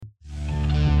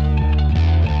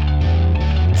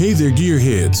Hey there,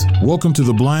 gearheads. Welcome to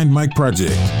the Blind Mike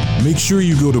Project. Make sure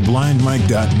you go to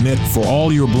blindmike.net for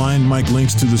all your Blind Mike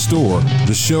links to the store,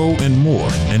 the show, and more.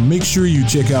 And make sure you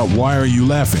check out Why Are You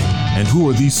Laughing? And Who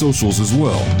Are These Socials as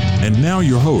well. And now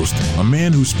your host, a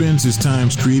man who spends his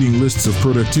times creating lists of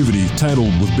productivity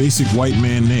titled with basic white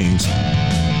man names,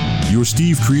 your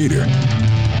Steve Creator,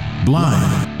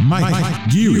 Blind Mike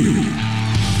Geary.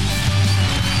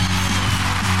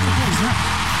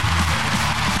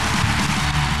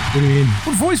 What do you mean?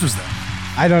 What voice was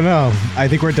that? I don't know. I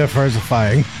think we're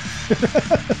diversifying.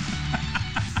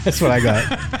 That's what I got.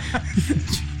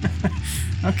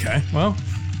 Okay, well,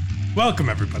 welcome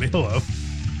everybody. Hello.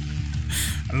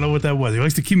 I don't know what that was. He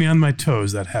likes to keep me on my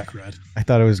toes, that hack rat. I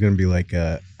thought it was going to be like,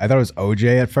 I thought it was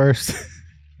OJ at first.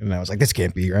 And I was like, this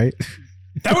can't be right.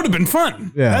 That would have been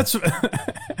fun. Yeah. That's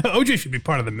OJ should be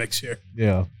part of the mix here.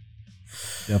 Yeah.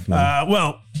 Definitely.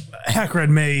 Well, Hack Red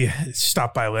may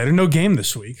stop by later. No game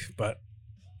this week, but,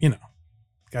 you know,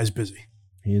 guy's busy.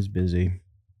 He is busy.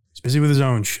 He's busy with his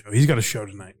own show. He's got a show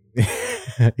tonight.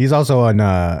 He's also on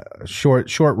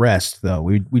short rest, though.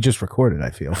 We just recorded, I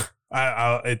feel.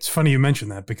 It's funny you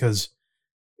mentioned that because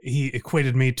he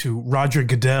equated me to Roger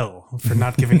Goodell for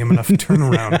not giving him enough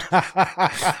turnaround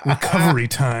recovery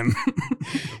time.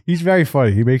 He's very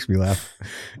funny. He makes me laugh.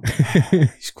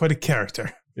 He's quite a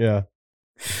character. Yeah.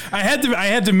 I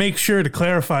had to make sure to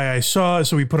clarify. So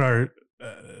we put our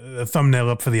thumbnail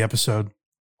up for the episode.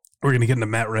 We're going to get into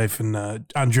Matt Rife and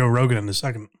on Joe Rogan in a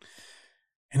second.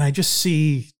 And I just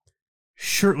see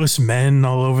shirtless men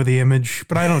all over the image,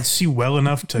 but I don't see well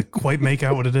enough to quite make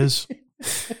out what it is.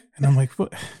 And I'm like,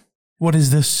 what is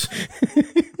this?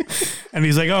 And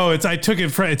he's like,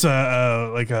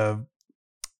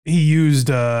 he used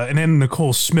an Anna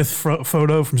Nicole Smith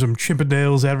photo from some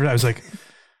Chippendales advert. I was like,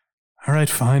 all right,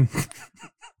 fine.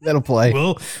 That'll play.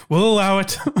 We'll allow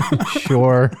it.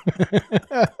 Sure.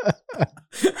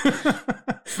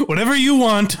 Whatever you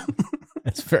want.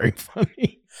 That's very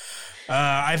funny.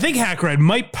 I think Hackred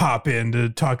might pop in to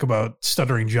talk about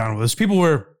Stuttering John with us. People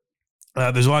were,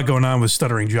 there's a lot going on with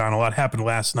Stuttering John. A lot happened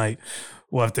last night.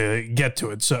 We'll have to get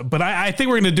to it. But I think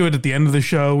we're going to do it at the end of the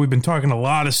show. We've been talking a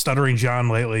lot of Stuttering John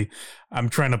lately. I'm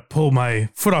trying to pull my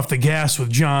foot off the gas with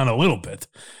John a little bit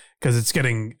because it's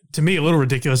getting, to me, a little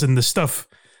ridiculous. And the stuff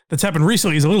that's happened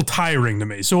recently is a little tiring to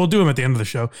me. So we'll do them at the end of the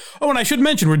show. Oh, and I should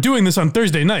mention, we're doing this on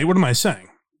Thursday night. What am I saying?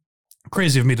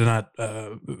 Crazy of me to not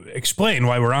explain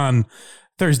why we're on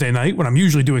Thursday night when I'm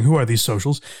usually doing Who Are These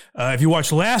Socials. If you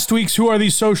watched last week's Who Are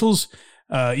These Socials,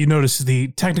 you noticed the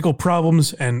technical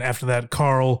problems, and after that,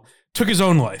 Carl took his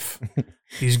own life.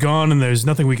 He's gone, and there's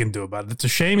nothing we can do about it. It's a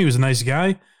shame. He was a nice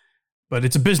guy, but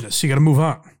it's a business. You got to move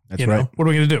on. That's right. What are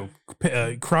we going to do?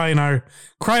 Cry in our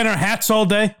hats all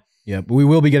day? Yeah, but we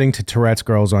will be getting to Tourette's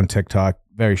girls on TikTok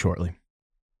very shortly.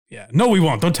 Yeah. No, we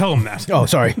won't. Don't tell them that. Oh,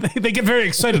 sorry. They get very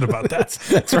excited about that.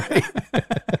 That's right.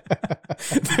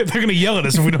 They're going to yell at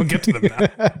us if we don't get to them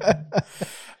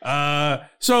now.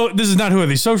 So this is not Who Are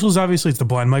These Socials. Obviously, it's the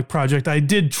Blind Mike Project. I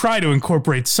did try to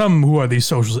incorporate some Who Are These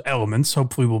Socials elements.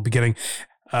 Hopefully, we'll be getting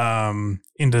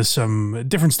into some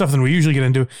different stuff than we usually get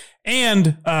into.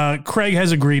 And Craig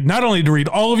has agreed not only to read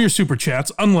all of your super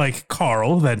chats, unlike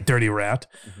Carl, that dirty rat,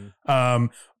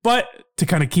 but to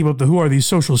kind of keep up the Who Are These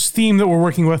Socials theme that we're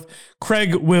working with,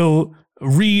 Craig will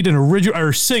read an original,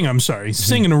 or sing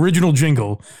an original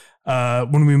jingle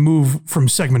when we move from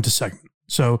segment to segment.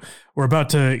 So we're about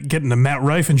to get into Matt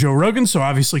Rife and Joe Rogan. So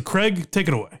obviously, Craig, take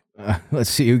it away. Let's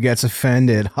see who gets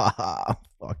offended. Ha ha.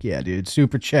 Fuck yeah, dude.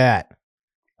 Super chat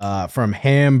from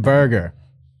Hamburger.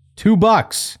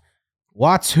 $2.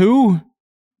 Watts who?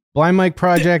 Blind Mike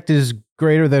Project is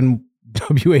greater than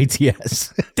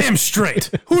WATS. Damn straight.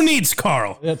 Who needs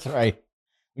Carl? That's right.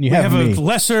 When we have a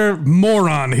lesser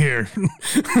moron here.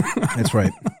 That's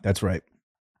right. That's right.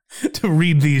 To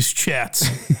read these chats.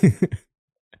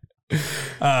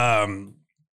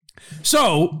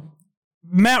 So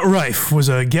Matt Rife was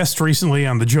a guest recently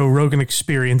on the Joe Rogan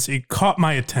Experience. It caught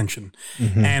my attention.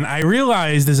 And I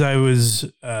realized as I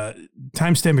was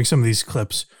timestamping some of these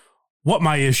clips what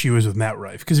my issue is with Matt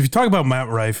Rife. Because if you talk about Matt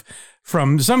Rife,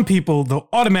 from some people, they'll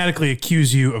automatically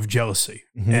accuse you of jealousy.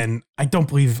 And I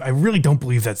really don't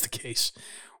believe that's the case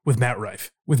with Matt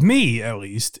Rife. With me, at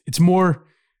least, it's more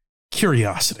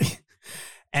curiosity.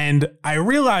 And I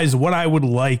realized what I would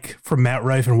like from Matt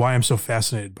Rife and why I'm so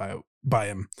fascinated by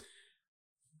him.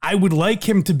 I would like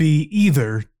him to be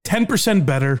either 10%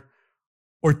 better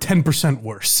or 10%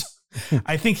 worse.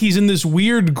 I think he's in this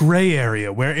weird gray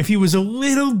area where if he was a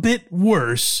little bit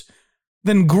worse,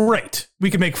 then great, we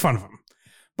could make fun of him.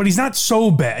 but he's not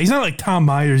so bad. He's not like Tom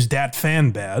Myers, Dat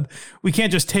Fan bad. We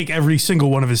can't just take every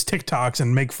single one of his TikToks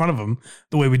and make fun of him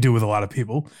the way we do with a lot of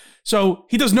people. So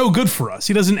he does no good for us.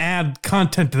 He doesn't add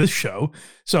content to this show.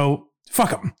 So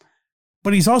fuck him.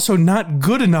 But he's also not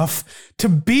good enough to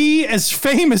be as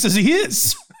famous as he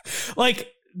is.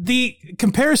 Like, the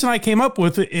comparison I came up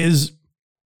with is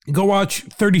go watch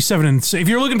 37 and if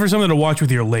you're looking for something to watch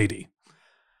with your lady,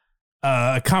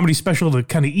 a comedy special to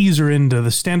kind of ease her into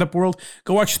the stand-up world,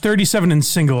 go watch 37 and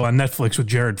Single on Netflix with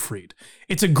Jared Freed.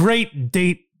 It's a great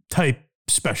date type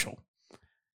special.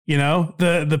 You know,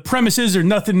 the premises are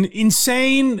nothing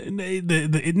insane,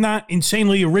 not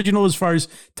insanely original as far as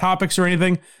topics or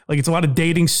anything. Like, it's a lot of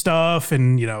dating stuff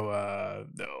and, you know,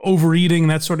 overeating,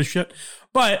 that sort of shit.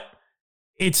 But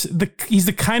he's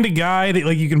the kind of guy that,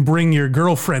 like, you can bring your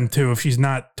girlfriend to if she's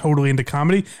not totally into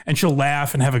comedy, and she'll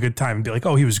laugh and have a good time and be like,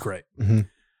 oh, he was great. Mm-hmm.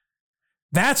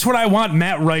 That's what I want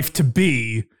Matt Rife to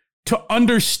be, to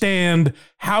understand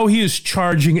how he is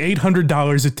charging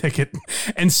 $800 a ticket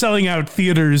and selling out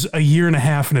theaters a year and a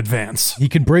half in advance. He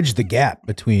could bridge the gap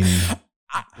between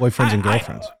boyfriends and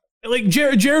girlfriends. Like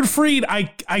Jared Freed,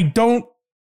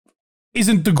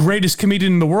 isn't the greatest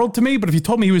comedian in the world to me, but if you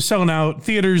told me he was selling out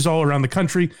theaters all around the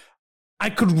country, I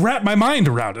could wrap my mind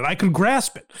around it. I could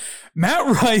grasp it.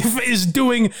 Matt Rife is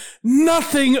doing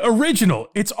nothing original.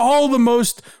 It's all the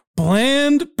most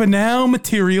bland, banal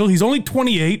material. He's only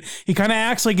 28. He kind of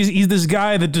acts like he's this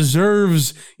guy that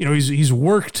deserves, you know, he's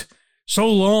worked so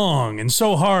long and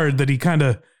so hard that he kind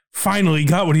of finally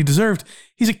got what he deserved.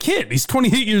 He's a kid. He's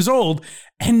 28 years old,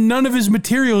 and none of his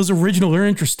material is original or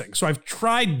interesting. So I've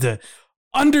tried to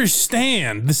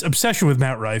understand this obsession with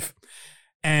Matt Rife,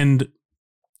 and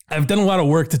I've done a lot of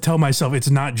work to tell myself it's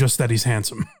not just that he's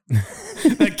handsome.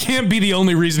 That can't be the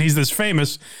only reason he's this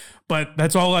famous. But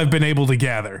that's all I've been able to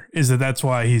gather, is that that's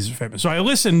why he's famous. So I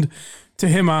listened to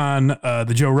him on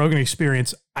the Joe Rogan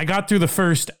Experience. I got through the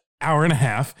first hour and a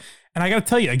half, and I got to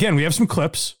tell you, again, we have some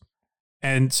clips,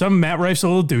 and some Matt Rife's a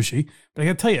little douchey, but I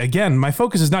got to tell you, again, my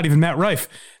focus is not even Matt Rife.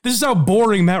 This is how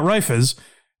boring Matt Rife is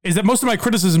that most of my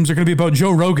criticisms are going to be about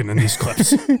Joe Rogan in these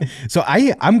clips. So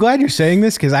I'm glad you're saying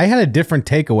this, because I had a different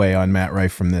takeaway on Matt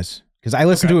Rife from this, because I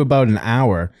listened to about an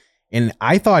hour, and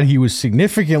I thought he was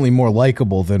significantly more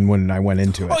likable than when I went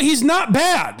into it. Oh, he's not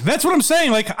bad. That's what I'm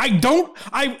saying. Like,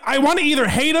 I want to either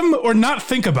hate him or not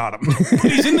think about him.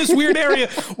 He's in this weird area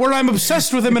where I'm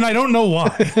obsessed with him and I don't know why.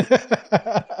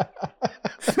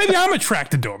 Maybe I'm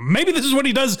attracted to him. Maybe this is what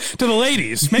he does to the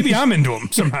ladies. Maybe I'm into him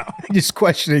somehow. Just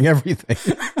questioning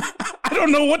everything. I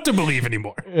don't know what to believe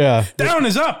anymore. Yeah. Down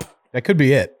is up. That could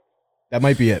be it. That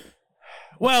might be it.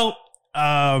 Well,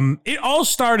 it all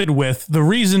started with the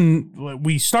reason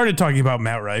we started talking about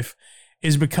Matt Rife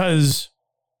is because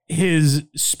his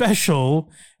special,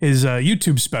 his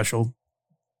YouTube special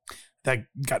that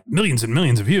got millions and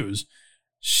millions of views,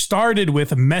 started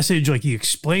with a message, like he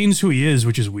explains who he is,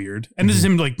 which is weird. And this is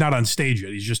him, like, not on stage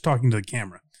yet. He's just talking to the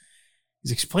camera.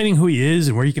 He's explaining who he is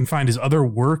and where you can find his other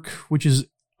work, which is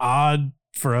odd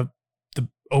for the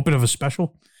open of a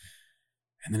special.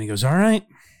 And then he goes, all right,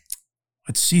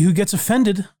 let's see who gets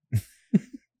offended.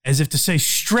 As if to say,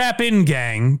 strap in,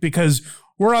 gang, because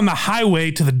we're on the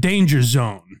highway to the danger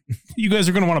zone. You guys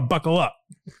are going to want to buckle up.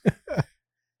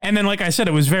 And then, like I said,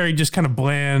 it was very just kind of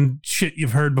bland shit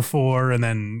you've heard before, and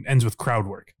then ends with crowd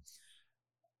work.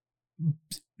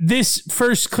 This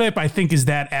first clip, I think, is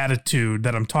that attitude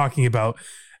that I'm talking about.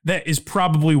 That is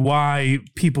probably why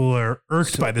people are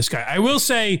irked by this guy. I will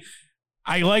say,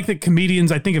 I like that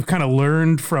comedians, I think, have kind of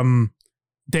learned from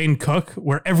Dane Cook,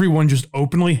 where everyone just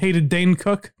openly hated Dane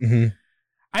Cook. Mm-hmm.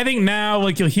 I think now,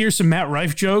 like, you'll hear some Matt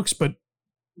Rife jokes, but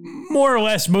more or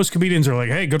less, most comedians are like,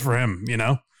 hey, good for him, you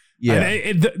know?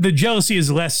 Yeah. The jealousy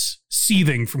is less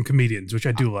seething from comedians, which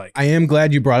I do like. I am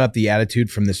glad you brought up the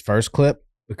attitude from this first clip,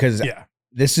 because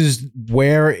this is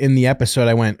where in the episode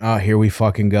I went, oh, here we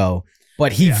fucking go.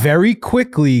 But he very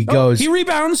quickly goes. He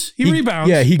rebounds. He rebounds.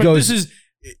 Yeah, he goes. This is,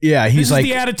 he's like,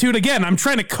 the attitude again. I'm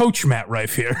trying to coach Matt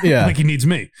Rife here. Yeah. Like he needs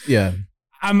me. Yeah.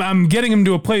 I'm getting him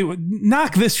to a play.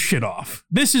 Knock this shit off.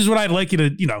 This is what I'd like you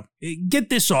to, you know, get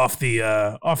this off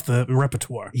the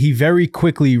repertoire. He very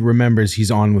quickly remembers he's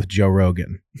on with Joe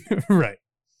Rogan. Right.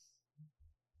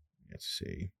 Let's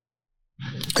see.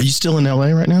 Are you still in LA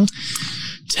right now?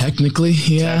 Technically,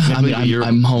 yeah.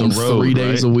 I'm home 3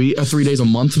 days a week, 3 days a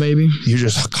month, maybe. You're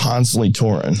just constantly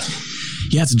touring.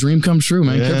 Yeah, it's a dream come true,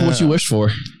 man. Careful what you wish for.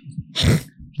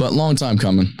 But long time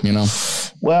coming, you know.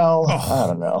 Well, I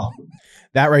don't know.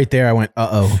 That right there, I went,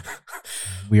 uh-oh.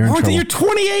 We are in trouble. You're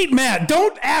 28, Matt.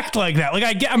 Don't act like that.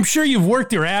 Like I'm sure you've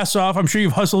worked your ass off. I'm sure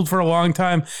you've hustled for a long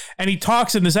time. And he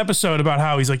talks in this episode about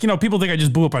how he's like, people think I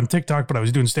just blew up on TikTok, but I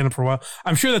was doing stand-up for a while.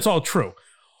 I'm sure that's all true.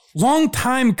 Long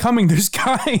time coming. There's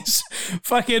guys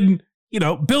fucking,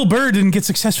 Bill Burr didn't get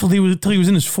successful until he was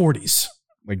in his 40s.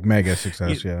 Like mega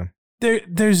success, yeah.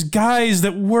 There's guys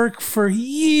that work for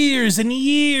years and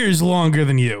years longer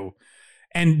than you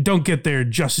and don't get their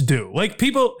just due. Like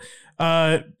people,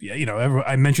 I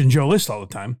mention Joe List all the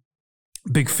time.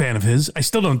 Big fan of his. I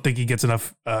still don't think he gets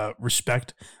enough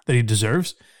respect that he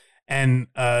deserves. And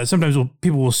sometimes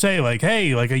people will say like,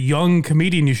 hey, like a young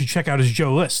comedian, you should check out his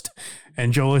Joe List.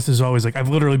 And Joe List is always like, I've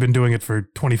literally been doing it for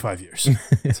 25 years.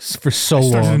 For so long. I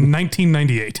started in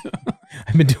 1998.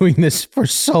 I've been doing this for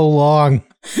so long.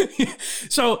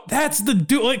 So that's the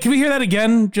do. Like, can we hear that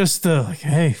again? Just like,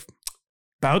 hey,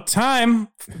 about time.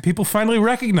 People finally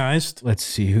recognized. Let's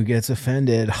see who gets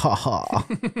offended. Ha ha.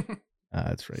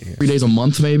 That's right here. 3 days a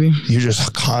month, maybe. You're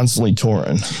just constantly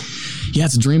touring. Yeah,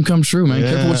 it's a dream come true, man.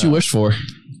 Careful what you wish for.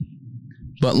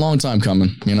 But long time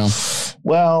coming,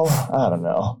 Well, I don't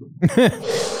know.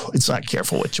 It's not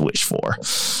careful what you wish for.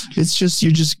 It's just,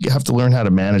 you have to learn how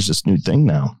to manage this new thing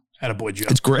now. Attaboy, Joe.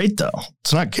 It's great, though.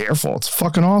 It's not careful. It's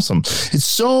fucking awesome. It's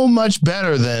so much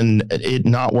better than it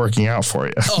not working out for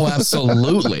you. Oh,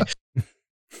 absolutely.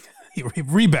 He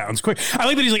rebounds quick. I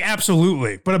like that he's like,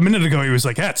 absolutely. But a minute ago, he was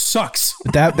like, that sucks.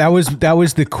 That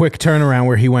was the quick turnaround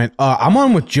where he went, I'm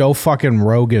on with Joe fucking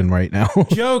Rogan right now.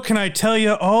 Joe, can I tell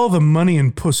you, all the money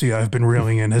and pussy I've been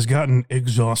reeling in has gotten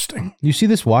exhausting. You see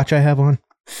this watch I have on?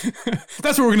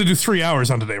 That's what we're going to do 3 hours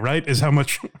on today, right? Is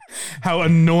how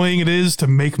annoying it is to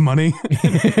make money.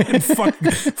 And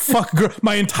fuck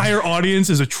my entire audience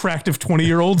is attractive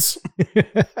 20-year-olds.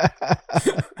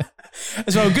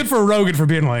 So good for Rogan for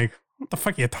being like, what the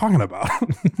fuck are you talking about?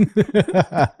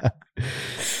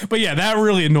 But yeah, that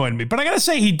really annoyed me. But I got to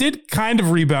say, he did kind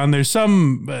of rebound. There's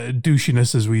some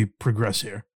douchiness as we progress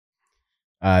here.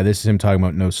 This is him talking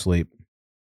about no sleep.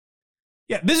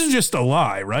 Yeah, this is just a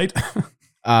lie, right?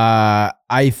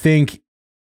 I think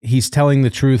he's telling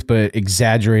the truth, but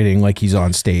exaggerating like he's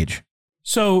on stage.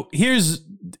 So here's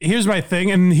my thing.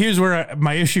 And here's where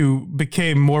my issue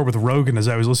became more with Rogan as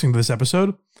I was listening to this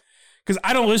episode. Because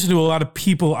I don't listen to a lot of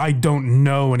people I don't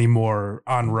know anymore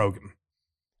on Rogan.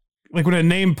 Like when a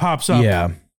name pops up,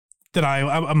 that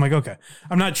I'm like, okay,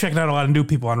 I'm not checking out a lot of new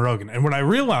people on Rogan. And what I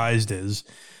realized is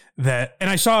that,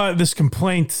 and I saw this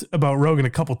complaint about Rogan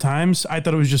a couple times. I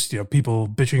thought it was just people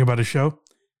bitching about his show.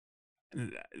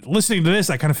 Listening to this,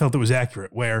 I kind of felt it was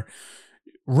accurate. Where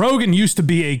Rogan used to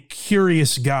be a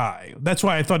curious guy. That's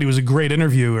why I thought he was a great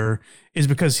interviewer, is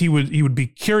because he would be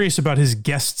curious about his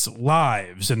guests'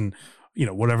 lives and,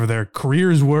 whatever their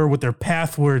careers were, what their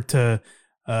path were to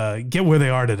get where they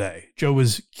are today. Joe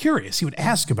was curious. He would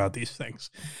ask about these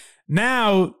things.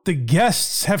 Now the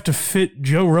guests have to fit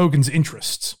Joe Rogan's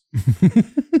interests.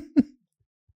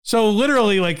 So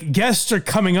literally, like, guests are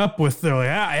coming up with, they're like,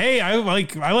 hey, I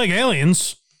like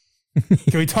aliens.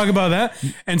 Can we talk about that?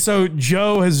 And so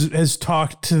Joe has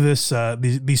talked to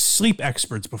these sleep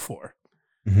experts before.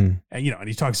 Mm-hmm. And, and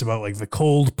he talks about like the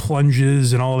cold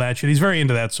plunges and all that shit. He's very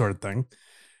into that sort of thing.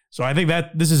 So I think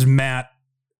that this is Matt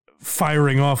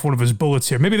firing off one of his bullets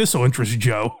here. Maybe this will interest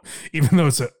Joe, even though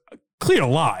it's a clear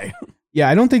lie. Yeah,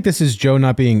 I don't think this is Joe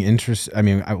not being interested. I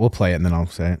mean, we'll play it and then I'll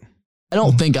say it. I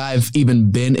don't think I've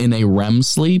even been in a REM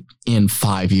sleep in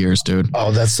 5 years, dude.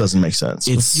 Oh, that doesn't make sense.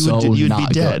 You'd be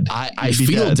dead. I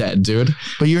feel dead, dude.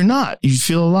 But you're not. You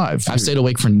feel alive. I've stayed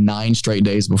awake for 9 straight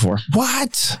days before.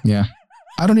 What? Yeah.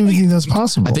 I don't even think that's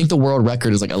possible. I think the world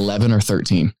record is like 11 or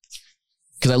 13.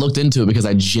 Because I looked into it because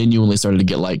I genuinely started to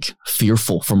get like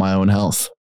fearful for my own health.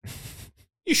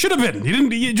 You should have been.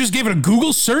 You just gave it a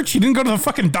Google search. You didn't go to the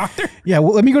fucking doctor. Yeah,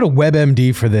 well, let me go to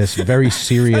WebMD for this. Very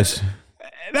serious.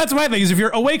 That's my thing, is if you're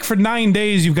awake for 9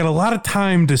 days, you've got a lot of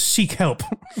time to seek help.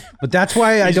 But that's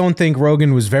why I don't think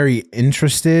Rogan was very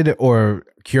interested or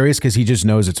curious, because he just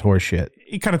knows it's horseshit.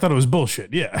 He kind of thought it was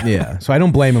bullshit, yeah. Yeah, so I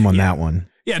don't blame him on that one.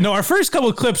 Yeah, no, our first couple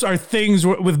of clips are things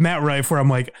with Matt Rife where I'm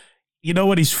like, you know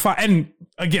what, he's fine. And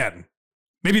again,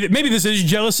 maybe this is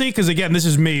jealousy, because again, this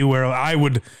is me where I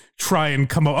would try and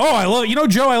come up. Oh, I love,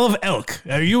 Joe, I love elk.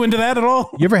 Are you into that at all?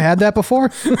 You ever had that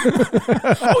before?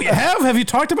 Oh, you have? Have you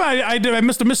talked about it? I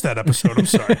must have missed that episode. I'm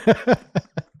sorry.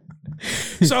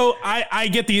 So I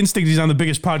get the instinct. He's on the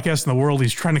biggest podcast in the world.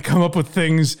 He's trying to come up with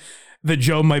things that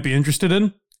Joe might be interested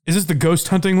in. Is this the ghost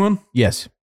hunting one? Yes.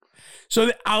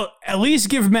 So I'll at least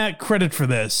give Matt credit for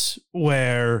this,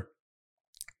 where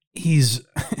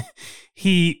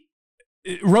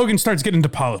Rogan starts getting into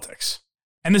politics.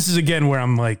 And this is again where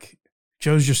I'm like,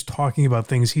 Joe's just talking about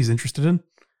things he's interested in?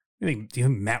 Do you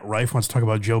think Matt Rife wants to talk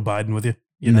about Joe Biden with you?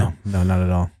 No, not at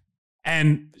all.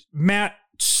 And Matt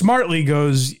smartly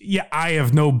goes, yeah, I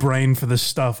have no brain for this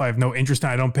stuff. I have no interest in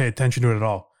it. I don't pay attention to it at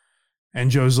all. And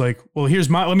Joe's like, well,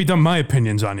 let me dump my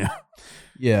opinions on you.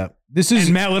 Yeah.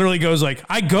 And Matt literally goes like,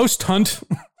 I ghost hunt.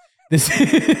 Is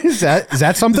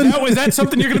that something? Is that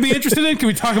something you're going to be interested in? Can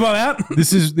we talk about that?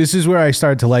 This is where I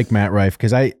started to like Matt Rife,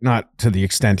 because not to the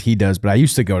extent he does, but I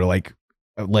used to go to like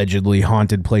allegedly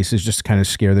haunted places just to kind of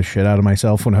scare the shit out of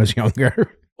myself when I was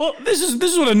younger. Well, this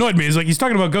is what annoyed me, is like he's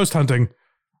talking about ghost hunting,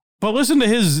 but listen to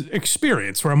his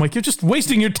experience where I'm like, you're just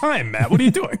wasting your time, Matt. What are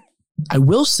you doing? I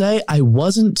will say I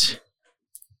wasn't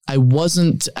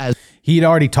as He'd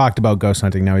already talked about ghost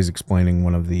hunting. Now he's explaining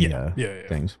one of the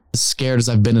things. scared as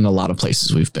I've been in a lot of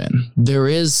places we've been. There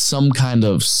is some kind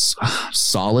of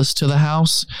solace to the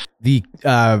house.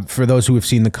 For those who have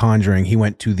seen The Conjuring, he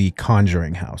went to the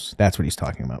Conjuring house. That's what he's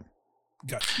talking about.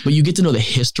 Gotcha. But you get to know the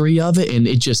history of it, and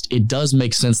it does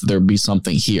make sense that there'd be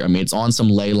something here. I mean, it's on some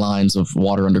ley lines of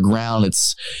water underground.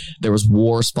 There was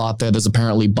war spot there. There's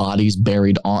apparently bodies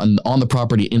buried on the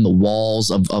property in the walls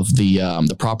of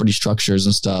the property structures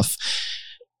and stuff.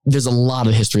 There's a lot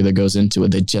of history that goes into it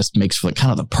that just makes for like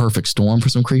kind of the perfect storm for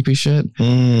some creepy shit.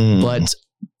 But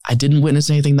I didn't witness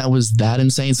anything that was that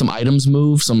insane. Some items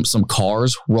moved, some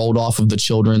cars rolled off of the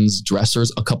children's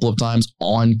dressers a couple of times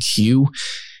on cue.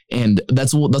 And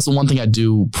that's the one thing I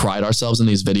do pride ourselves in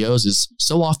these videos is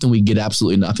so often we get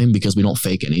absolutely nothing because we don't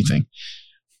fake anything.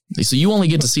 So you only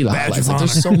get to see the highlights. Like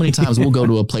there's so many times we'll go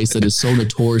to a place that is so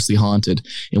notoriously haunted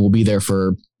and we'll be there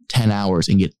for 10 hours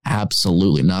and get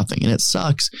absolutely nothing. And it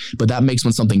sucks, but that makes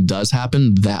when something does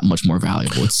happen that much more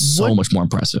valuable. It's so much more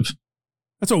impressive.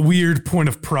 That's a weird point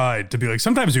of pride to be like,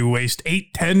 sometimes we waste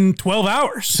 8, 10, 12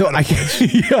 hours. So I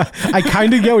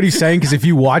kind of get what he's saying, because if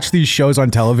you watch these shows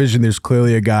on television, there's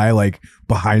clearly a guy like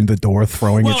behind the door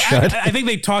throwing it shut. I think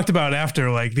they talked about after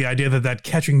like the idea that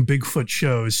Catching Bigfoot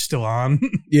show is still on.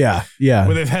 Yeah.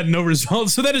 Where they've had no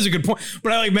results. So that is a good point.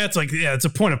 But I like Matt's like, yeah, it's a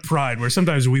point of pride where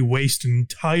sometimes we waste an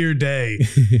entire day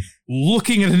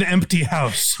looking at an empty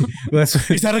house.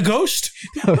 Is that a ghost?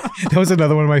 That was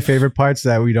another one of my favorite parts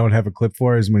that we don't have a clip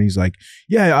for, is when he's like,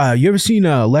 yeah, you ever seen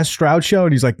a Les Stroud show?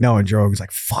 And he's like, no. And Joe was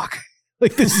like, fuck.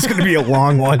 Like, this is going to be a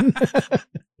long one.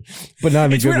 But not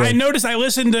in a good way. I noticed I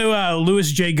listened to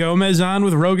Louis J. Gomez on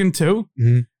with Rogan too.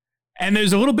 Mm-hmm. And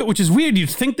there's a little bit, which is weird.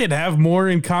 You'd think they'd have more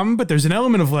in common, but there's an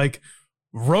element of like,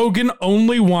 Rogan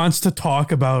only wants to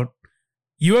talk about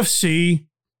UFC,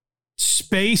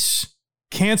 space,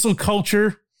 cancel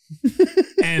culture,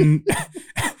 and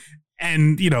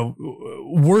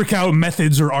workout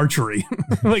methods or archery,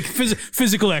 like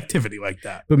physical activity like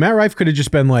that. But Matt Rife could have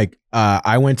just been like,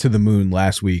 I went to the moon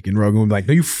last week, and Rogan would be like,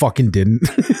 no, you fucking didn't.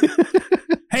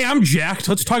 Hey, I'm jacked.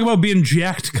 Let's talk about being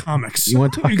jacked comics.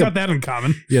 We got that in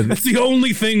common. Yeah, that's the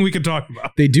only thing we could talk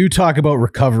about. They do talk about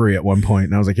recovery at one point,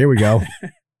 and I was like, here we go.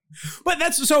 But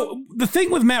that's so the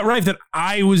thing with Matt Rife that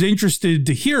I was interested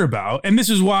to hear about, and this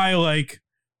is why, like,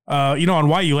 on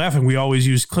Why You Laughing, we always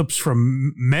use clips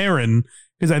from Marin,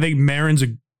 because I think Marin's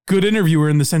a good interviewer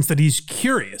in the sense that he's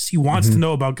curious. He wants to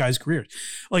know about guys' careers.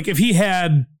 Like, if he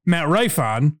had Matt Rife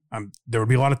on, there would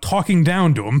be a lot of talking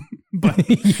down to him. But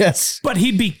yes, but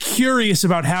he'd be curious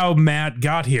about how Matt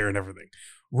got here and everything.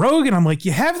 Rogan, I'm like,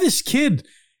 you have this kid.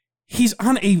 He's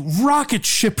on a rocket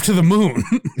ship to the moon,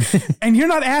 and you're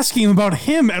not asking him about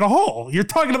him at all. You're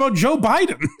talking about Joe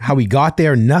Biden. How he got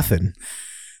there, nothing.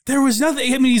 There was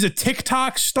nothing. I mean, he's a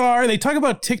TikTok star. They talk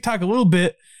about TikTok a little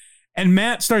bit, and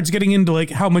Matt starts getting into like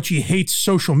how much he hates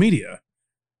social media.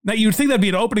 Now, you'd think that'd be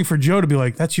an opening for Joe to be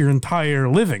like, that's your entire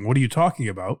living. What are you talking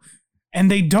about? And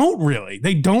they don't really.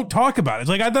 They don't talk about it. It's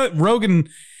like, I thought Rogan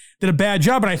did a bad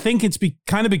job, and I think it's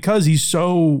kind of because he's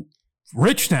so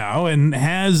rich now and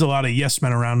has a lot of yes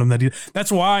men around him.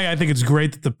 That's why I think it's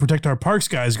great that the Protect Our Parks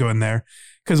guys go in there,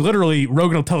 because literally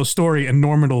Rogan will tell a story and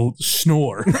Norman will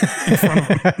snore in front of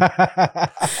him.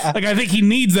 Like, I think he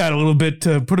needs that a little bit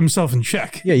to put himself in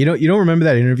check. Yeah, you don't remember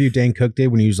that interview Dane Cook did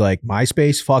when he was like,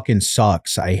 MySpace fucking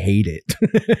sucks, I hate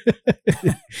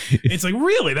it. It's like,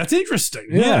 really? That's interesting.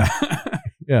 Yeah.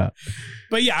 Yeah.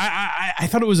 But yeah, I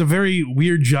thought it was a very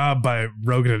weird job by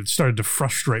Rogan. It started to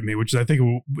frustrate me, which I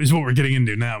think is what we're getting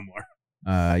into now more.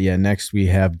 Next we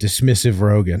have dismissive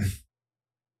Rogan.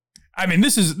 I mean,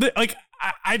 this is like,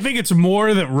 I think it's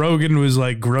more that Rogan was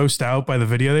like grossed out by the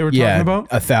video they were talking about.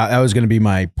 That was going to be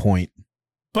my point.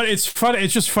 But it's funny.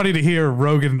 It's just funny to hear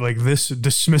Rogan like this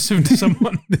dismissive to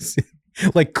someone.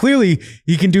 Like, clearly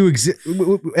he can do,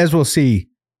 as we'll see,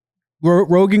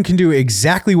 Rogan can do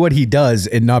exactly what he does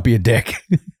and not be a dick.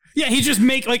 Yeah, he just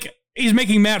make like, he's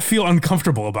making Matt feel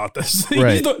uncomfortable about this.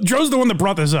 Right. Joe's the one that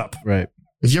brought this up. Right.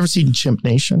 Have you ever seen Chimp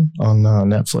Nation on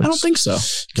Netflix? I don't think so.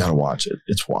 Gotta watch it.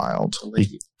 It's wild.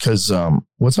 Because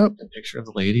what's up? A picture of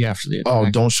the lady after the attack. Oh,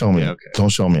 don't show me. Yeah, okay. Don't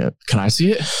show me it. Can I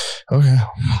see it? Okay.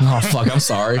 Oh fuck! I'm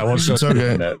sorry. I won't show It's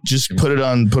okay. that. Just put it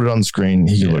on the screen.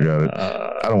 He can look at it.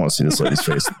 I don't want to see this lady's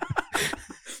face.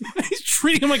 He's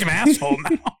treating him like an asshole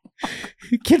now.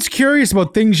 Kid's curious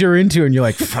about things you're into, and you're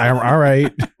like, all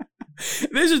right.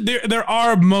 There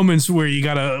are moments where you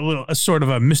got a sort of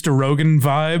a Mr. Rogan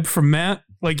vibe from Matt.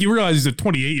 Like you realize he's a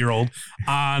 28-year-old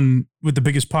on with the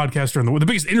biggest podcaster the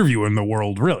biggest interviewer in the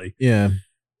world, really. Yeah.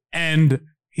 And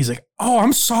he's like, "Oh,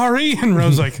 I'm sorry," and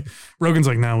Rogan's like,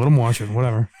 "No, let him watch it,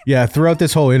 whatever." Yeah. Throughout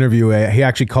this whole interview, he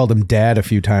actually called him dad a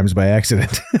few times by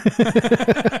accident.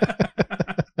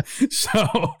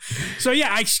 So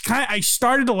yeah, I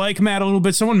started to like Matt a little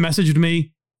bit. Someone messaged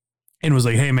me and was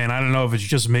like, "Hey man, I don't know if it's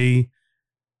just me,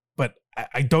 but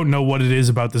I don't know what it is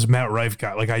about this Matt Rife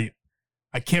guy. Like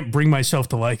I can't bring myself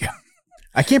to like him.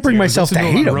 I can't bring myself to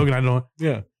hate him." Rogan, I don't.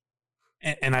 Yeah.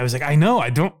 And I was like, I know, I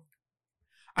don't.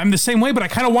 I'm the same way, but I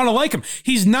kind of want to like him.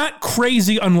 He's not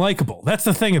crazy unlikable. That's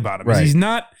the thing about him. Right. He's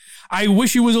not. I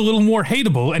wish he was a little more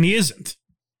hateable, and he isn't.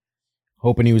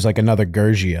 Hoping he was like another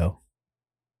Gergio.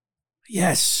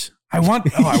 Yes, I want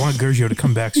Gergio to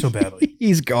come back so badly.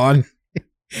 He's gone.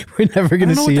 We're never going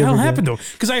to see him. What the hell again. happened to him?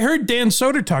 Because I heard Dan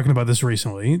Soder talking about this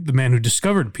recently, the man who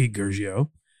discovered Pete Gergio,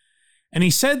 and he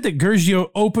said that Gergio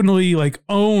openly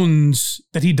owns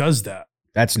that he does that.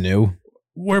 That's new.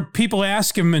 Where people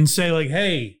ask him and say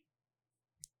hey,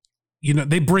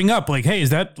 they bring up hey, is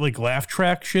that laugh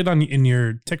track shit in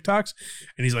your TikToks?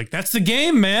 And he's like, that's the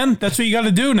game, man. That's what you got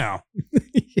to do now.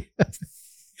 Yes.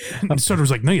 And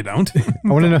Soder's like, no, you don't. I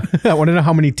want to know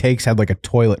how many takes had a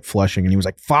toilet flushing, and he was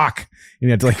like, "Fuck," and you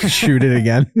had to shoot it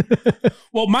again.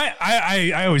 Well,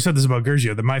 I always said this about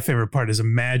Gergio, that my favorite part is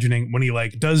imagining when he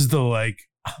does the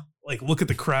look at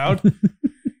the crowd.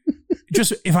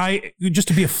 just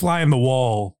to be a fly on the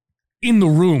wall in the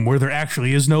room where there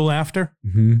actually is no laughter.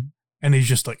 Mm-hmm. And he's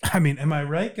just am I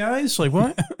right, guys?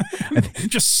 What?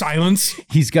 Just silence.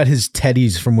 He's got his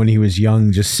teddies from when he was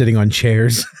young, just sitting on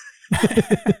chairs.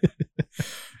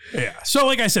 Yeah. So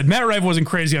like I said, Matt Rife wasn't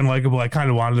crazy unlikable. I kind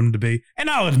of wanted him to be. And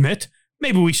I'll admit,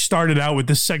 maybe we started out with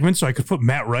this segment so I could put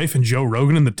Matt Rife and Joe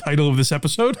Rogan in the title of this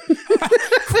episode.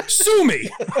 Sue me.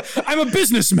 I'm a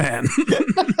businessman.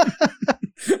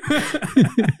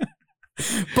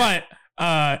 But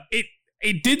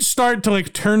it did start to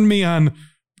turn me on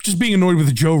just being annoyed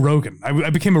with Joe Rogan. I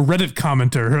became a Reddit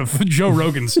commenter of Joe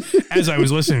Rogan's as I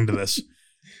was listening to this.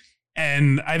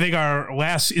 And I think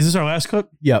is this our last clip?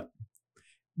 Yep.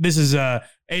 This is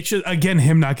again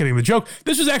him not getting the joke.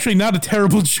 This was actually not a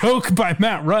terrible joke by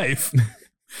Matt Rife.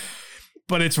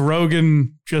 But it's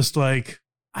Rogan just I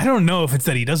don't know if it's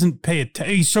that he doesn't pay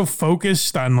attention. He's so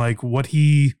focused on what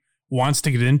he wants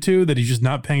to get into that he's just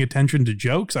not paying attention to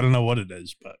jokes. I don't know what it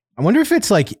is, but I wonder if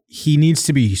it's he needs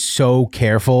to be so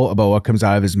careful about what comes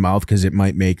out of his mouth because it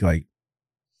might make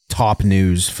top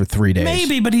news for 3 days.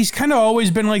 Maybe, but he's kind of always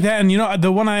been like that. And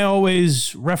the one I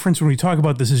always reference when we talk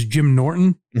about this is Jim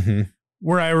Norton, mm-hmm.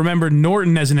 where I remember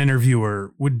Norton as an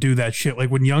interviewer would do that shit.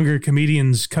 When younger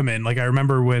comedians come in, I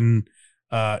remember when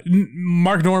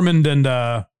Mark Normand and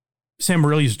Sam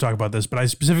Morril used to talk about this, but I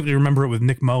specifically remember it with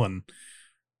Nick Mullen,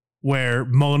 where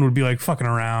Mullen would be fucking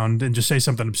around and just say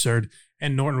something absurd.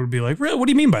 And Norton would be like, "Really? What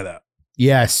do you mean by that?"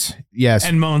 Yes.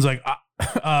 And Mullen's like,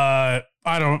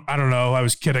 I don't know. I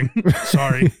was kidding.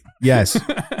 Sorry. Yes.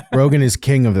 Rogan is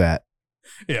king of that.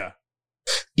 Yeah.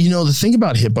 The thing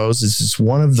about hippos is it's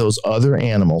one of those other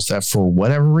animals that for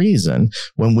whatever reason,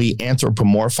 when we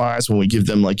anthropomorphize, when we give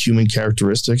them human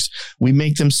characteristics, we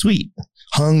make them sweet.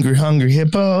 Hungry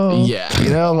hippo.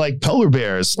 Yeah. Like polar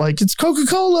bears. It's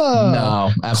Coca-Cola.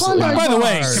 No, absolutely. By the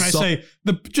way, can I say,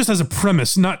 just as a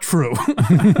premise, not true.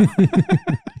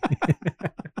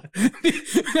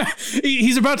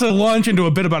 He's about to launch into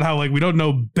a bit about how we don't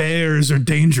know bears are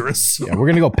dangerous. Yeah, we're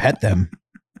gonna go pet them.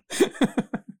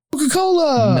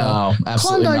 Coca-Cola. No,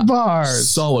 absolutely Klondike not. bars.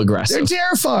 So aggressive. They're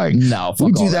terrifying. No, we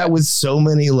fuck do all that with so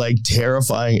many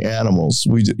terrifying animals.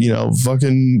 We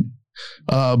fucking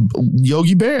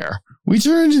Yogi Bear. We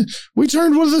turned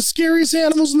one of the scariest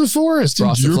animals in the forest.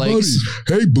 Frosted Your Flakes.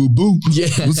 buddy. Hey, boo boo. Yeah.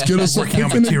 Let's get us a Working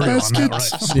on picnic material on that,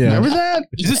 basket. right? Yeah. Remember that?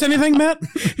 Is this anything, Matt?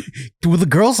 Will the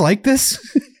girls like this?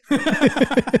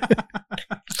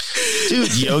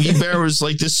 Dude, Yogi Bear was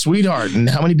this sweetheart. And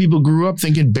how many people grew up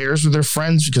thinking bears were their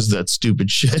friends because of that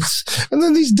stupid shit? And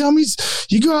then these dummies,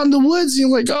 you go out in the woods and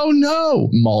you're like, oh no.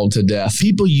 Mauled to death.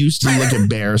 People used to look at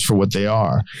bears for what they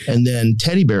are. And then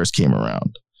teddy bears came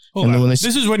around. Hold And then on. when they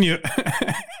This is when you.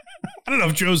 I don't know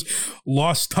if Joe's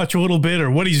lost touch a little bit or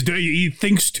what he's doing. He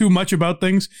thinks too much about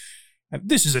things.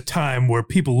 This is a time where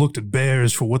people looked at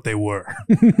bears for what they were.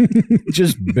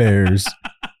 Just bears.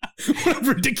 What a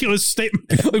ridiculous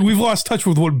statement. Like, we've lost touch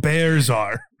with what bears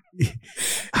are.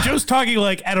 Joe's talking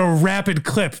like at a rapid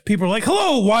clip. People are like,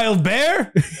 hello, wild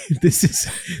bear.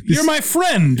 You're my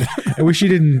friend. I wish you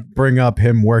didn't bring up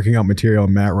him working out material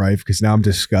on Matt Rife because now I'm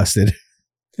disgusted.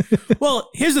 Well,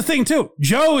 here's the thing, too.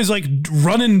 Joe is like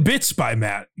running bits by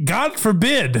Matt. God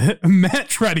forbid Matt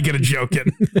try to get a joke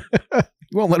in.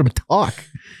 You won't let him talk.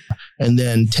 And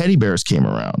then teddy bears came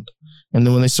around. And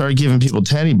then when they started giving people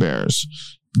teddy bears,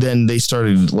 then they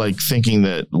started like thinking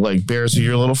that like bears are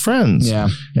your little friends. Yeah.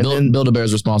 And Build-A-Bear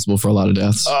is responsible for a lot of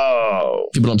deaths. Oh,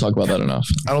 People don't talk about that enough.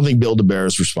 I don't think Build-A-Bear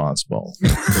is responsible. You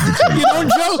know,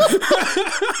 Joe?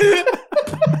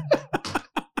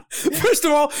 First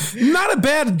of all, not a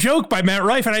bad joke by Matt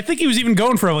Rife, and I think he was even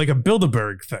going for like a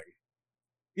Bilderberg thing.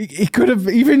 He could have,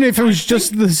 even if it was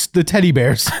just the teddy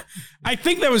bears. I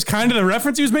think that was kind of the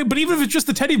reference he was making, but even if it's just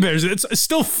the teddy bears, it's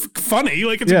still funny.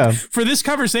 Like, for this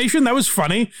conversation, that was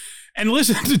funny. And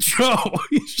listen to Joe.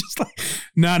 He's just like,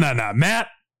 no, Matt,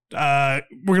 we're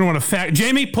going to want to fact.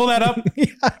 Jamie, pull that up. Yeah.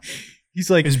 He's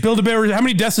like, is Build-A-Bear, how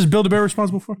many deaths is Build-A-Bear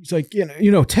responsible for? He's like,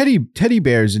 teddy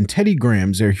bears and teddy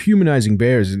grams, they're humanizing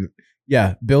bears. And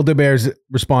yeah, Build-A-Bear's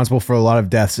responsible for a lot of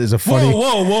deaths is a funny.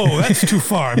 Whoa. That's too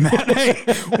far, Matt. Hey,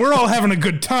 we're all having a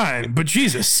good time, but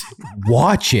Jesus.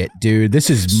 Watch it, dude. This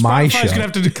is my show. Spotify's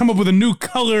going to have to come up with a new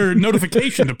color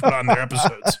notification to put on their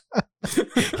episodes.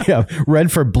 Yeah,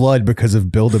 red for blood because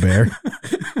of Build-A-Bear.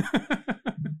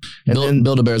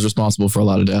 Build-A-Bear is responsible for a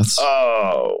lot of deaths.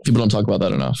 Oh, People don't talk about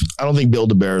that enough. I don't think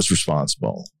Build-A-Bear is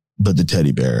responsible, but the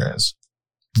teddy bear is.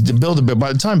 The Build-A-Bear,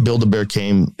 by the time Build-A-Bear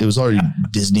came, it was already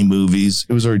Disney movies.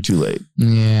 It was already too late.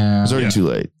 Yeah. It was already too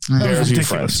late. That was Bears are your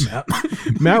ridiculous,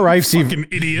 friends. Matt Rife's Fucking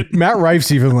idiot. Matt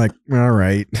Rife's even like, all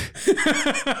right.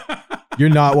 You're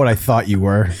not what I thought you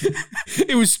were.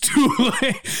 It was too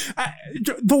late.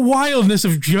 The wildness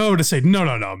of Joe to say, no,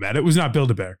 Matt, it was not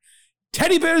Build-A-Bear.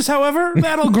 Teddy bears, however,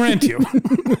 that'll grant you.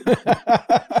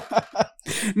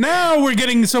 Now we're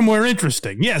getting somewhere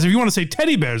interesting. Yes, if you want to say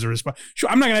teddy bears are responsible, sure,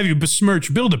 I'm not going to have you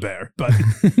besmirch Build-A-Bear, but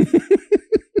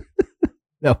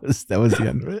that was the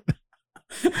end of it.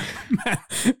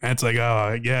 Matt's like,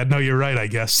 oh, yeah, no, you're right, I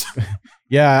guess.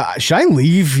 Yeah, should I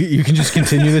leave? You can just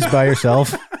continue this by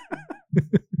yourself.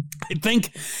 I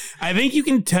think you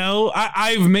can tell.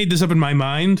 I've made this up in my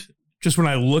mind just when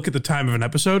I look at the time of an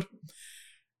episode.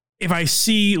 If I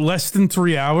see less than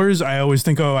 3 hours, I always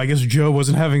think, oh, I guess Joe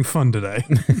wasn't having fun today.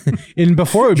 And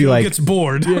before it would be Joe like, gets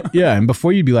bored. yeah, and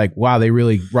before you'd be like, wow, they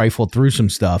really rifled through some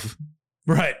stuff.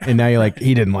 Right. And now you're like,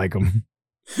 he didn't like them.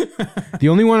 The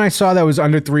only one I saw that was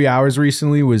under 3 hours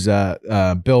recently was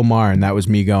Bill Maher, and that was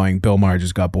me going, Bill Maher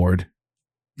just got bored.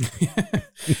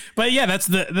 But yeah, that's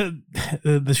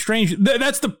the strange.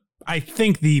 That's the, I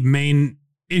think the main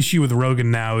issue with Rogan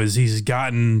now is he's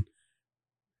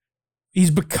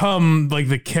become like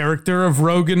the character of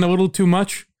Rogan a little too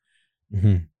much.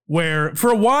 Mm-hmm. Where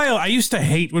for a while I used to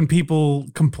hate when people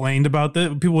complained about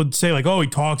that. People would say like, oh, he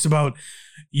talks about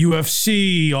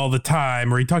UFC all the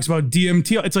time, or he talks about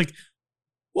DMT. It's like,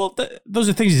 well, those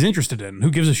are things he's interested in. Who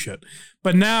gives a shit?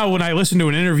 But now when I listen to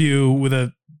an interview with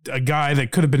a guy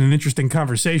that could have been an interesting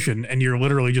conversation, and you're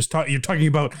literally just you're talking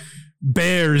about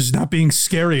bears not being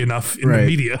scary enough in the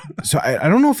media. So I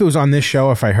don't know if it was on this show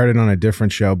or if I heard it on a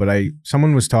different show, but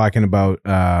someone was talking about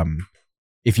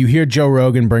if you hear Joe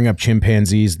Rogan bring up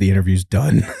chimpanzees, the interview's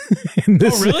done.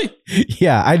 Oh, really?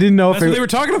 Yeah, I didn't know that's if what they were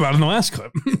talking about in the last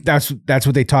clip. That's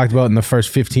what they talked about in the first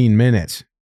 15 minutes.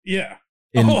 Yeah.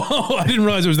 I didn't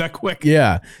realize it was that quick.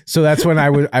 Yeah. So that's when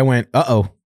I went, uh-oh.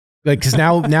 Like, because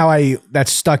now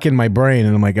that's stuck in my brain,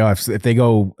 and I'm like, oh, if they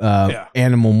go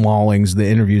animal maulings, the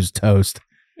interview's toast.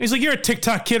 He's like, you're a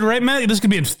TikTok kid, right, Matt? This could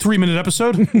be a 3-minute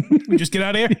episode. We just get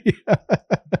out of here.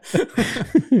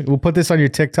 Yeah. We'll put this on your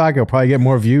TikTok. It'll probably get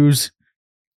more views.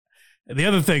 The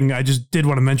other thing I just did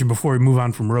want to mention before we move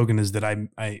on from Rogan is that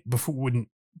I before when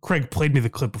Craig played me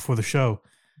the clip before the show,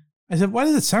 I said, why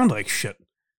does it sound like shit?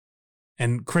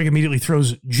 And Craig immediately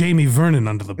throws Jamie Vernon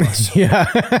under the bus. Yeah.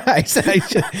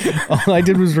 All I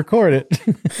did was record it.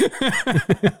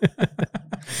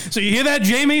 So you hear that,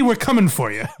 Jamie? We're coming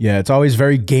for you. Yeah, it's always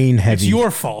very gain heavy. It's your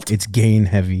fault. It's gain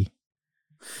heavy.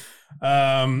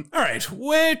 All right.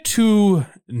 Where to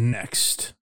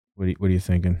next? What are you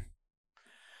thinking?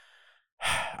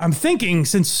 I'm thinking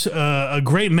since a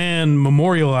great man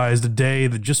memorialized a day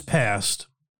that just passed,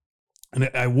 and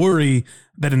I worry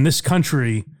that in this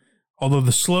country, although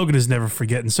the slogan is never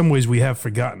forget, in some ways we have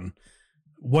forgotten.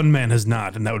 one man has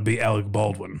not, and that would be Alec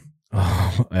Baldwin.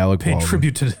 Oh, Alec Paid Baldwin.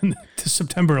 tribute to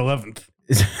September 11th.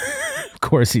 Of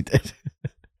course he did.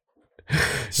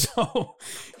 So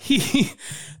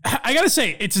I gotta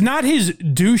say, it's not his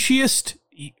douchiest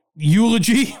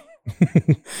eulogy,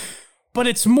 but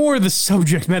it's more the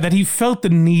subject matter that he felt the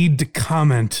need to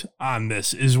comment on.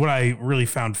 This is what I really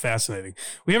found fascinating.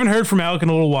 We haven't heard from Alec in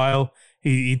a little while.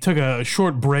 He took a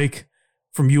short break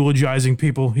from eulogizing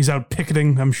people. He's out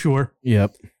picketing, I'm sure.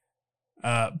 Yep.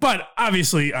 But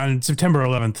obviously on September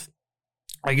 11th,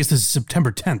 I guess this is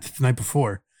September 10th, the night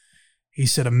before, he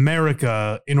said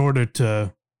America, in order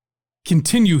to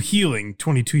continue healing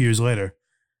 22 years later,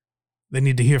 they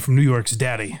need to hear from New York's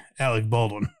daddy, Alec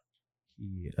Baldwin.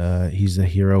 He's the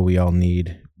hero we all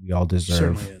need. We all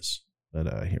deserve. Certainly is. But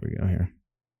here we go here.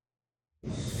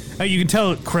 You can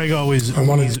tell Craig always,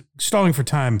 he's stalling for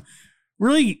time,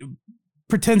 really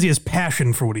pretends he has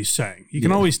passion for what he's saying. You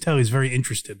can always tell he's very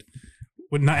interested.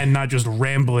 And not just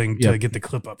rambling to get the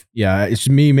clip up. Yeah, it's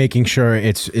me making sure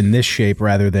it's in this shape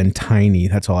rather than tiny.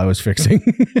 That's all I was fixing.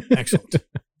 Excellent.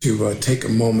 To take a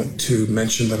moment to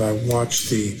mention that I watched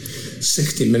the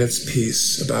 60 Minutes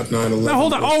piece about 9/11. Now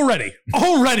hold on. Already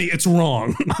it's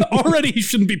wrong. Already he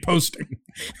shouldn't be posting.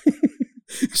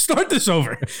 Start this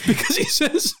over, because he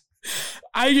says,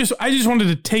 I just wanted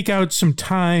to take out some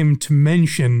time to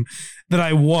mention that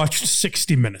I watched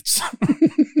 60 Minutes.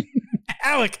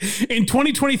 Alec, in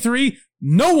 2023,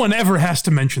 no one ever has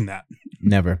to mention that.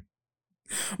 Never.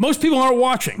 Most people aren't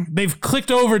watching. They've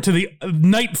clicked over to the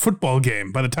night football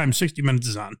game by the time 60 Minutes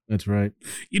is on. That's right.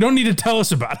 You don't need to tell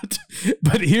us about it.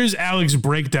 But here's Alec's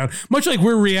breakdown. Much like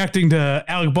we're reacting to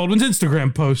Alec Baldwin's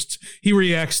Instagram posts, he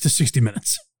reacts to 60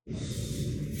 Minutes.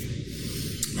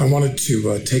 I wanted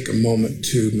to take a moment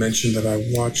to mention that I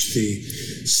watched the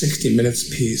 60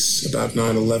 Minutes piece about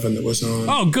 9/11 that was on.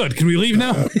 Oh, good. Can we leave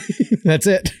now? That's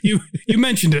it. You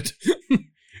mentioned it.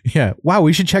 Yeah. Wow,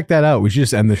 we should check that out. We should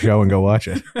just end the show and go watch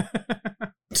it.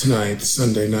 Tonight,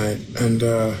 Sunday night, and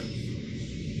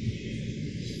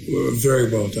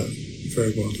very well done.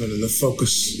 Very well done. And the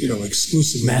focus,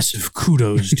 exclusively. Massive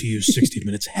kudos to you, 60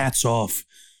 Minutes. Hats off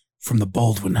from the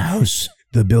Baldwin house.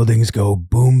 The buildings go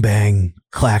boom, bang,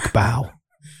 clack, bow.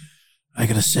 I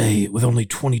gotta say, with only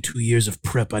 22 years of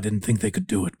prep, I didn't think they could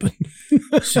do it, but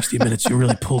 60 Minutes, you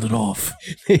really pulled it off.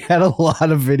 They had a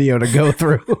lot of video to go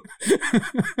through.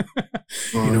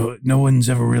 No one's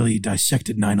ever really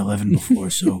dissected 9/11 before,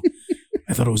 so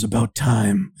I thought it was about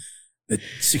time that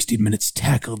 60 Minutes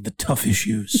tackled the tough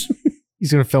issues.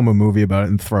 He's going to film a movie about it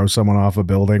and throw someone off a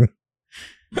building.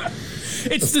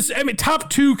 It's this. I mean,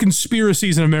 top two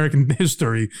conspiracies in American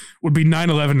history would be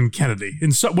 9/11 and Kennedy,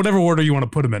 in whatever order you want to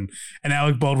put them in. And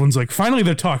Alec Baldwin's like, finally,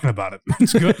 they're talking about it.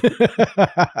 It's good.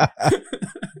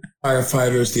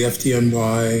 Firefighters, the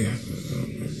FDNY,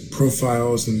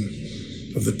 profiles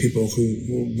of the people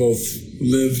who both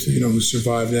lived, who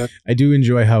survived that. I do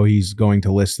enjoy how he's going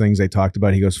to list things they talked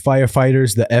about. He goes,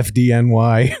 firefighters, the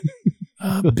FDNY.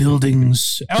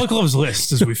 Buildings. Alec loves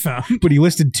lists, as we found. But he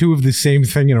listed two of the same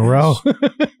thing in a row.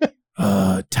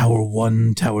 Tower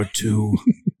 1, Tower 2.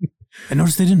 I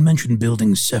noticed they didn't mention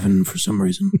Building 7 for some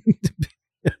reason.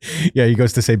 Yeah, he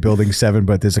goes to say Building 7,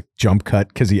 but there's a jump cut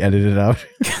because he edited it out.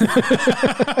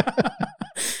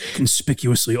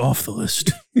 Conspicuously off the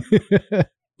list.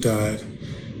 Died.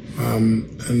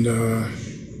 And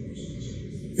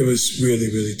it was really,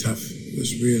 really tough. It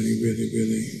was really, really,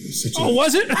 really such a... Oh,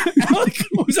 was it? Alec,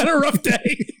 was that a rough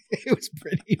day? It was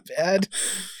pretty bad.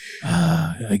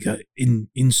 I got,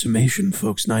 in summation,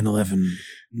 folks, 9/11,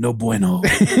 no bueno,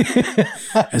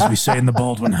 as we say in the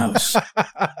Baldwin house.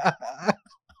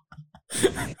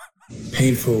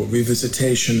 Painful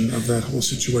revisitation of that whole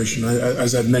situation.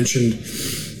 As I've mentioned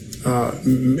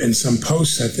in some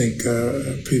posts, I think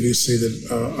previously,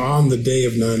 that on the day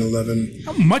of 9/11...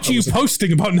 How much are you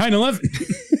posting about 9/11?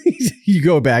 You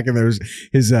go back and there's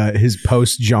his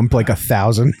posts jumped like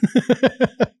 1,000.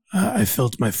 I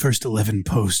felt my first 11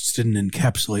 posts didn't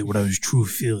encapsulate what I was truly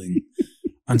feeling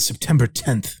on September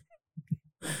 10th.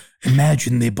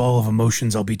 Imagine the ball of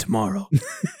emotions I'll be tomorrow.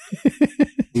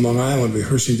 Long Island,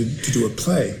 rehearsing to do a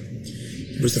play.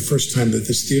 It was the first time that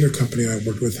this theater company I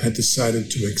worked with had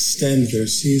decided to extend their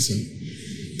season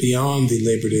beyond the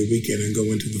Labor Day weekend and go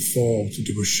into the fall to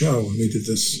do a show. And we did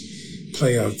this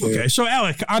play out there. Okay, so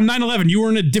Alec, on 9/11, you were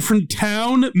in a different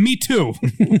town. Me too.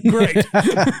 Great.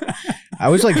 I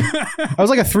was like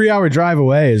a 3-hour drive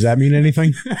away. Does that mean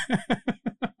anything?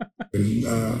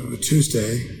 And,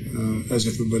 Tuesday, as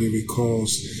everybody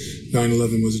recalls,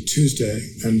 9/11 was a Tuesday,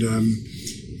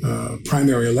 and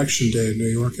primary election day in New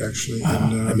York, actually.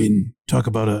 And, I mean, talk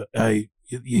about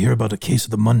you hear about a case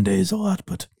of the Mondays a lot,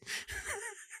 but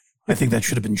I think that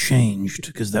should have been changed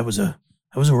because that was a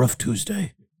rough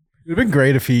Tuesday. It would have been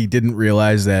great if he didn't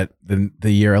realize that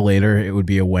the year later it would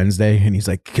be a Wednesday, and he's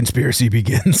like, conspiracy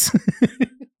begins.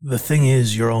 The thing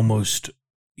is, you're almost,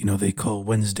 they call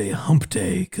Wednesday hump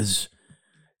day because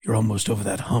you're almost over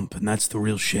that hump, and that's the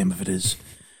real shame of it is.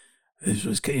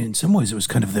 In some ways, it was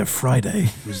kind of their Friday.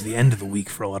 It was the end of the week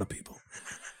for a lot of people.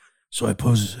 So I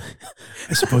suppose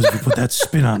if you put that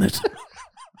spin on it.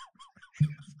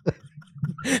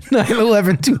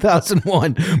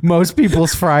 9/11/2001. Most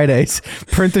people's Fridays.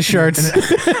 Print the shirts.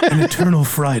 An eternal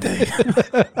Friday.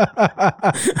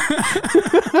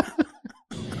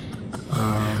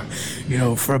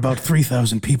 For about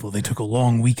 3,000 people, they took a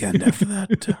long weekend after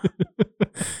that.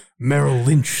 Merrill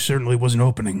Lynch certainly wasn't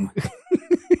opening.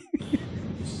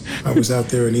 I was out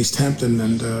there in East Hampton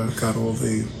and got all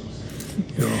the,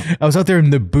 I was out there in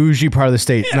the bougie part of the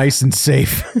state, nice and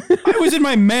safe. I was in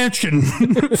my mansion,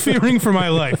 fearing for my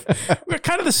life. We're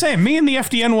kind of the same. Me and the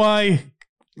FDNY,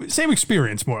 same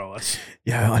experience, more or less.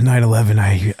 Yeah, on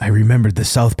 9/11, I remembered the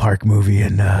South Park movie,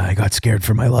 and I got scared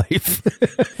for my life.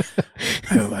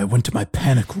 I went to my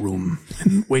panic room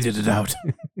and waited it out.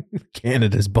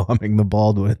 Canada's bombing the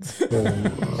Baldwins. whole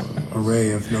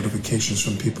array of notifications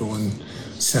from people and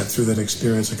sat through that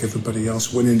experience like everybody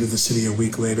else. Went into the city a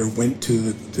week later, went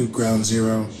to Ground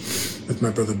Zero with my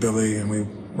brother Billy, and we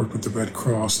worked with the Red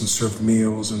Cross and served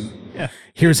meals. And yeah,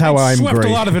 here's how I'm swept great.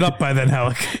 A lot of it up by then,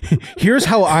 Halleck. Here's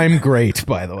how I'm great,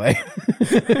 by the way.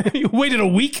 You waited a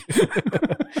week?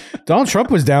 Donald Trump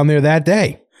was down there that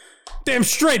day. Damn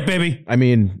straight, baby. I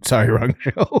mean, sorry, wrong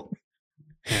show.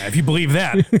 Yeah, if you believe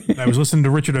that. I was listening to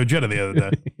Richard Ojeda the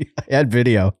other day. I had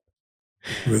video.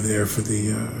 we were there for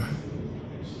the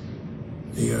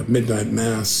midnight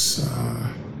mass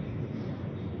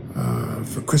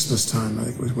for Christmas time. I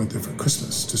think we went there for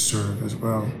Christmas to serve as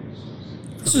well.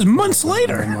 This is months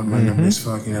later. My memory's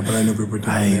foggy now, but I knew we were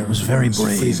down there. I was very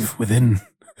brave. Freezing.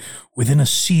 Within a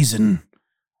season,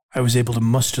 I was able to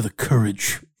muster the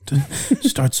courage to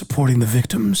start supporting the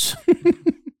victims.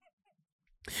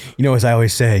 You know, as I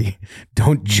always say,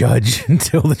 don't judge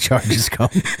until the charges come.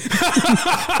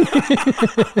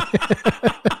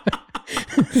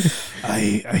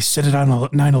 I said it on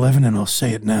 9/11 and I'll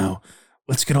say it now.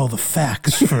 Let's get all the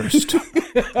facts first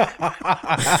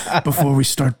before we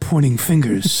start pointing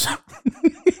fingers.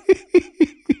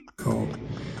 Called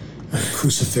a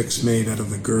crucifix made out of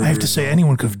the girder. I have to say,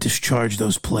 anyone could have discharged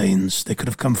those planes. They could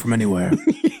have come from anywhere.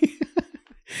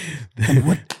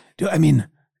 And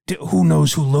who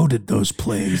knows who loaded those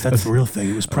planes? That's the real thing.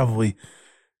 It was probably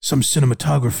some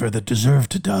cinematographer that deserved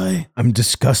to die. I'm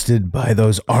disgusted by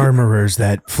those armorers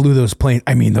that flew those planes.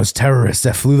 I mean, those terrorists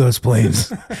that flew those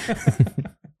planes.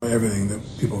 Everything that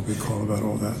people recall about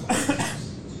all that.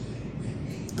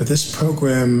 But this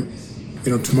program,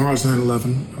 tomorrow's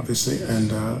 9/11, obviously,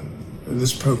 and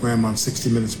this program on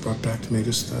 60 Minutes brought back to me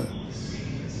just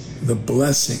the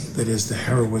blessing that is the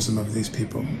heroism of these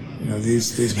people.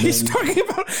 These men. He's talking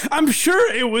about, I'm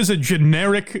sure it was a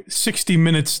generic 60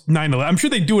 Minutes 9/11. I'm sure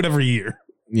they do it every year.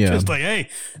 Yeah. Just like, hey,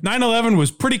 9/11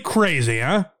 was pretty crazy,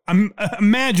 huh? I'm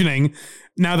imagining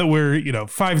now that we're,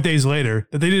 5 days later,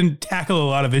 that they didn't tackle a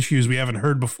lot of issues we haven't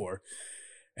heard before.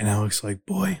 And Alex like,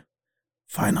 boy,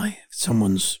 finally, it's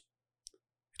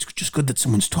just good that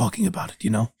someone's talking about it,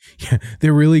 Yeah,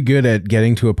 they're really good at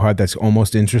getting to a part that's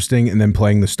almost interesting and then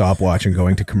playing the stopwatch and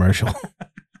going to commercial.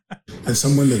 As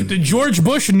someone that Did George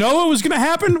Bush know it was going to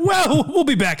happen? Well, we'll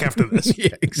be back after this.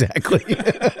 Yeah, exactly.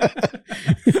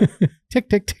 Tick,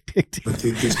 tick, tick, tick, tick. But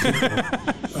these people,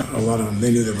 a lot of them,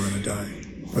 they knew they were going to die,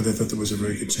 or they thought there was a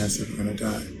very good chance they were going to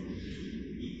die.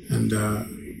 And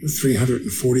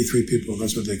 343 people,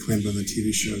 that's what they claimed on the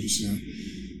TV shows.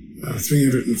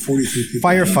 343 people.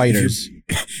 Firefighters.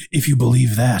 If you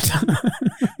believe that.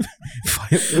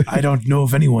 I don't know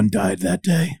if anyone died that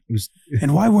day.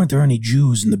 And why weren't there any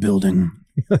Jews in the building?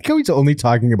 Like how he's only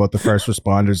talking about the first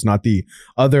responders, not the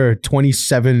other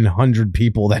 2,700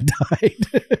 people that died.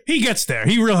 He gets there.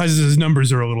 He realizes his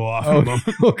numbers are a little off in a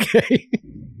moment. Okay.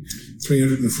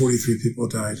 343 people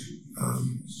died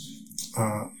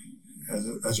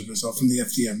as a result from the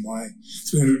FDNY.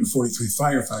 343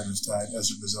 firefighters died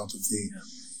as a result of the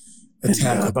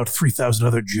attack. And, about 3,000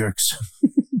 other jerks.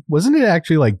 Wasn't it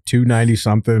actually like 290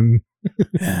 something?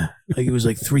 Yeah, like it was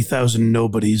like 3,000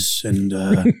 nobodies and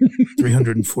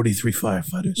 343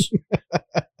 firefighters.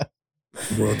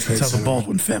 World Trade That's how the Center.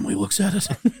 Baldwin family looks at it.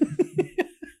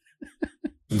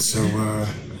 And so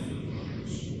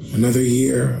another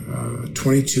year,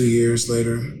 22 years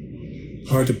later,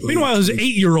 Hard to believe. Meanwhile, his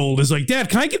 8-year-old is like, Dad,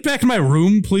 can I get back to my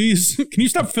room, please? Can you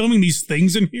stop filming these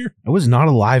things in here? I was not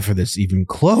alive for this even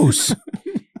close.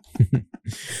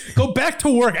 Go back to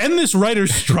work. End this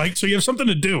writer's strike so you have something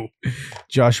to do.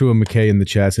 Joshua McKay in the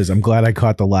chat says, I'm glad I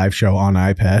caught the live show on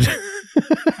iPad.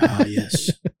 Ah, yes.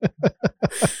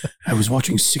 I was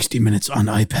watching 60 Minutes on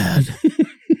iPad.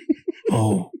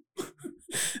 Oh,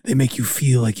 they make you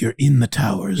feel like you're in the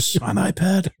towers on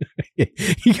iPad.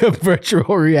 You got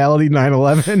virtual reality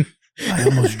 9/11. I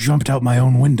almost jumped out my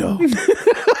own window.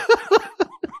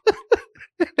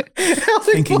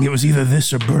 Thinking it was either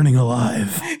this or burning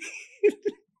alive.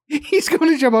 He's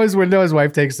going to jump out his window. His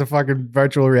wife takes the fucking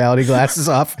virtual reality glasses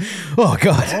off. Oh,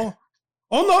 God.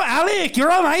 Oh no, Alec,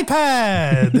 you're on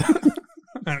iPad.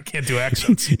 I can't do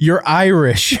accents. You're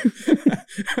Irish.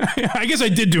 I guess I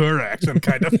did do her accent,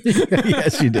 kind of.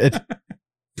 Yes, you did.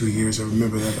 2 years, I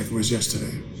remember that like it was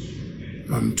yesterday.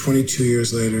 22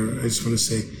 years later, I just want to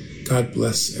say, God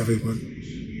bless everyone.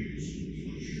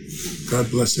 God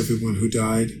bless everyone who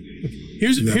died.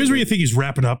 Here's where you think he's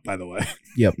wrapping up, by the way.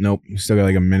 Yep, nope. We still got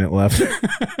like a minute left.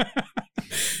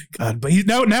 God, but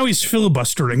now he's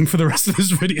filibustering for the rest of this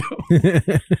video.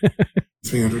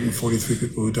 343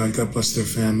 people who died. God bless their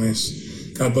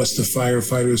families. God bless the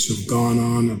firefighters who've gone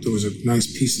on. There was a nice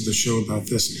piece of the show about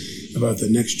this, about the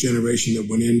next generation that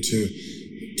went in to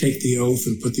take the oath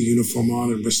and put the uniform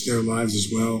on and risk their lives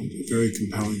as well. Very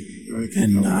compelling. Very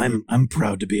compelling. And I'm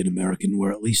proud to be an American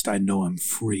where at least I know I'm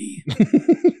free.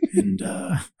 And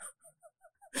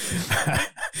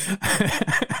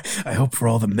I hope for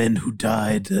all the men who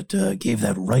died that gave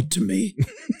that right to me.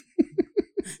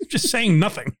 Just saying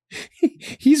nothing.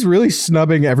 He's really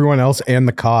snubbing everyone else and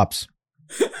the cops.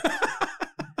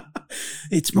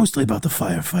 It's mostly about the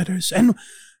firefighters. And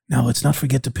now let's not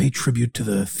forget to pay tribute to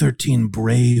the 13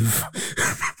 brave...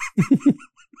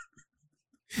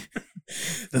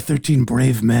 the 13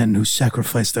 brave men who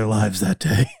sacrificed their lives that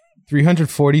day.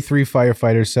 343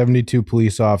 firefighters, 72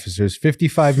 police officers,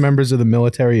 55 members of the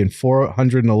military, and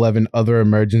 411 other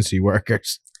emergency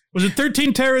workers. Was it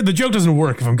 13 terror? The joke doesn't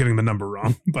work if I'm getting the number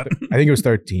wrong, but I think it was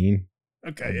 13.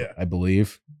 Okay, yeah. I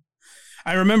believe.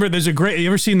 I remember there's a great... You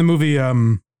ever seen the movie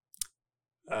The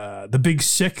Big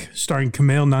Sick starring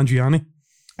Kumail Nanjiani?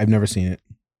 I've never seen it.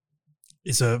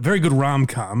 It's a very good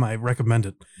rom-com. I recommend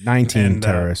it. 19 and,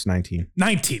 terrorists, 19.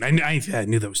 19. I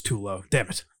knew that was too low. Damn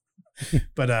it.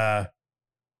 But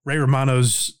Ray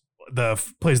Romano's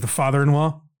plays the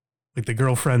father-in-law, like the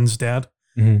girlfriend's dad.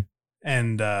 Mm-hmm.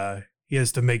 And he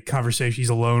has to make conversation. He's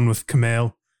alone with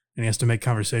Kumail, and he has to make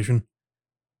conversation.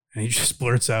 And he just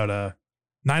blurts out,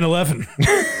 9/11.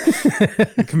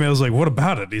 And Kumail's like, what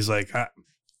about it? He's like, I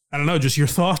don't know, just your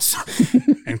thoughts?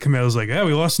 And Kumail's like, yeah,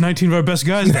 we lost 19 of our best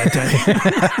guys that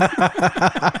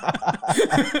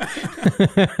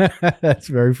day. That's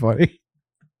very funny.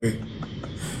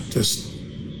 Just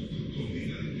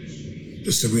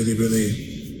a really, really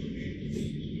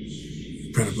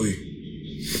incredibly.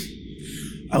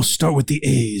 I'll start with the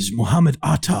A's. Muhammad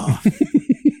Atta.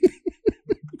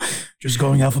 Just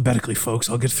going alphabetically, folks.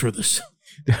 I'll get through this.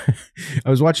 I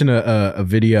was watching a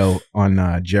video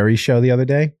on Jerry's show the other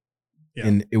day,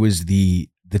 and it was the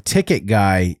ticket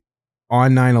guy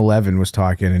on 9/11 was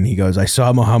talking, and he goes, I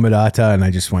saw Muhammad Atta, and I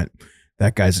just went,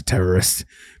 that guy's a terrorist.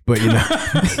 But, you know,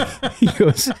 he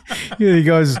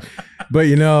goes, but,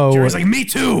 you know. Jerry's like, me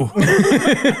too.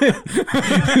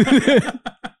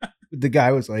 The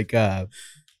guy was like,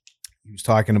 he was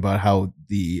talking about how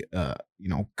the,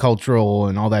 cultural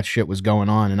and all that shit was going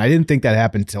on. And I didn't think that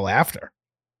happened till after.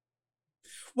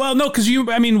 Well, no, because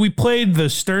we played the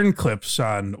Stern clips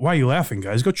on Why Are You Laughing,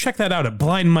 guys? Go check that out at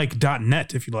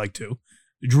blindmike.net if you'd like to.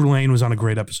 Drew Lane was on a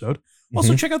great episode.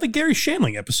 Also, check out the Gary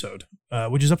Shandling episode,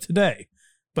 which is up today.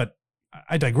 But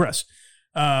I digress.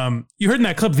 You heard in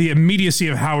that clip the immediacy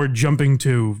of Howard jumping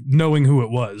to knowing who it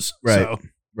was. Right. So,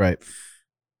 right.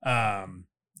 All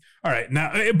right.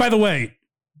 Now, by the way,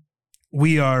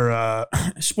 we are,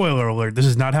 spoiler alert, this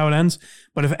is not how it ends.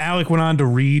 But if Alec went on to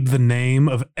read the name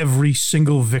of every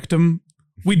single victim,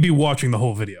 we'd be watching the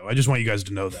whole video. I just want you guys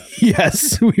to know that.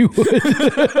 Yes, we would.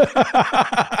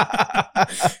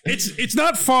 It's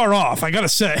not far off, I gotta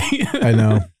say. I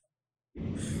know.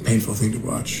 Painful thing to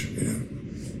watch, you know.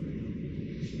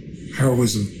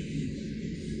 Heroism.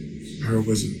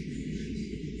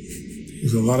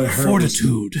 There's a lot of heroism.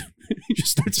 Fortitude. He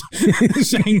just starts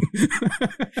saying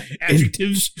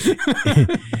adjectives.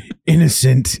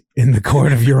 Innocent in the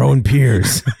court of your own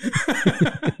peers.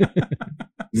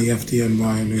 The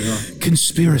FDNY in New York.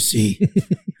 Conspiracy.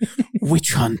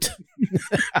 Witch hunt.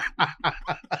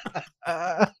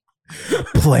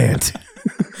 Plant.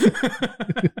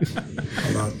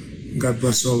 About God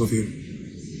bless all of you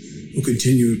who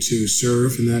continue to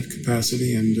serve in that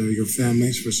capacity, and your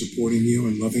families for supporting you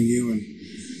and loving you and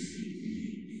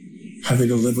having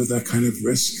to live with that kind of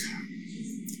risk.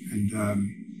 And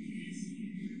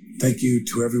thank you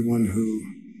to everyone who...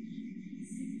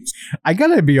 I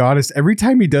gotta be honest, every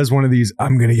time he does one of these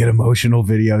I'm gonna get emotional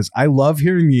videos, I love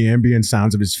hearing the ambient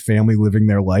sounds of his family living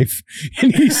their life.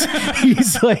 And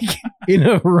he's like in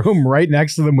a room right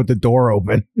next to them with the door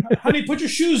open. Honey, put your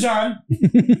shoes on.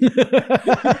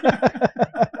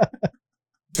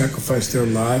 Sacrificed their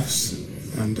lives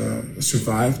and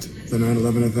survived the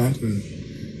 9/11 event. And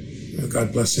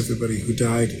God bless everybody who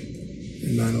died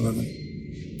in 9/11.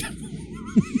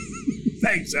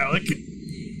 Thanks, Alec.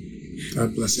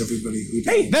 God bless everybody who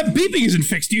died. Hey, that beeping isn't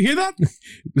fixed. Do you hear that?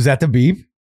 Was that the beep?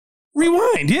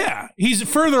 Rewind, yeah. He's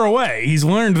further away. He's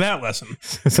learned that lesson.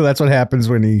 So that's what happens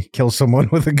when he kills someone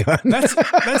with a gun. That's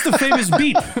the famous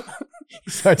beep.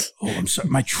 Starts, Oh, I'm sorry.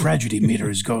 My tragedy meter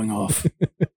is going off.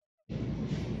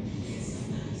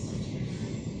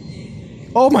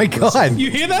 oh my God.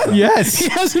 You hear that? Yes. He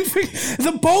hasn't fixed.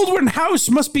 The Baldwin house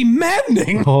must be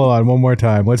maddening. Hold on one more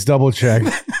time. Let's double check.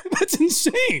 That's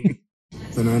insane.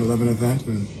 The 9/11 event,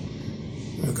 and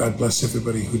God bless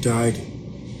everybody who died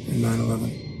in 9/11.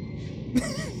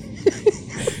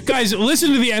 Guys,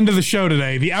 listen to the end of the show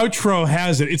today. The outro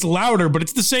has it. It's louder, but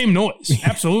it's the same noise.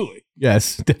 Absolutely.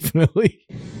 Yes, definitely.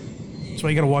 That's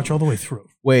why you got to watch all the way through.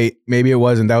 Wait, maybe it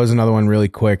wasn't. That was another one really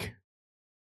quick.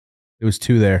 There was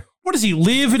two there. What does he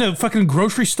live in a fucking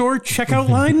grocery store checkout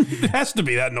line? It has to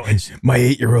be that noise. My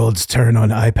 8-year-old's turn on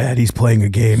iPad. He's playing a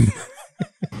game.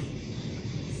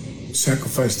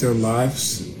 Sacrificed their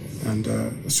lives and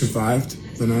survived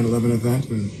the 9/11 event,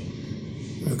 and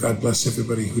God bless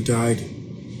everybody who died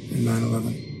in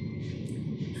 9/11.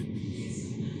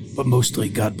 But mostly,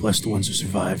 God bless the ones who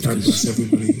survived. God bless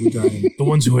everybody who died. The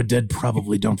ones who are dead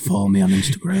probably don't follow me on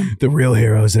Instagram. The real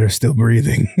heroes that are still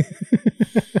breathing.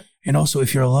 And also,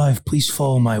 if you're alive, please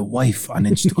follow my wife on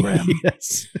Instagram.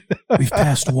 Yes. We've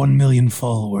passed 1 million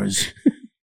followers,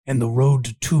 and the road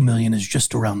to 2 million is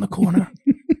just around the corner.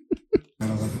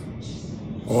 9/11.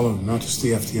 All of them, not just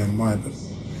the FDNY, but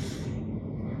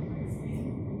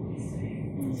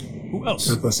Who else?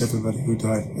 God bless everybody who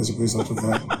died as a result of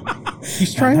that.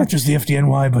 He's trying Not to, just the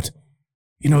FDNY, but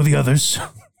you know the others.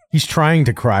 he's trying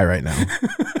to cry right now.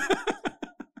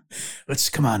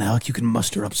 Come on, Alec. You can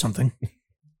muster up something.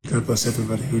 God bless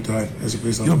everybody who died as a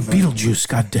result You're of that. Beetlejuice,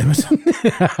 goddammit.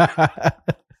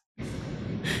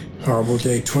 Horrible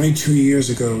day. 22 years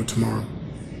ago tomorrow.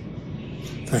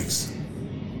 Thanks.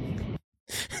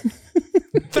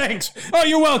 Thanks. Oh,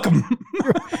 you're welcome.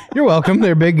 You're welcome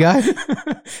there, big guy.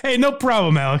 Hey, no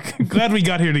problem, Alec. Glad we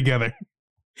got here together.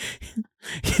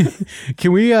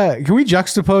 Can we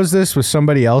juxtapose this with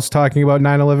somebody else talking about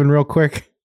 9/11 real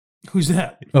quick? Who's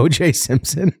that? O.J.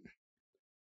 Simpson.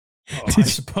 Oh, I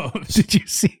suppose. Did you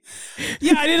see?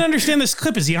 Yeah, I didn't understand this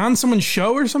clip. Is he on someone's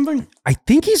show or something? I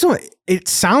think he's on. It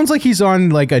sounds like he's on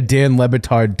like a Dan Le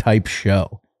Batard type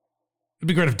show. It'd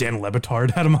be great if Dan Le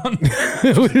Batard had him on.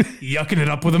 Yucking it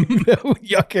up with him.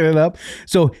 Yucking it up.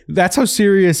 So that's how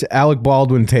serious Alec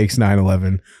Baldwin takes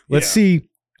 9/11. Let's see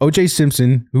O.J.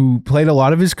 Simpson, who played a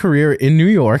lot of his career in New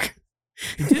York.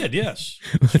 He did, yes.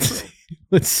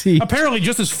 Let's see. Apparently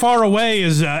just as far away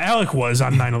as Alec was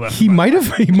on 9/11. He might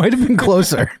have been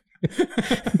closer.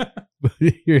 But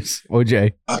here's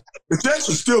O.J. The Jets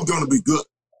are still going to be good.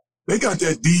 They got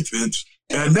that defense,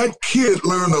 and that kid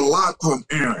learned a lot from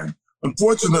Aaron.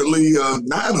 Unfortunately,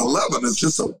 9/11 is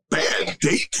just a bad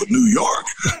date for New York,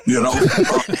 you know.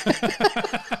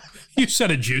 You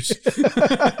said it, Juice.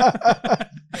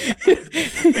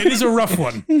 It is a rough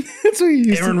one. That's what you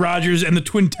used Aaron Rodgers and the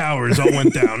Twin Towers all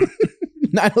went down.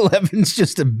 9/11's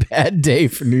just a bad day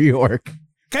for New York.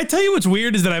 Can I tell you what's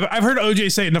weird is that I've heard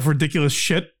OJ say enough ridiculous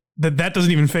shit that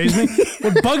doesn't even faze me.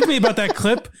 What bugged me about that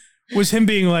clip was him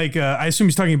being like, I assume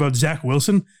he's talking about Zach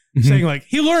Wilson, saying like,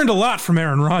 he learned a lot from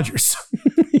Aaron Rodgers.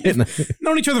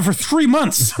 Known each other for 3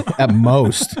 months. At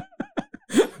most.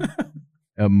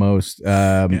 At most.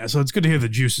 Yeah, so it's good to hear the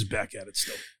Juice is back at it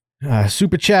still.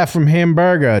 Super chat from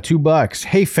Hamburger, $2.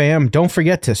 Hey fam, don't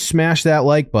forget to smash that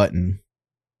like button.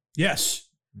 Yes.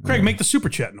 Craig, make the super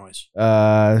chat noise.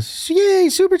 Yay,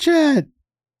 super chat.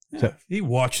 Yeah, he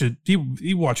watched it.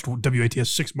 He watched WATS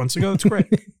 6 months ago. That's great.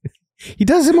 He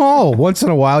does them all once in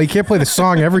a while. He can't play the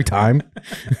song every time.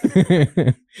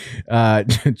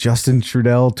 Justin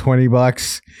Trudell,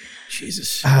 $20.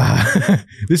 Jesus.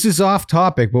 This is off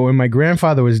topic, but when my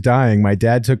grandfather was dying, my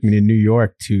dad took me to New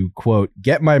York to, quote,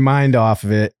 get my mind off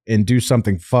of it and do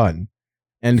something fun.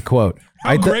 End quote.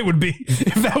 How great would be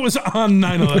if that was on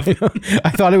 9/11?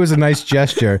 I thought it was a nice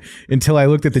gesture until I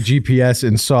looked at the GPS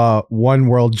and saw One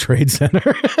World Trade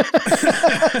Center.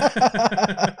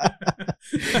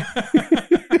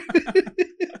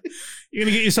 You're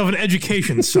going to get yourself an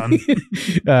education, son.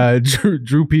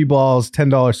 Drew P. Ball's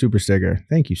 $10 super sticker.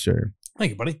 Thank you, sir.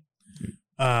 Thank you, buddy.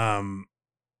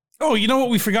 Oh, you know what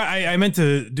we forgot? I meant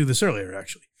to do this earlier,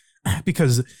 actually,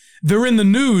 because they're in the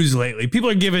news lately. People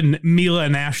are giving Mila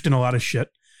and Ashton a lot of shit.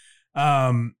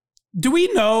 Do we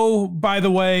know, by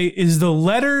the way, is the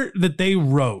letter that they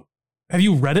wrote, have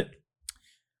you read it?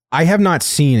 I have not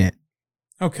seen it.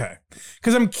 Okay.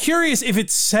 Because I'm curious if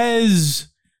it says,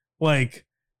 like,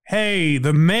 hey,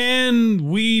 the man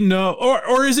we know,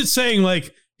 or is it saying,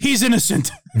 like, he's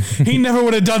innocent. He never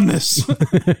would have done this.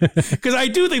 Because I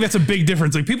do think that's a big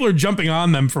difference. Like, people are jumping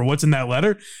on them for what's in that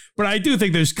letter, but I do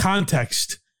think there's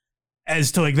context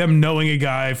as to, like, them knowing a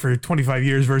guy for 25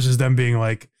 years versus them being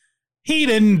like, he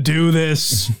didn't do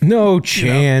this. No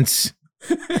chance.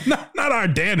 Not our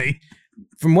Danny.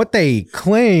 From what they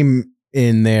claim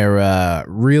in their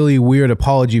really weird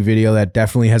apology video that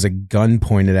definitely has a gun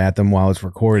pointed at them while it's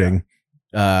recording,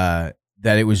 that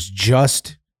it was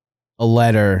just a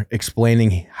letter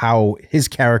explaining how his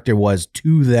character was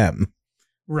to them.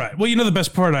 Right. Well, you know, the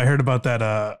best part I heard about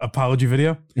that apology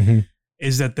video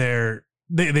is that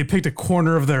they picked a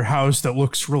corner of their house that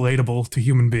looks relatable to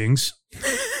human beings.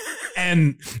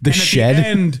 And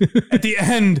shed. At the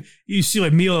end, you see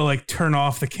like Mila like turn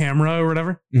off the camera or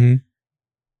whatever. Mm-hmm.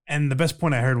 And the best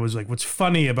point I heard was like, what's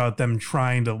funny about them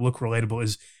trying to look relatable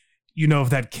is, you know, if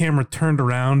that camera turned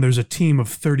around, there's a team of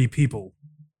 30 people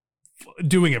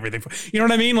doing everything. You know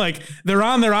what I mean? Like, they're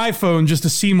on their iPhone just to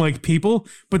seem like people,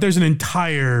 but there's an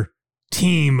entire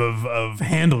team of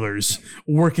handlers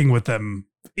working with them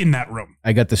in that room.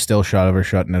 I got the still shot of her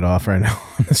shutting it off right now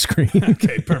on the screen.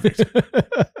 Okay, perfect.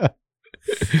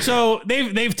 So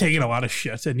they've taken a lot of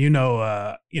shit, and you know,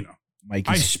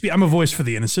 I'm a voice for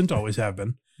the innocent, always have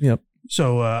been. Yep.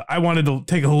 So I wanted to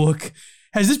take a look.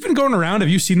 Has this been going around? Have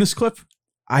you seen this clip?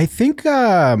 I think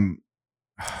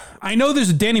I know there's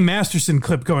a Danny Masterson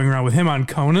clip going around with him on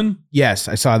Conan. Yes,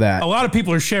 I saw that. A lot of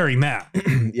people are sharing that.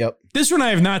 Yep. This one I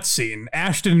have not seen.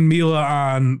 Ashton and Mila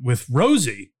on with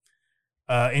Rosie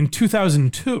in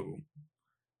 2002.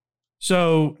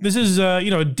 So this is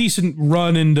a decent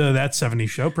run into that 70s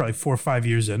show, probably 4 or 5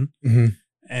 years in. Mm-hmm.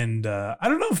 And I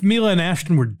don't know if Mila and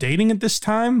Ashton were dating at this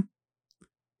time,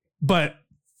 but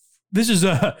this is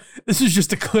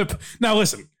just a clip. Now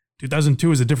listen,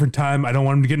 2002 is a different time. I don't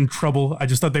want them to get in trouble. I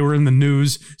just thought they were in the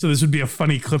news, so this would be a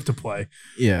funny clip to play.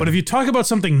 Yeah. But if you talk about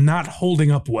something not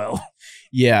holding up well.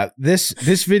 Yeah, this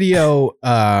video,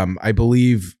 I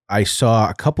believe I saw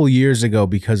a couple years ago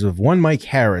because of one Mike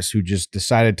Harris who just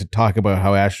decided to talk about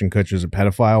how Ashton Kutcher is a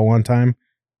pedophile one time.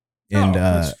 And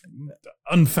that's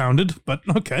unfounded, but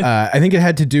okay. I think it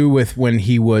had to do with when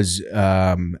he was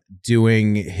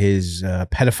doing his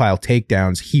pedophile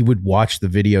takedowns, he would watch the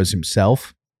videos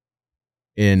himself.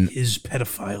 In his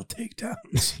pedophile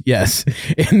takedowns. Yes.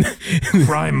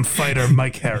 Crime fighter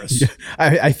Mike Harris.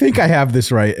 I think I have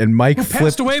this right. And Mike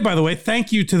passed away, by the way.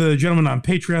 Thank you to the gentleman on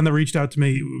Patreon that reached out to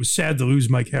me. It was sad to lose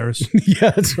Mike Harris.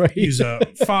 Yeah, that's right. He's a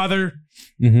father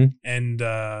and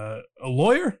a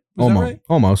lawyer. Almost.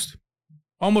 That right?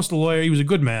 Almost a lawyer. He was a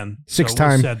good man. Six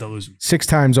times. Sad to lose him. 6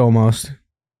 times almost.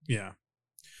 Yeah.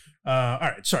 All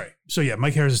right. Sorry. So yeah,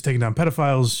 Mike Harris is taking down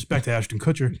pedophiles. Back to Ashton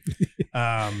Kutcher.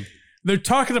 They're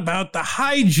talking about the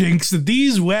hijinks that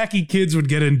these wacky kids would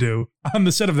get into on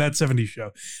the set of That 70s Show.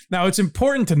 Now, it's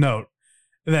important to note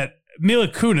that Mila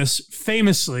Kunis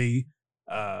famously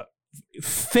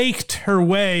faked her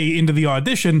way into the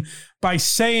audition by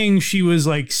saying she was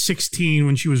like 16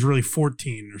 when she was really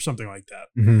 14 or something like that.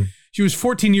 Mm-hmm. She was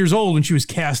 14 years old when she was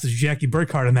cast as Jackie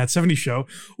Burkhardt in That 70s Show,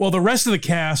 while the rest of the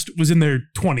cast was in their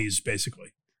 20s, basically.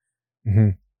 Mm-hmm.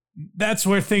 That's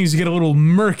where things get a little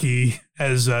murky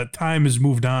as time has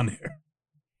moved on here.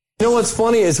 You know what's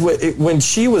funny is when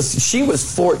she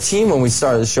was 14 when we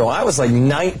started the show. I was like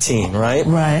 19, right?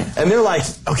 Right. And they're like,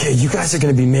 okay, you guys are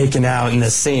going to be making out in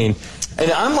this scene. And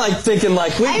I'm like thinking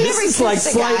like, wait, this is like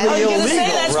slightly illegal,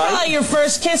 that's right? probably your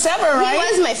first kiss ever, right?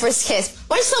 It was my first kiss.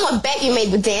 Why don't someone bet you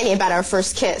made with Danny about our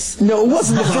first kiss? No, it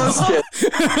wasn't the first kiss.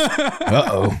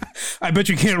 Uh-oh. I bet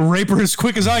you can't rape her as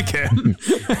quick as I can.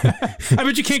 I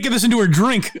bet you can't get this into her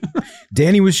drink.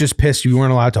 Danny was just pissed you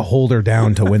weren't allowed to hold her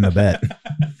down to win the bet.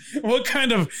 What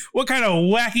kind of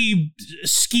wacky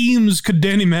schemes could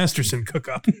Danny Masterson cook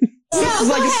up? It was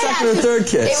like a second or third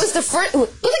kiss. It was the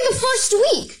first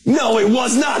week. No, it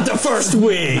was not the first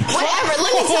week. Whatever.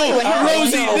 Let me tell you what happened.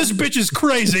 Rosie, this bitch is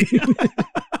crazy.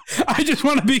 I just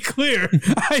want to be clear.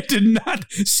 I did not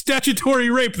statutory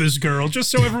rape this girl,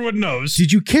 just so everyone knows.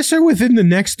 Did you kiss her within the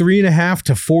next 3.5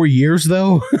 to 4 years,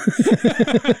 though?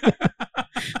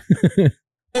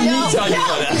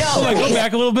 Hold on, go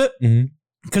back a little bit.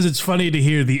 Because it's funny to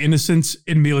hear the innocence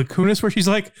in Mila Kunis where she's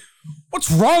like,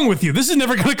 what's wrong with you? This is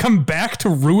never going to come back to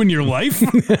ruin your life.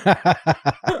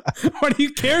 Why do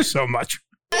you care so much?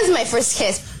 That was my first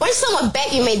kiss. Why did someone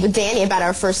bet you made with Danny about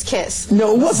our first kiss?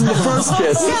 No, it wasn't the first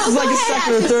kiss. It was like a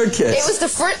second or third kiss. It was the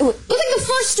first. It was like the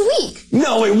first week.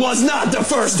 No, it was not the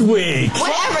first week.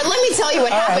 Whatever. Let me tell you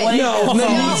what happened.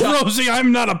 No. Rosie,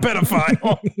 I'm not a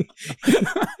pedophile.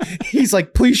 He's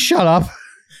like, please shut up.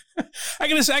 I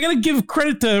gotta give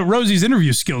credit to Rosie's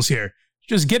interview skills here.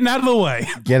 Just getting out of the way.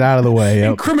 Get out of the way.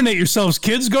 Yep. Incriminate yourselves,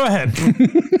 kids. Go ahead.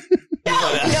 No,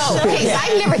 okay, so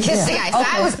I've never kissed a guy. So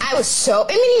I was so,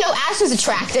 I mean, Ash was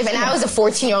attractive, and I was a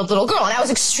 14-year-old little girl, and I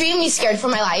was extremely scared for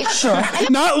my life. Sure.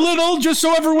 Not little, just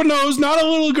so everyone knows, not a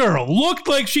little girl. Looked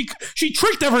like she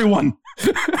tricked everyone.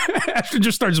 Ashton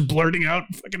just starts blurting out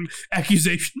fucking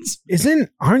accusations.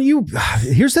 Aren't you?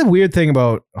 Here's the weird thing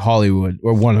about Hollywood,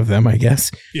 or one of them, I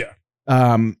guess. Yeah.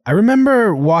 I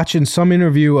remember watching some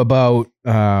interview about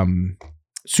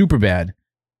Superbad.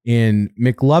 In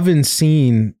McLovin's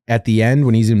scene at the end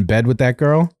when he's in bed with that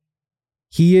girl,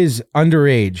 he is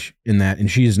underage in that,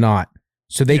 and she is not.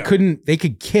 So they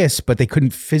could kiss, but they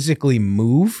couldn't physically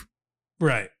move.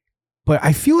 Right. But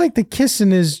I feel like the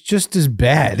kissing is just as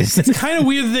bad. It's kind of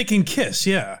weird that they can kiss,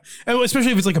 yeah.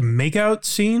 Especially if it's like a makeout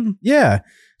scene. Yeah.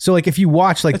 So like if you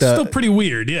watch like That's still pretty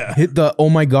weird, yeah. Hit the oh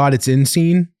my God, it's in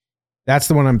scene. That's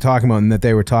the one I'm talking about and that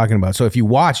they were talking about. So if you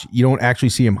watch, you don't actually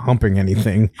see him humping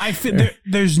anything. I feel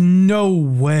there's no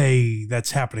way that's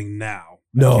happening now.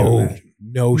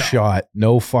 No shot.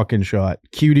 No fucking shot.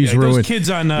 Cutie's ruined. Those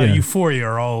kids on Euphoria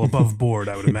are all above board,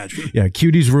 I would imagine. Yeah,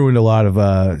 Cutie's ruined a lot of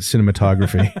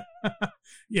cinematography.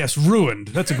 Yes, ruined.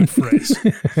 That's a good phrase.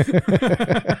 He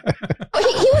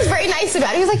was very nice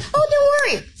about it. He was like, oh,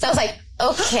 don't worry. So I was like,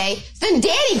 okay. So then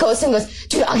Danny goes and goes,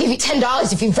 dude, I'll give you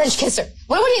 $10 if you French kiss her.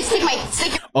 What do you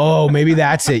stick? Oh, maybe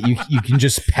that's it. You can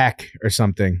just peck or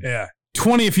something. Yeah.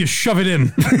 20 if you shove it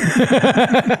in.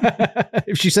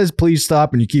 If she says please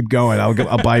stop and you keep going,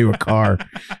 I'll buy you a car.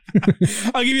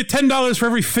 I'll give you $10 for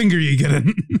every finger you get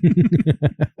in.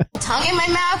 Tongue in my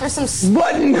mouth or some...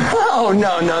 What? No. For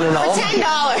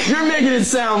 $10. You're making it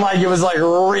sound like it was like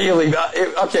really...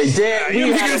 Okay, Dan...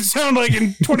 You're making it sound like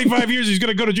in 25 years he's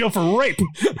going to go to jail for rape.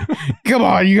 Come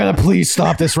on, you got to please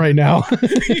stop this right now.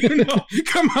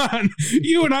 Come on.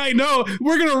 You and I know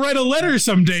we're going to write a letter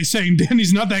someday saying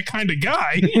Danny's not that kind of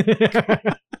guy.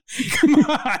 Come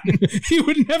on. He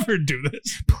would never do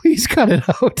this. Please cut it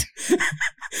out.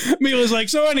 Mila's like,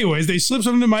 so anyways, they slip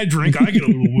something in my drink. I get a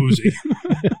little woozy.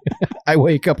 I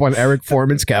wake up on Eric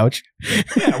Foreman's couch.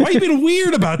 Yeah, why are you being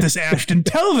weird about this, Ashton?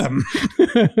 Tell them.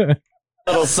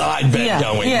 Little side bet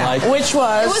going. Yeah. Like, Which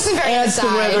was? It wasn't very as to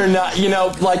whether or not, you're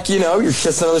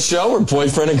kissing on the show or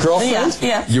boyfriend and girlfriend.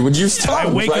 Yeah. Would you stop?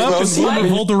 I wake up and Wilmer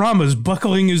Valderrama's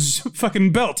buckling his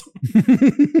fucking belt.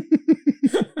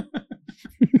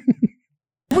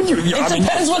 It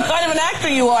depends what kind of an actor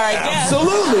you are, I guess.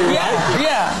 Absolutely, right?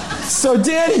 Yeah. So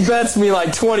Danny bets me like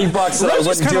 $20 that I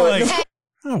wouldn't do it. Like,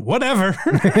 oh, whatever.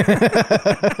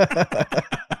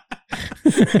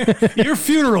 Your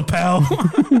funeral, pal.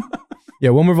 Yeah,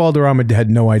 Wilmer Valderrama had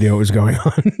no idea what was going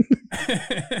on.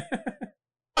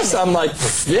 So I'm like,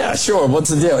 yeah, sure. What's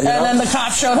the deal? And then the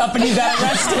cop showed up and you got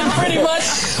arrested pretty much.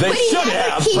 They should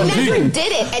have. He never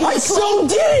did it. And I so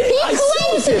did it. He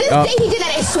claims to this day he did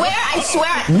that. I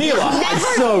swear. Mila,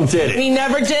 I so did it. He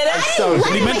never did it.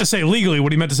 What he meant to say legally,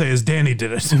 what he meant to say is Danny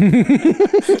did it.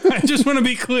 I just want to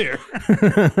be clear.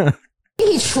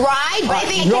 He tried, but I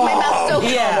think I kept my mouth so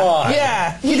closed.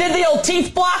 Yeah. You did the old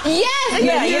teeth block? Yes.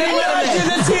 Yeah, you did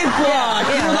the teeth block.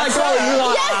 Yes,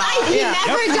 I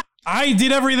never got. I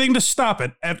did everything to stop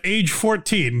it at age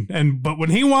 14, but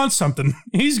when he wants something,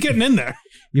 he's getting in there.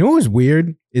 You know what was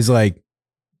weird is like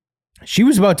she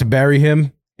was about to bury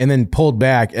him and then pulled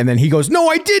back, and then he goes, "No,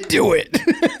 I did do it."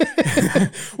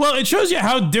 Well, it shows you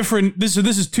how different this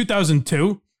is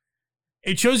 2002.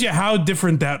 It shows you how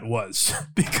different that was,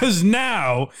 because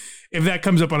now if that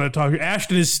comes up on a talk,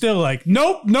 Ashton is still like,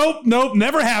 nope,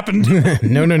 never happened.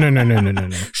 No.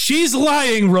 She's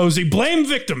lying, Rosie. Blame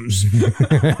victims.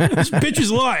 This bitch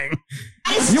is lying.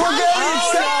 You were very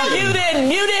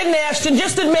excited. You didn't, Ashton.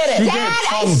 Just admit it. Dad,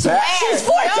 I swear. She's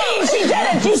 14. She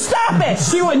didn't. You stop it.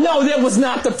 She would know that was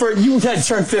not the first. You had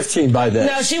turned 15 by then.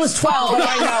 No, she was 12.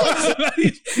 I know.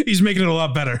 He's making it a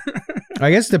lot better.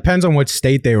 I guess it depends on what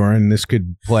state they were in. This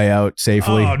could play out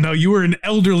safely. Oh, no, you were an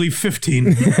elderly 15.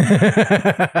 There's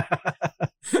a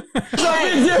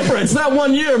big difference. That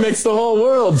 1 year makes the whole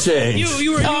world change.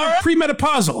 You were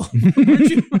premenopausal. Weren't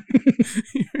you?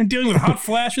 You were dealing with hot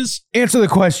flashes. Answer the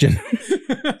question.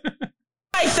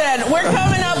 Right then, we're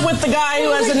coming up with the guy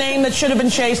who has a name that should have been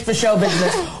chased for show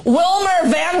business.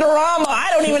 Wilmer Vanderama. I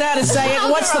don't even know how to say it.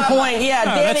 What's the point? Yeah,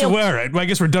 That's Danny. all right. Well, I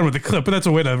guess we're done with the clip, but that's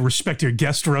a way to respect your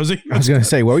guest, Rosie. I was going to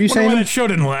say, what were you Wonder why saying? that show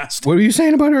didn't last. What were you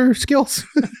saying about her skills?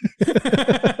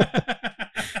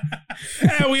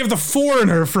 We have the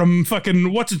foreigner from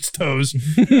fucking What's Its Toes,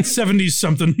 70s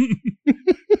something.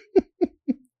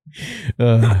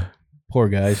 Poor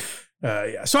guys.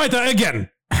 Yeah. So I thought, again,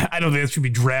 I don't think that should be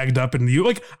dragged up in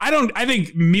the I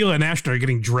think Mila and Ashton are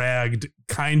getting dragged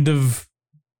kind of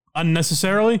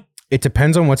unnecessarily. It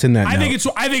depends on what's in that. I think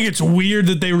it's weird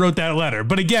that they wrote that letter.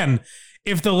 But again,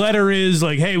 if the letter is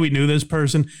like, hey, we knew this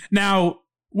person. Now,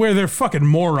 where they're fucking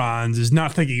morons is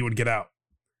not thinking it would get out.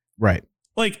 Right.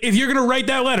 Like, if you're going to write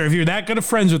that letter, if you're that good of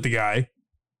friends with the guy,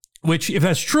 which if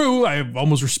that's true, I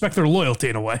almost respect their loyalty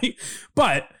in a way,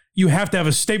 but you have to have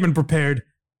a statement prepared.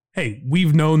 Hey,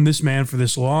 we've known this man for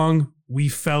this long. We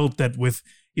felt that with,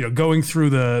 going through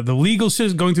the legal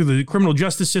system, going through the criminal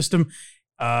justice system,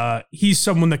 he's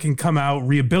someone that can come out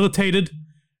rehabilitated.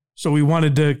 So we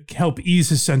wanted to help ease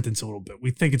his sentence a little bit.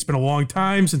 We think it's been a long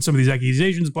time since some of these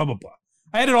accusations, blah, blah, blah.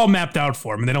 I had it all mapped out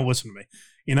for him, and they don't listen to me,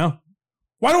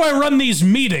 Why do I run these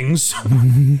meetings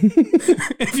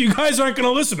if you guys aren't going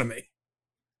to listen to me?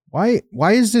 Why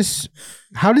is this?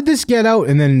 How did this get out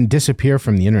and then disappear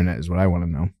from the internet is what I want to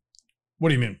know. What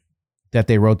do you mean? That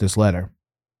they wrote this letter.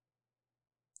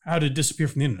 How did it disappear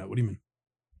from the internet? What do you mean?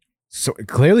 So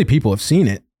clearly people have seen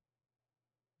it.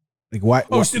 Like why?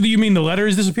 Oh, so do you mean the letter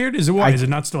has disappeared? Is it why? Is it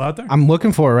not still out there? I'm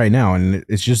looking for it right now, and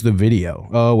it's just the video.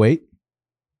 Oh, wait.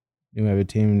 You have a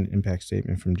team impact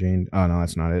statement from Jane. Oh, no,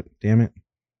 that's not it. Damn it.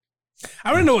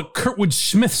 I want to know what Kurtwood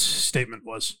Smith's statement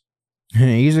was.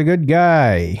 He's a good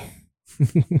guy.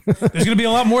 There's going to be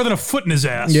a lot more than a foot in his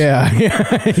ass. Yeah.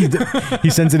 He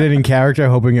sends it in character,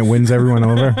 hoping it wins everyone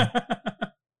over.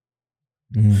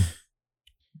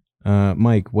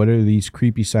 Mike, what are these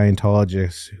creepy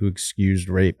Scientologists who excused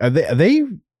rape? Are they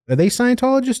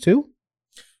Scientologists too?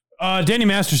 Danny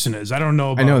Masterson is. I don't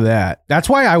know about. I know that. That's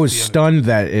why I was stunned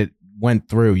that it went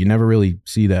through. You never really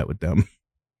see that with them.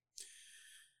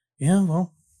 Yeah,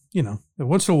 well,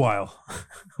 once in a while.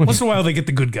 Once in a while they get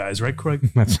the good guys, right, Craig?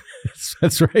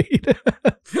 That's right.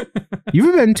 You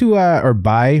ever been to or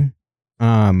by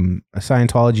a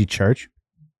Scientology church?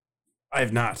 I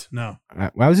have not. No.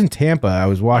 When I was in Tampa, I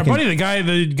was walking. My buddy, the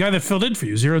guy that filled in for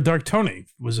you, Zero Dark Tony,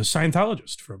 was a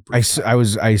Scientologist for a brief time.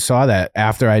 I saw that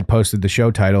after I'd posted the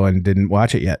show title and didn't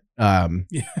watch it yet. I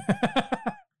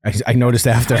noticed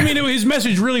after. I mean, his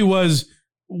message really was,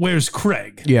 "Where's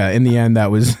Craig?" Yeah. In the end,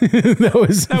 that was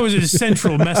that was his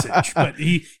central message. But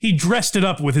he dressed it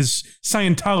up with his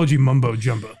Scientology mumbo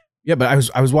jumbo. Yeah, but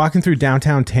I was walking through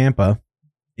downtown Tampa,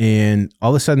 and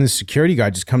all of a sudden, this security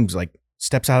guard just comes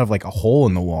steps out of a hole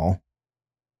in the wall.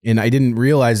 And I didn't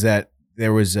realize that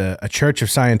there was a church of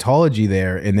Scientology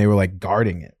there and they were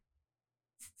guarding it.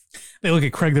 They look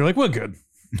at Craig. They're like, we're good.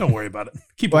 Don't worry about it.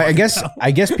 Keep well, I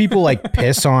guess people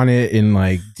piss on it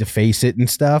and deface it and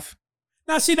stuff.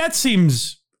 Now, see, that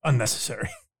seems unnecessary.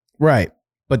 Right.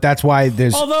 But that's why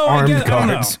there's armed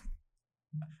guards.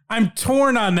 I'm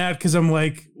torn on that because I'm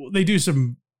like,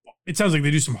 it sounds like they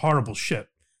do some horrible shit.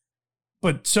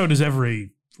 But so does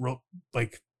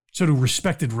so do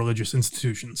respected religious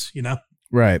institutions,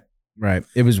 Right.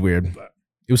 It was weird. But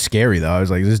it was scary though. I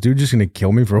was like, is this dude just gonna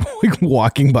kill me for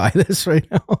walking by this right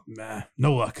now? Nah,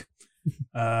 no luck.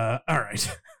 All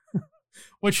right.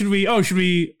 What should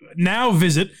we now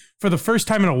visit for the first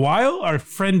time in a while? Our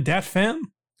friend Dat Fan?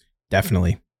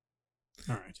 Definitely.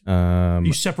 All right. Are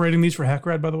you separating these for Hack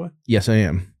Ride, by the way? Yes, I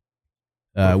am.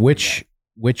 Which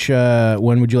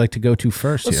one would you like to go to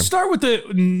first? Let's start with the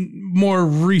more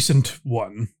recent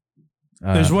one.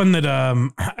 There's one that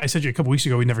I sent you a couple weeks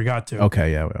ago we never got to.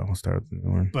 Okay, yeah, we'll start with the other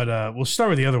one. But we'll start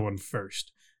with the other one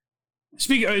first.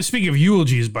 Speaking of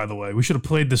eulogies, by the way, we should have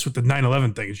played this with the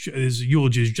 9/11 thing. His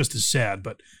eulogy is just as sad,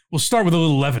 but we'll start with a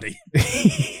little levity.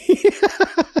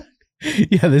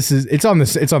 Yeah, it's on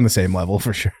the same level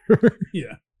for sure.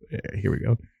 Yeah. Here we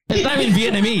go. It's not even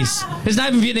Vietnamese. It's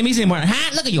not even Vietnamese anymore.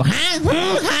 Huh? Look at you. Huh?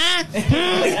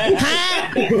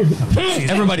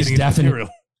 Everybody's deafening.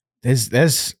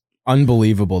 That's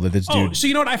unbelievable that this dude. Oh, so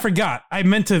you know what? I forgot. I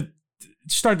meant to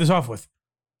start this off with.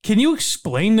 Can you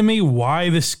explain to me why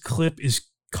this clip is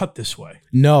cut this way?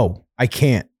 No, I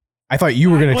can't. I thought you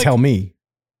were going to tell me.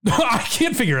 I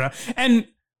can't figure it out. And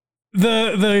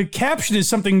the caption is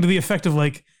something to the effect of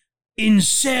like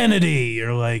insanity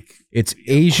or like It's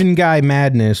Asian guy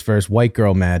madness versus white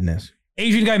girl madness.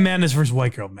 Asian guy madness versus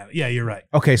white girl madness. Yeah, you're right.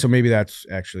 Okay, so maybe that's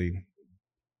actually...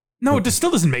 No, it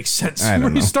still doesn't make sense. I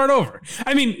don't know. You start over.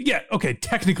 I mean, yeah, okay,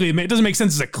 technically it doesn't make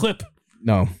sense as a clip.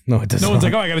 No, it doesn't. No one's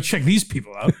like, oh, I got to check these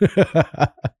people out.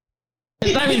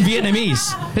 It's not even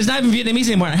Vietnamese. It's not even Vietnamese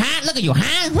anymore. Huh? Look at you.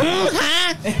 Huh?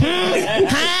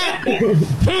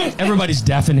 Huh? Everybody's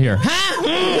deaf in here.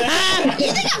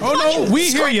 Oh, no, we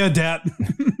hear you, Dad.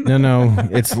 No,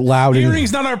 it's loud.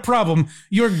 Hearing's not our problem.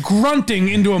 You're grunting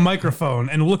into a microphone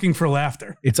and looking for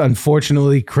laughter. It's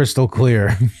unfortunately crystal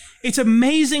clear. It's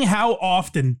amazing how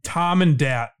often Tom and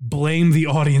Dat blame the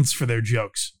audience for their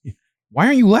jokes. Why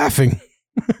aren't you laughing?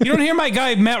 You don't hear my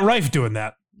guy Matt Rife doing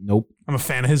that. Nope. I'm a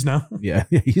fan of his now. Yeah,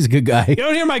 he's a good guy. You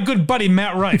don't hear my good buddy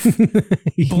Matt Rife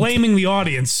blaming the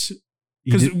audience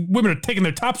because women are taking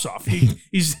their tops off.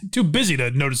 He's too busy to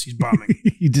notice he's bombing.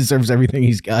 He deserves everything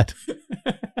he's got.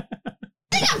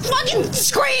 That fucking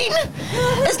screen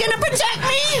is gonna protect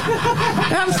me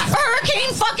from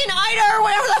Hurricane fucking Ida or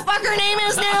whatever the fuck her name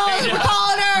is now, as we're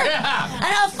calling her,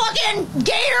 and a fucking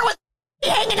gator with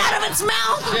hanging out of its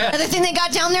mouth. Other thing they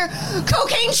got down there,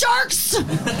 cocaine sharks.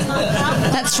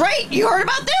 That's right. You heard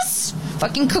about this?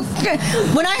 Fucking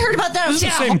when I heard about that, This is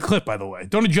the same clip, by the way.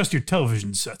 Don't adjust your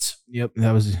television sets. Yep,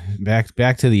 that was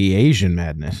back to the Asian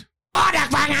madness.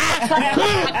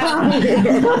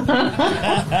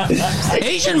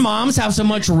 Asian moms have so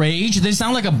much rage, they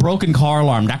sound like a broken car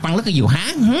alarm. Look at you,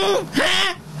 huh?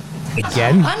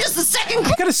 Again? I'm just the second.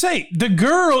 I gotta say, the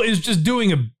girl is just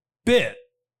doing a bit.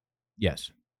 Yes.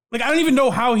 Like, I don't even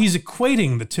know how he's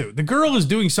equating the two. The girl is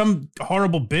doing some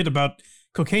horrible bit about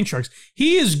cocaine sharks.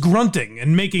 He is grunting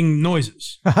and making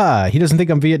noises. Haha, he doesn't think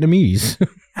I'm Vietnamese.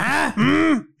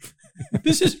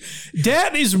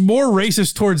 Dad is more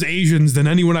racist towards Asians than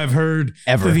anyone I've heard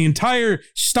ever. For the entire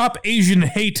Stop Asian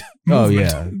Hate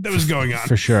movement that was going on.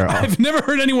 For sure. I've never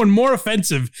heard anyone more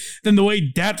offensive than the way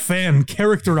Dat Fan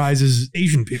characterizes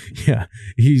Asian people. Yeah,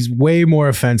 he's way more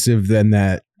offensive than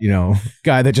that,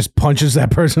 guy that just punches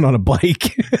that person on a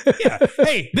bike. Yeah.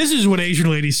 Hey, this is what Asian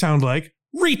ladies sound like.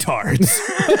 Retards.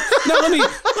 Now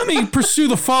let me pursue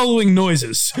the following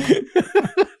noises.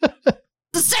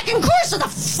 The second course of the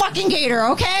fucking gator,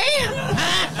 okay?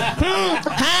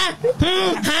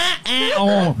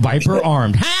 Oh, Viper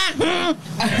armed.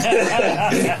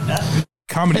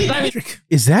 Comedy magic.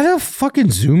 Is that a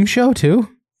fucking Zoom show too?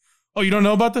 Oh, you don't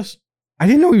know about this? I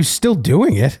didn't know he was still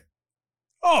doing it.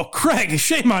 Oh, Craig,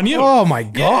 shame on you. Oh my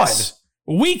God. Yes.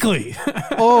 Weekly.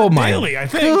 Oh my Daily, I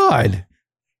think. God.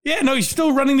 Yeah, no, he's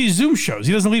still running these Zoom shows.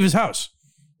 He doesn't leave his house.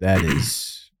 That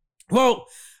is... Well,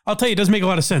 I'll tell you, it does make a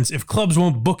lot of sense. If clubs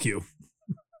won't book you,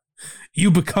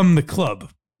 you become the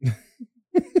club.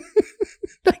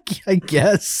 I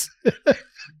guess.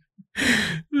 So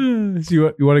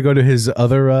you want to go to his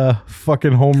other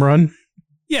fucking home run?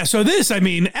 Yeah, so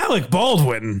Alec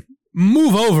Baldwin,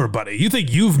 move over, buddy. You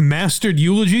think you've mastered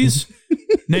eulogies?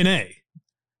 Nay.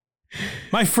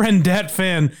 My friend Dat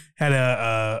Fan had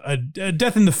a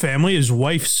death in the family. His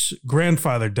wife's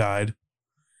grandfather died.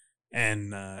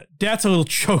 And Dat's a little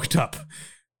choked up.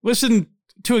 Listen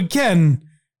to, again,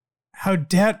 how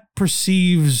Dat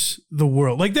perceives the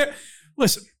world. Like, there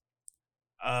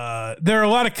are a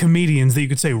lot of comedians that you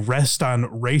could say rest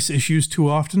on race issues too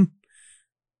often.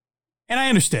 And I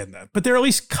understand that. But they're at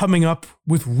least coming up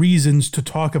with reasons to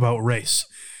talk about race.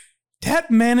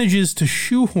 Dat manages to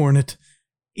shoehorn it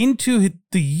into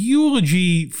the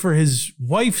eulogy for his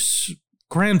wife's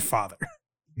grandfather.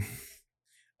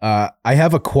 I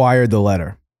have acquired the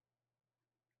letter.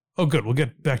 Oh, good. We'll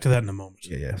get back to that in a moment.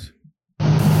 Yeah, yes.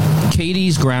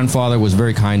 Katie's grandfather was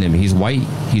very kind to him. He's white.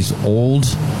 He's old.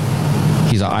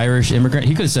 He's an Irish immigrant.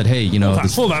 He could have said, hey,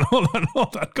 Hold on.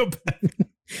 Go back.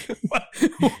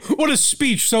 What a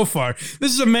speech so far.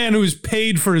 This is a man who is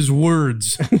paid for his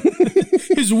words.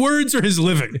 His words are his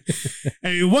living.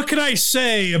 Hey, what can I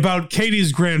say about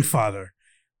Katie's grandfather?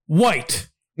 White.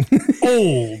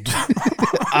 Old.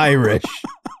 Irish.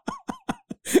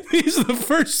 These are the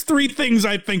first three things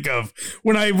I think of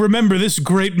when I remember this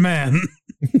great man.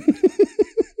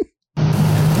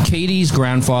 Katie's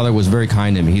grandfather was very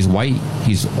kind to him. He's white.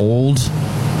 He's old.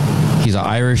 He's an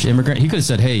Irish immigrant. He could have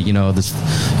said, hey,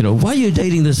 why are you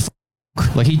dating this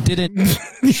like he didn't.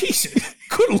 Jesus,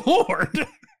 good Lord.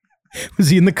 Was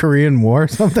he in the Korean War or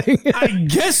something? I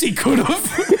guess he could have.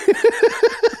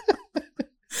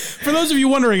 For those of you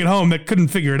wondering at home that couldn't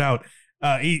figure it out,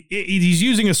 he's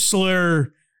using a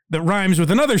slur that rhymes with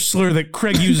another slur that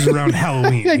Craig uses around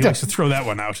Halloween. He likes to throw that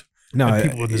one out. No, and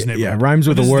people in this neighborhood. Yeah, it rhymes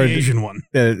with But a this is word the Asian one.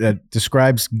 that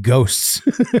describes ghosts.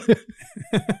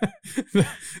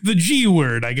 The G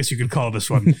word, I guess you could call this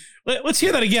one. Let's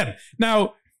hear that again.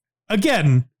 Now,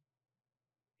 again,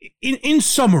 in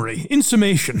summary, in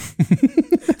summation,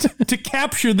 to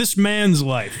capture this man's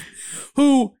life,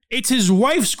 who it's his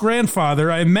wife's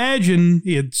grandfather. I imagine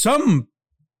he had some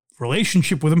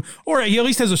relationship with him, or he at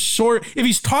least has a sort. If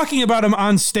he's talking about him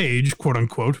on stage, quote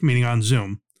unquote, meaning on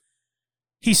Zoom,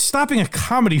 he's stopping a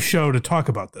comedy show to talk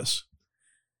about this.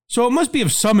 So it must be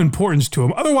of some importance to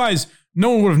him. Otherwise,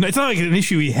 no one would have. It's not like an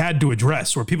issue he had to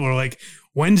address where people are like,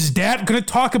 when's Dad going to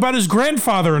talk about his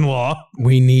grandfather-in-law?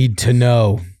 We need to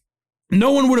know.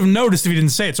 No one would have noticed if he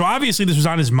didn't say it. So obviously this was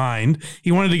on his mind.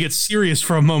 He wanted to get serious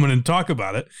for a moment and talk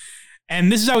about it. And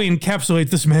this is how he encapsulates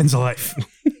this man's life.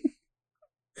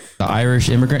 The Irish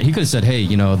immigrant, he could have said, hey,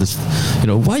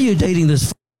 why are you dating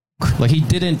this? Like, he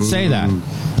didn't say that.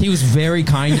 He was very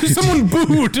kind. Someone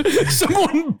booed.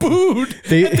 Someone booed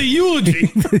at the eulogy.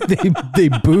 they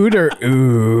booed or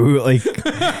ooh, like,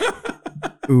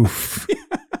 oof.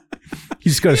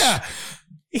 He's got yeah.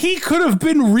 He could have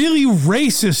been really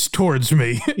racist towards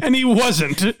me, and he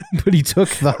wasn't. But he took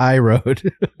the high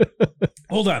road.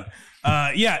 Hold on.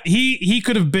 He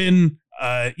could have been,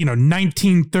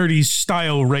 1930s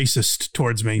style racist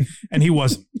towards me, and he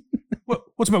wasn't.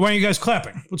 Why are you guys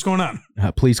clapping? What's going on?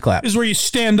 Please clap. This is where you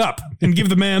stand up and give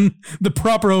the man the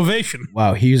proper ovation.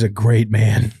 Wow, he's a great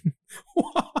man.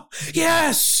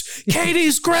 Yes,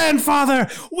 Katie's grandfather.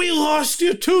 We lost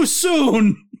you too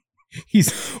soon.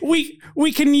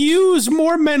 We can use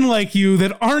more men like you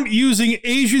that aren't using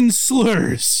Asian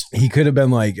slurs. He could have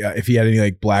been like, if he had any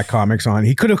like black comics on,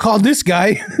 he could have called this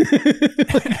guy.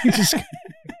 Just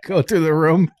go through the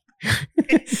room.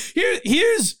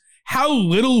 Here's how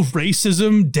little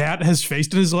racism Dat has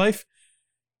faced in his life.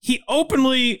 He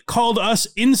openly called us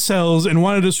incels and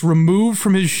wanted us removed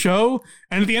from his show.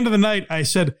 And at the end of the night, I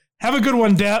said, have a good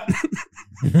one, Dat.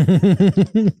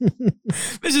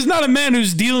 This is not a man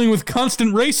who's dealing with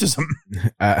constant racism.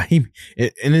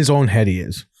 In his own head, he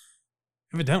is.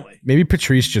 Evidently. Maybe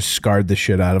Patrice just scarred the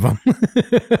shit out of him.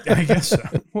 I guess so.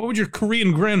 What would your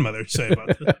Korean grandmother say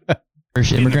about this?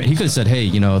 Irish immigrant, he could have said, hey,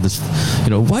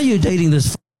 why are you dating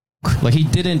this? Like, he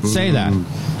didn't say that.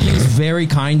 He was very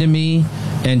kind to me.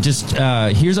 And just,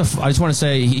 I just want to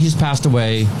say, he just passed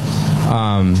away.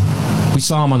 We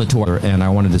saw him on the tour, and I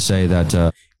wanted to say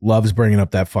that. Loves bringing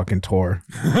up that fucking tour.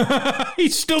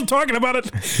 He's still talking about it.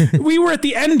 We were at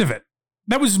the end of it.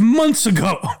 That was months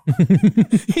ago.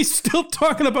 He's still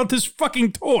talking about this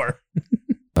fucking tour.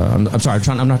 I'm sorry.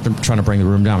 I'm not trying to bring the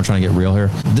room down. I'm trying to get real here.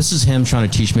 This is him trying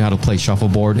to teach me how to play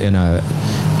shuffleboard in a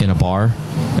bar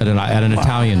at an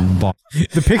Italian bar.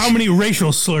 The picture, how many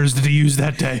racial slurs did he use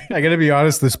that day? I gotta be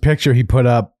honest. This picture he put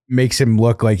up makes him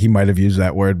look like he might have used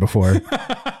that word before.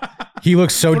 He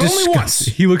looks so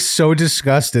disgusted. He looks so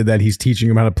disgusted that he's teaching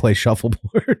him how to play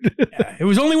shuffleboard. Yeah, it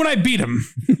was only when I beat him.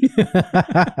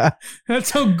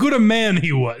 That's how good a man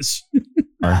he was.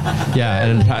 Yeah, at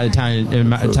an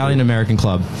Italian American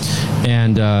club,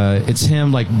 and it's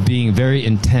him like being very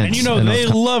intense. And they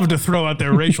love to throw out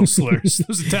their racial slurs.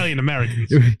 Those Italian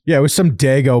Americans. Yeah, it was some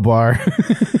Dago bar.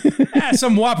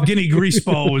 Some Wap Guinea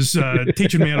greaseball was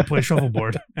teaching me how to play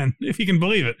shuffleboard, and if you can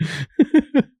believe it.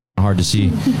 Hard to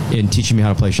see in teaching me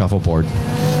how to play shuffleboard.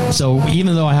 So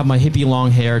even though I have my hippie long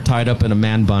hair tied up in a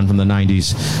man bun from the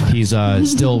 90s, he's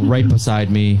still right beside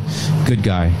me. Good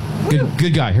guy.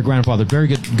 Good guy. Her grandfather. Very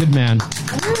good man.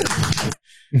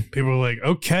 People are like,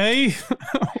 okay,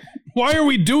 why are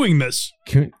we doing this?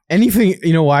 Anything,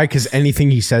 you know why? Because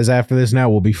anything he says after this now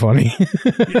will be funny.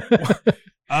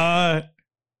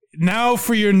 Now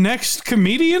for your next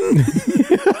comedian?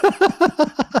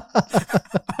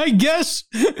 I guess.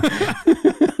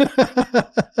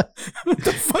 What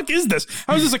the fuck is this?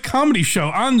 How is this a comedy show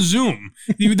on Zoom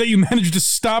that you managed to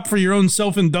stop for your own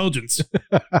self-indulgence?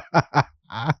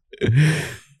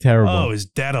 Terrible. Oh, is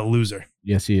Dad a loser?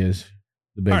 Yes, he is.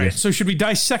 The biggest. All right, so should we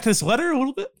dissect this letter a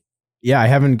little bit? Yeah, I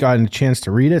haven't gotten a chance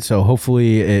to read it, so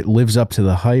hopefully it lives up to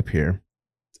the hype here.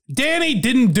 Danny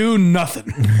didn't do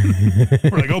nothing.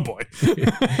 We're like, oh boy.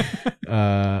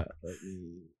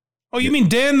 Oh, you mean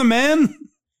Dan the man?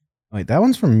 Wait, that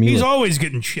one's from me. He's always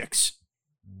getting chicks.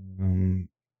 All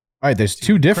right, there's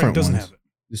two different ones. Have it.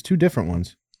 There's two different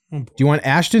ones. Oh, do you want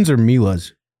Ashton's or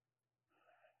Mila's?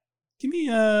 Give me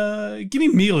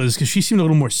Mila's because she seemed a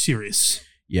little more serious.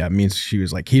 Yeah, it means she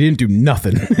was like, he didn't do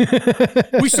nothing.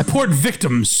 We support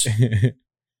victims.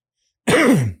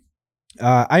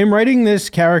 I am writing this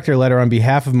character letter on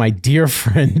behalf of my dear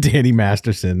friend Danny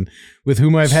Masterson, with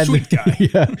whom I've had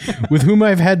with whom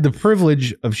I've had the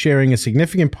privilege of sharing a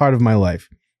significant part of my life.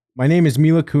 My name is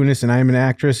Mila Kunis, and I am an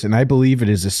actress, and I believe it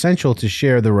is essential to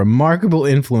share the remarkable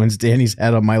influence Danny's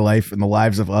had on my life and the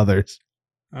lives of others.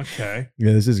 Okay.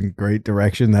 Yeah, this isn't great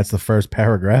direction. That's the first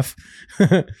paragraph.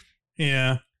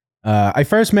 Yeah. I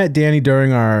first met Danny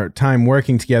during our time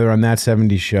working together on That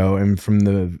 70s Show, and from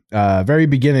the very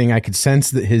beginning, I could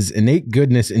sense that his innate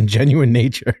goodness and genuine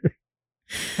nature.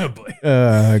 Oh boy.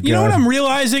 You know what I'm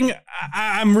realizing?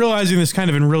 I'm realizing this kind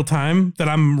of in real time, that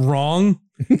I'm wrong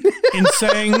in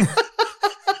saying...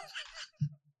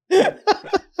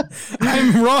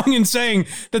 I'm wrong in saying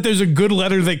that there's a good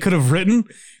letter they could have written,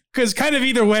 because kind of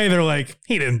either way, they're like,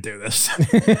 he didn't do this.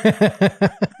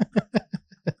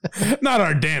 Not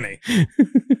our Danny.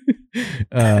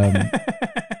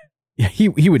 Yeah,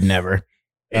 he would never.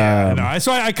 Yeah, no,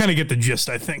 so I kind of get the gist,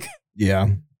 I think. Yeah.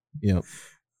 Yep.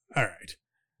 All right.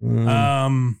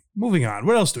 Moving on.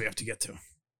 What else do we have to get to?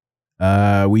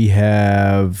 We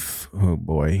have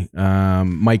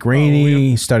Mike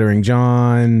Rainey, Stuttering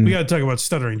John. We got to talk about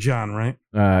Stuttering John, right?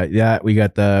 Yeah, we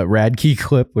got the Radkey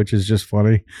clip, which is just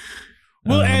funny.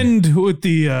 We'll end with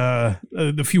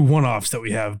the few one-offs that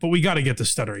we have, but we got to get to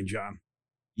Stuttering John.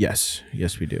 Yes,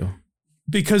 we do.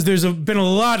 Because there's been a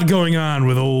lot going on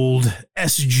with old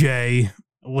SJ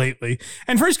lately.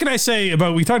 And first, can I say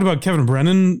we talked about Kevin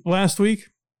Brennan last week,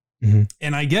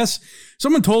 and I guess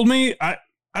someone told me, I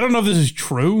don't know if this is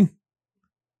true,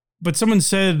 but someone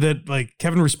said that like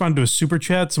Kevin responded to a super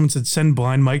chat. Someone said, send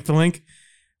Blind Mike the link.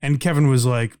 And Kevin was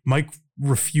like, Mike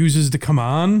refuses to come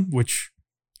on, which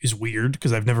is weird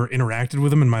because I've never interacted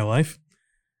with him in my life.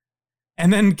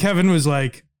 And then Kevin was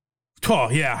like, oh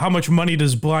yeah, how much money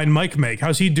does Blind Mike make?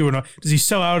 How's he doing? Does he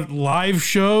sell out live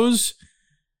shows?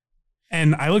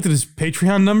 And I looked at his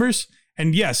Patreon numbers,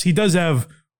 and yes, he does have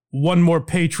one more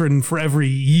patron for every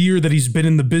year that he's been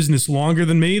in the business longer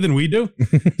than we do.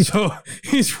 So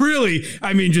he's really,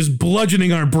 just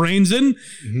bludgeoning our brains in.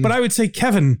 Mm-hmm. But I would say,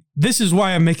 Kevin, this is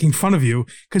why I'm making fun of you,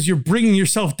 because you're bringing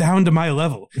yourself down to my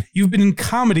level. You've been in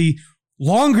comedy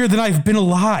longer than I've been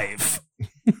alive.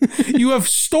 You have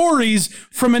stories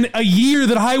from a year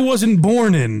that I wasn't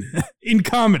born in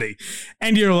comedy.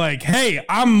 And you're like, hey,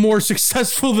 I'm more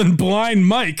successful than Blind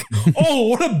Mike. Oh,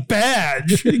 what a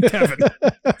badge, Kevin.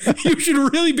 You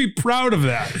should really be proud of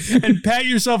that and pat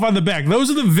yourself on the back.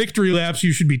 Those are the victory laps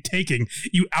you should be taking,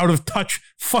 you out of touch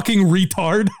fucking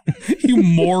retard. You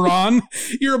moron.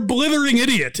 You're a blithering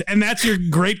idiot. And that's your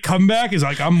great comeback, is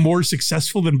like, I'm more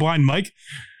successful than Blind Mike.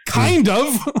 Kind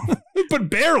of, but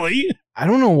barely. I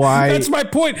don't know why. That's my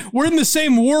point. We're in the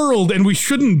same world and we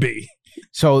shouldn't be.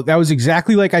 So that was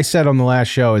exactly like I said on the last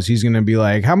show, is he's going to be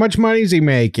like, how much money is he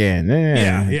making?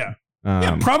 Yeah.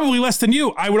 Yeah, probably less than you.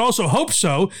 I would also hope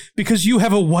so, because you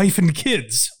have a wife and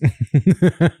kids.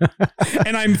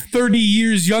 And I'm 30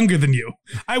 years younger than you.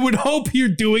 I would hope you're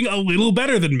doing a little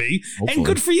better than me. Hopefully. And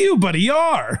good for you, buddy. You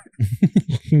are.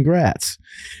 Congrats.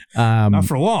 Not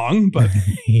for long, but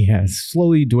yeah,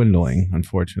 slowly dwindling,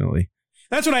 unfortunately.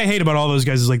 That's what I hate about all those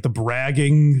guys, is like the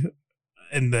bragging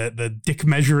and the dick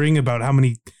measuring about how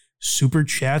many super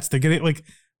chats they're getting. Like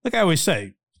I always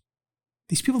say,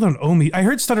 these people don't owe me. I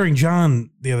heard Stuttering John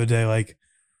the other day, like,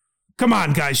 come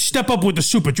on, guys, step up with the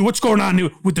super. What's going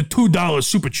on with the $2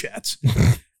 super chats?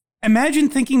 Imagine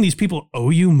thinking these people owe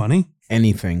you money.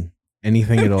 Anything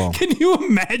at all. Can you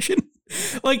imagine?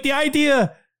 Like the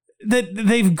idea that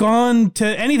they've gone to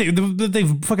anything, that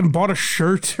they've fucking bought a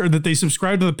shirt or that they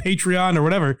subscribe to the Patreon or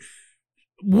whatever,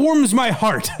 warms my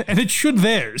heart, and it should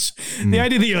theirs. The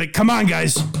idea that you're like, come on,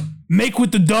 guys, make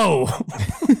with the dough.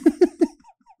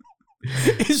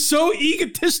 Is so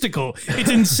egotistical. It's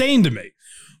insane to me.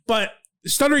 But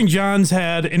Stuttering John's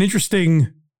had an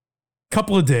interesting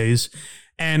couple of days,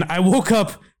 and I woke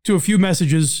up to a few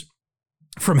messages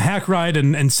from Hackride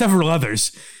and several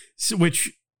others,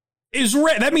 which is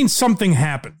that means something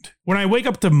happened. When I wake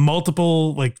up to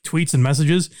multiple like tweets and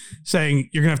messages saying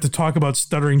you're gonna have to talk about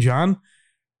Stuttering John,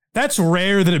 that's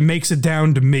rare that it makes it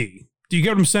down to me. Do you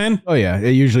get what I'm saying? Oh yeah,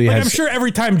 it usually has. I'm sure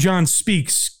every time John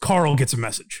speaks, Carl gets a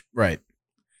message. Right.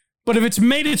 But if it's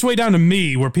made its way down to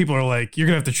me, where people are like, you're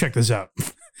gonna have to check this out,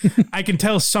 I can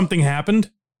tell something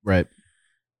happened. Right.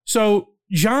 So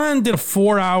John did a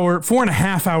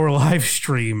 4.5 hour live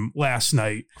stream last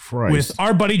night with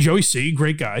our buddy Joey C,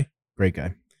 great guy,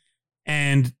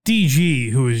 and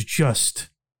DG, who is just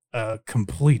a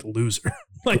complete loser.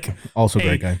 Like, also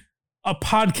great guy. A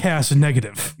podcast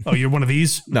negative. Oh, you're one of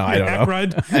these? No, I don't know. I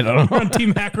don't know. We're on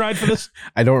Team Hackride for this?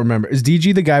 I don't remember. Is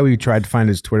DG the guy we tried to find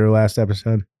his Twitter last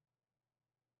episode?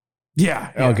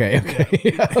 Yeah. Okay.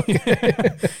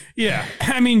 Yeah.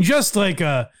 I mean, just like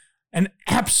an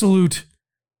absolute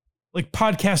like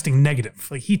podcasting negative.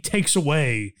 Like he takes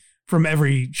away from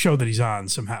every show that he's on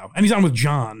somehow. And he's on with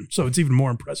John, so it's even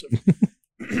more impressive.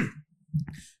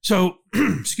 So,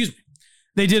 excuse me.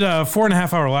 They did a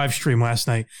 4.5 hour live stream last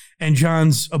night, and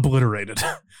John's obliterated.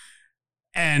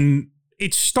 And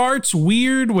it starts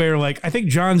weird where like I think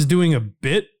John's doing a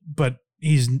bit, but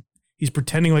he's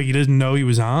pretending like he doesn't know he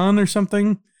was on or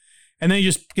something. And then he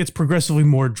just gets progressively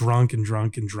more drunk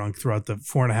throughout the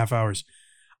 4.5 hours.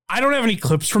 I don't have any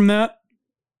clips from that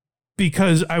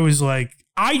because I was like,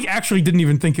 I actually didn't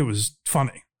even think it was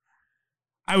funny.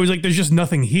 I was like, there's just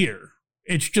nothing here.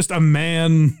 It's just a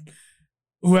man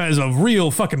who has a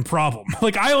real fucking problem.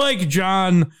 Like, I like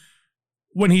John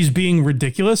when he's being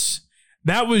ridiculous.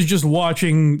 That was just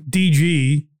watching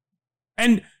DG.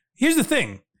 And here's the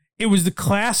thing. It was the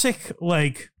classic,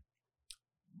 like,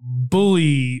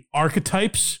 bully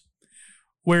archetypes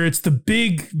where it's the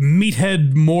big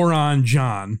meathead moron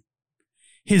John,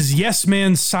 his yes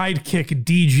man sidekick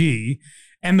DG,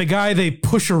 and the guy they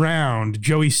push around,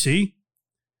 Joey C,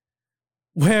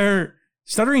 where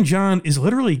Stuttering John is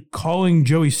literally calling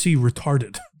Joey C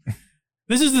retarded.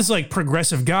 This is this like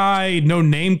progressive guy, no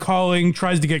name calling,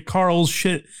 tries to get Carl's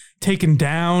shit taken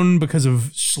down because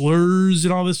of slurs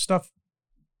and all this stuff.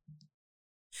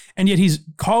 And yet he's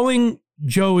calling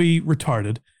Joey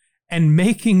retarded and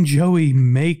making Joey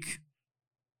make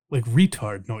like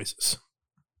retard noises.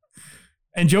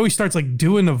 And Joey starts like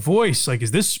doing a voice like,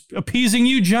 is this appeasing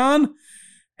you, John?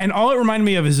 And all it reminded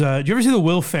me of is, do you ever see the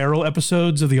Will Ferrell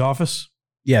episodes of The Office?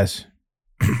 Yes.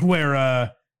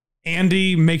 Where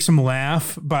Andy makes him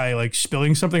laugh by like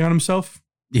spilling something on himself?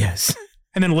 Yes.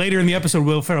 And then later in the episode,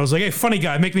 Will Ferrell's like, hey, funny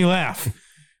guy, make me laugh.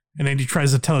 And Andy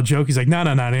tries to tell a joke. He's like, no.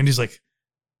 And Andy's like,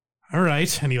 all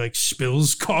right. And he like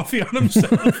spills coffee on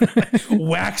himself,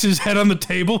 whacks his head on the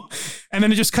table. And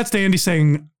then it just cuts to Andy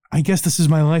saying, I guess this is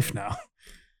my life now.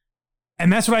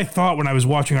 And that's what I thought when I was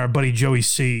watching our buddy Joey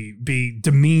C be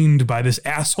demeaned by this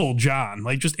asshole John,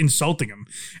 like just insulting him.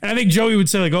 And I think Joey would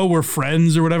say like, oh, we're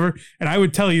friends or whatever. And I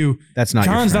would tell you, that's not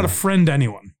John's not a friend to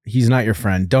anyone. He's not your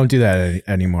friend. Don't do that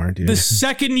anymore, dude. The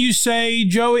second you say,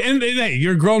 Joey, and hey,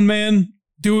 you're a grown man,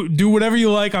 do whatever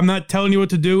you like. I'm not telling you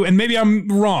what to do. And maybe I'm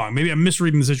wrong. Maybe I'm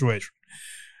misreading the situation.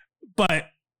 But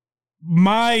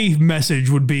my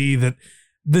message would be that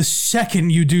the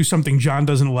second you do something John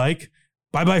doesn't like,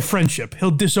 bye-bye friendship. He'll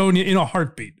disown you in a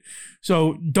heartbeat.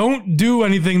 So don't do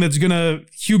anything that's going to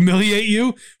humiliate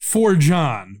you for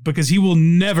John, because he will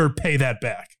never pay that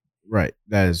back. Right.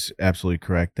 That is absolutely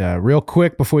correct. Real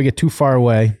quick, before we get too far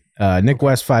away, Nick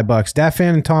West, $5. Dat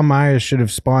Fan and Tom Myers should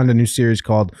have spawned a new series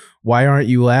called Why Aren't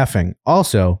You Laughing?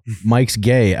 Also, Mike's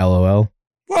gay, LOL.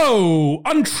 Whoa,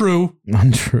 untrue.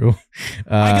 Untrue.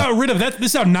 I got rid of that.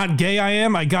 This is how not gay I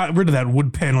am. I got rid of that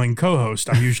wood paneling co-host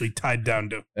I'm usually tied down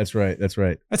to. That's right. That's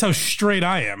right. That's how straight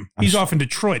I am. He's off in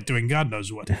Detroit doing God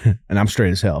knows what. And I'm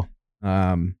straight as hell.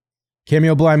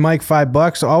 Cameo Blind Mike,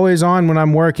 $5. Always on when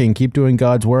I'm working. Keep doing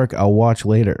God's work. I'll watch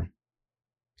later.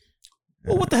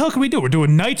 Well, what the hell can we do? We're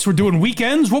doing nights. We're doing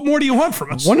weekends. What more do you want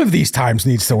from us? One of these times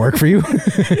needs to work for you.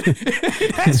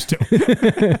 It has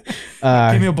to.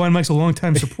 Cameo Blind Mike's a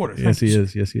longtime supporter. Yes, he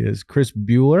is. Yes, he is. Chris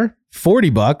Bueller,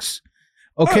 $40.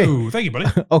 Okay. Oh, thank you, buddy.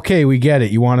 Okay, we get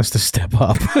it. You want us to step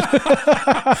up.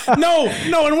 No.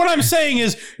 And what I'm saying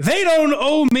is they don't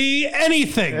owe me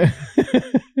anything.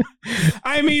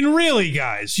 I mean, really,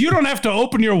 guys, you don't have to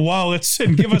open your wallets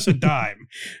and give us a dime.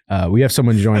 We have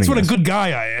someone joining us. That's what a good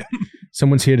guy I am.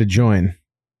 Someone's here to join.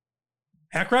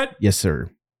 Hackrad? Yes,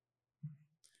 sir.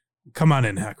 Come on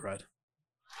in, Hackrad.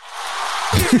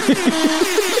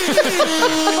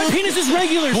 My penis is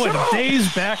regular. Boy, the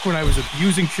days back when I was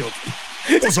abusing children.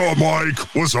 What's up, Mike?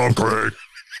 What's up, Greg?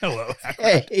 Hello,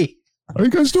 Hackrad. Hey. How you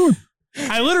guys doing?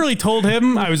 I literally told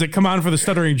him, I was like, come on for the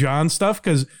Stuttering John stuff,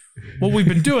 because what we've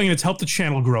been doing, and it's helped the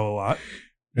channel grow a lot.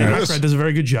 And Hackrad does a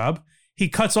very good job. He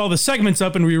cuts all the segments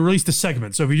up and we release the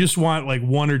segments. So if you just want like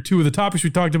one or two of the topics we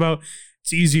talked about,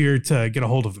 it's easier to get a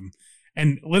hold of them.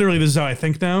 And literally, this is how I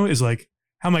think now, is like,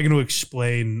 how am I going to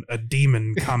explain a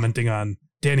demon commenting on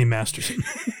Danny Masterson?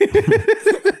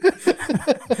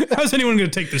 How's anyone going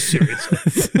to take this seriously?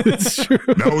 It's true.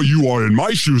 Now you are in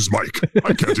my shoes, Mike.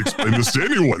 I can't explain this to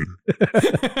anyone.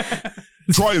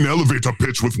 Try an elevator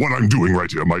pitch with what I'm doing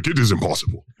right here, Mike. It is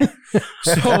impossible.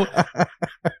 So,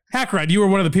 Hackrad, you were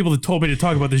one of the people that told me to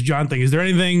talk about this John thing. Is there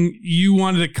anything you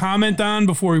wanted to comment on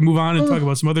before we move on and talk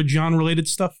about some other John-related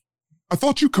stuff? I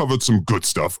thought you covered some good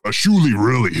stuff. Shuley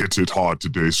really hits it hard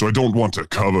today, so I don't want to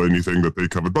cover anything that they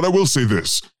covered. But I will say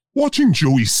this. Watching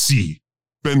Joey C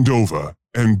bend over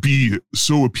and be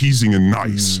so appeasing and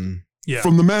nice. Yeah.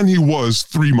 From the man he was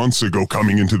 3 months ago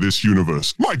coming into this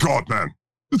universe. My God, man.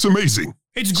 It's amazing.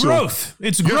 It's growth.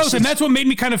 It's growth. And that's what made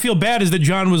me kind of feel bad, is that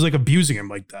John was like abusing him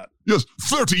like that. Yes,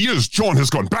 30 years, John has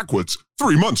gone backwards.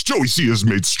 3 months, Joey C has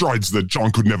made strides that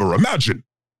John could never imagine.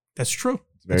 That's true.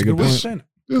 Very good point.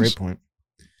 Great point.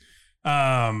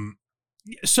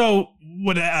 So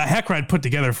what Hackride put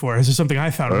together for us is something I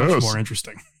found much more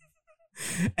interesting.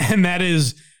 And that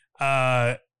is,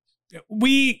 I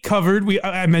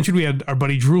mentioned we had our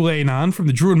buddy Drew Lane on from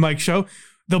the Drew and Mike show.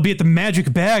 They'll be at the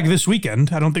Magic Bag this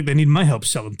weekend. I don't think they need my help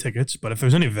selling tickets, but if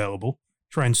there's any available,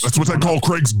 try and. That's what I call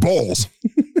Craig's balls.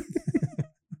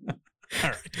 All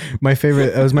right.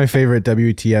 That was my favorite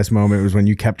WTS moment, was when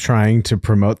you kept trying to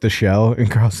promote the show and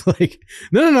Carl's like,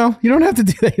 no, you don't have to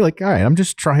do that. You're like, all right, I'm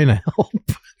just trying to help.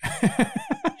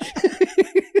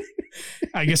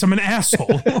 I guess I'm an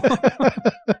asshole.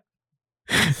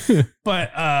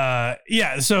 But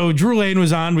so Drew Lane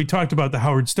was on. We talked about the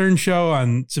Howard Stern show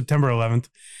on September 11th.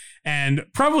 And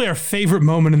probably our favorite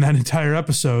moment in that entire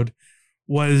episode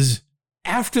was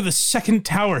after the second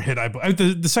tower hit.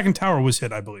 The second tower was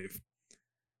hit, I believe.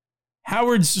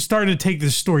 Howard's started to take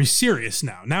this story serious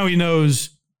now. Now he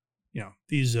knows,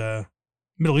 these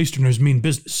Middle Easterners mean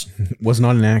business. Was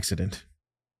not an accident.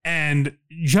 And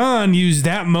John used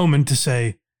that moment to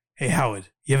say, hey, Howard,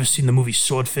 you ever seen the movie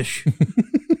Swordfish?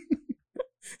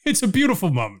 It's a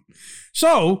beautiful moment.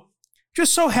 So,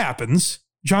 just so happens,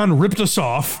 John ripped us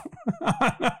off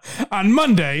on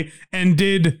Monday and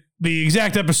did the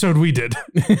exact episode we did.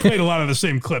 Played a lot of the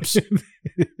same clips.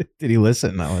 Did he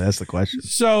listen? No, that's the question.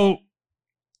 So,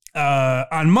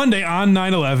 on Monday, on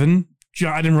 9/11,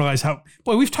 John, I didn't realize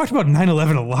we've talked about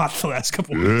 9/11 a lot the last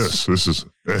couple of weeks. Yes, this is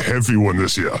a heavy one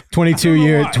this year. 22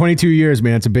 years,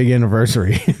 man. It's a big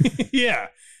anniversary. Yeah.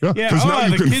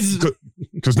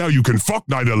 Because now you can fuck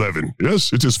 9/11.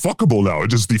 Yes, it is fuckable now.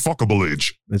 It is the fuckable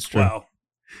age. That's true. Well,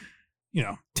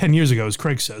 10 years ago, as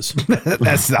Craig says.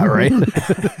 That's not right.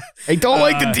 I don't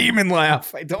like the demon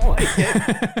laugh. I don't like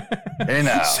it. Hey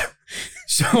now.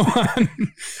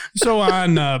 So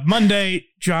on Monday,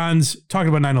 John's talking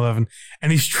about 9/11,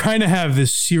 and he's trying to have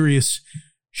this serious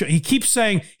show. He keeps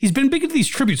saying he's been big into these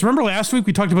tributes. Remember last week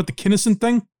we talked about the Kinnison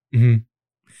thing? Mm-hmm.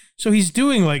 So he's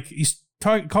doing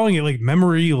calling it like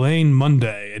Memory Lane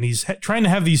Monday, and he's trying to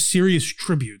have these serious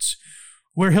tributes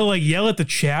where he'll yell at the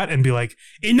chat and be like,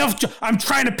 enough, I'm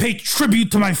trying to pay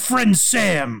tribute to my friend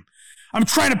Sam. I'm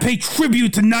trying to pay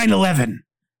tribute to 9/11.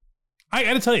 I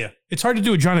got to tell you, it's hard to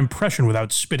do a John impression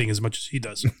without spitting as much as he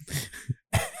does.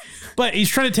 But he's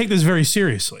trying to take this very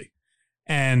seriously.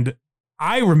 And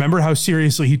I remember how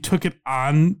seriously he took it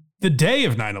on the day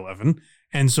of 9/11.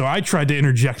 And so I tried to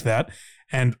interject that.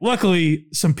 And luckily,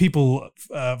 some people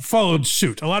followed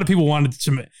suit. A lot of people wanted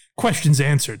some questions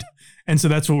answered. And so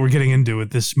that's what we're getting into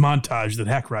with this montage that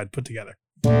Hackride put together.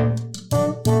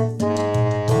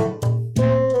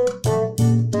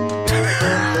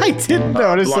 I didn't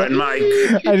notice Blind Mike.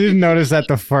 I didn't notice that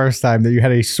the first time that you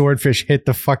had a swordfish hit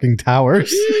the fucking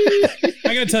towers.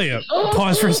 I gotta tell you,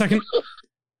 pause for a second.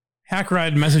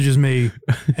 Hackride messages me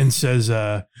and says,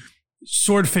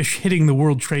 swordfish hitting the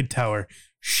World Trade Tower.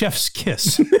 Chef's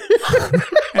kiss. And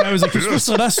I was like, you're supposed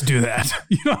to let us do that.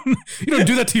 You don't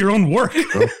do that to your own work.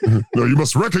 No, you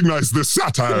must recognize this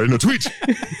satire in a tweet.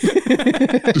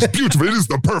 It's beautiful. It is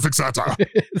the perfect satire.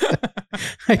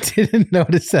 I didn't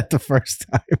notice that the first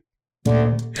time.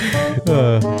 I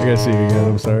gotta see it again.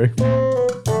 I'm sorry.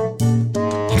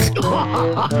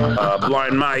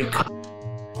 Blind Mike.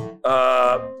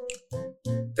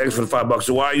 Thanks for the $5.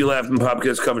 So why are you laughing?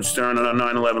 Popkids covered Stern on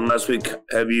 9/11 last week.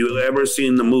 Have you ever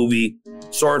seen the movie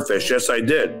Swordfish? Yes, I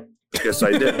did. Yes,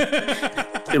 I did.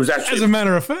 It was actually, as a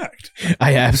matter of fact,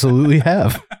 I absolutely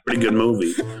have. Pretty good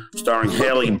movie, starring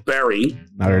Halle Berry.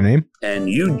 Not her name. And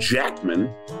Hugh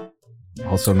Jackman.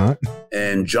 Also not.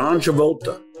 And John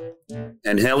Travolta.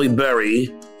 And Halle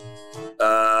Berry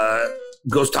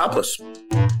goes topless.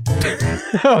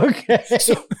 Okay.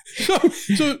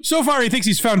 So far, he thinks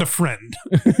he's found a friend.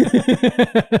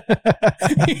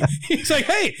 He's like,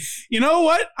 hey, you know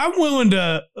what? I'm willing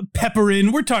to pepper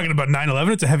in. We're talking about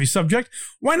 9/11. It's a heavy subject.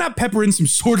 Why not pepper in some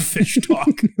swordfish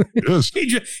talk? Yes.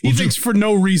 He thinks for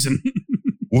no reason.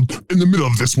 Well, in the middle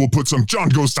of this, we'll put some John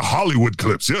Goes to Hollywood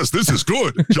clips. Yes, this is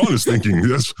good. John is thinking,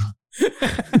 yes.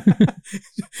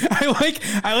 I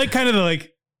like kind of the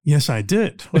like, yes, I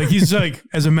did. Like, he's like,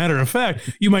 as a matter of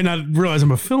fact, you might not realize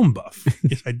I'm a film buff.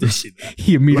 Yes, I did see that.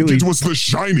 He immediately. Like it was The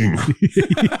Shining.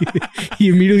 He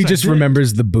immediately just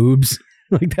remembers the boobs.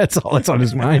 Like, that's all that's on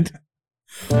his mind.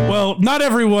 Well, not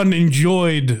everyone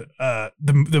enjoyed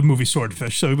the movie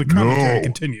Swordfish, so the commentary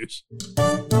continues.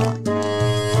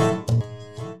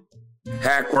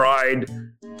 Hack Ride,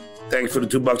 thanks for the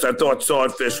 $2. I thought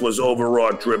Swordfish was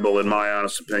overwrought dribble, in my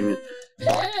honest opinion.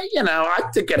 I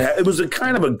think it was a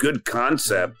kind of a good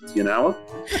concept,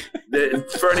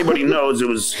 For anybody knows, it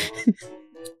was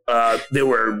they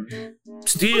were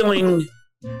stealing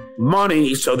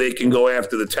money so they can go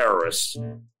after the terrorists.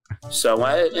 So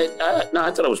I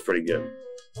thought it was pretty good.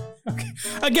 Okay.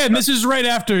 Again, this is right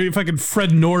after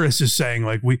Fred Norris is saying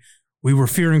we were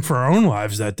fearing for our own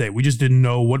lives that day. We just didn't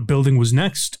know what building was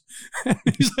next.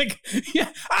 He's like, yeah,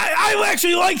 I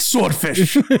actually like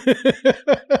Swordfish.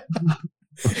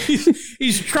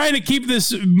 he's trying to keep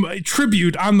this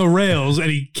tribute on the rails, and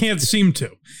he can't seem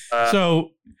to.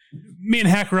 So me and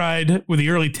Hack Ride with the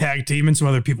early tag team and some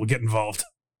other people get involved.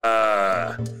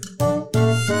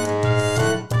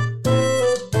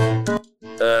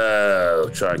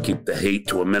 Try to keep the hate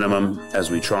to a minimum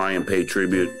as we try and pay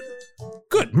tribute.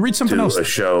 Good. Read something to else. A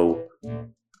show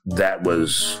that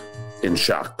was in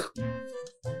shock,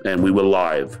 and we were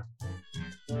live.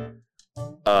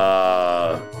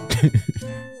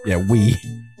 Yeah, we.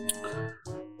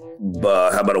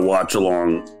 But how about a watch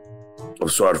along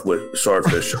of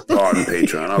Swordfish on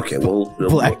Patreon? Okay, well,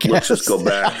 let's just go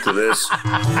back to this.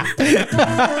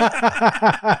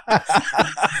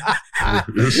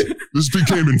 This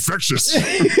became infectious.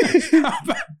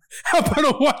 How about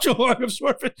a watch along of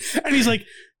Swordfish? And he's like,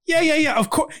 yeah, of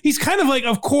course. He's kind of like,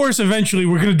 of course, eventually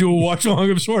we're going to do a watch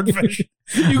along of Swordfish.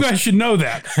 You guys should know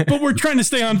that. But we're trying to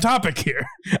stay on topic here.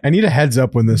 I need a heads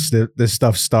up when this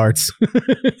stuff starts.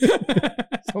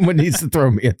 Someone needs to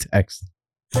throw me a text.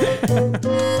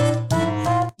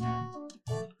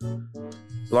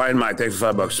 Blind Mike, thanks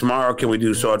for $5. Tomorrow, can we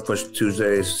do Swordfish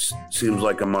Tuesdays? Seems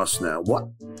like a must now. What?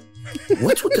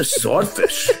 What's with the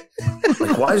swordfish?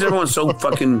 Like, why is everyone so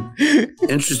fucking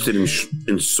interested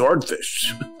in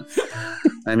swordfish?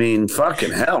 I mean,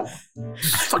 fucking hell.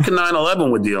 It's fucking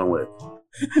 9/11 we're dealing with.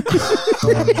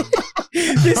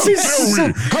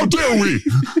 How dare we?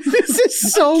 This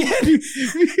is so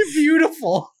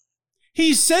beautiful.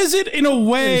 He says it in a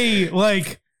way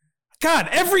like, God,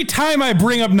 every time I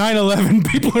bring up 9/11,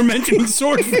 people are mentioning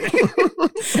Swordfish.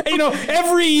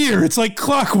 Every year, it's like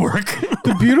clockwork.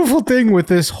 The beautiful thing with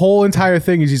this whole entire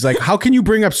thing is he's like, how can you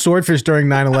bring up Swordfish during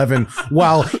 9/11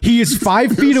 while he is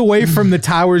 5 feet away from the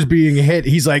towers being hit?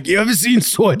 He's like, you ever seen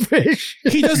Swordfish?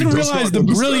 He doesn't realize the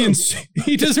brilliance.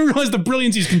 He doesn't realize the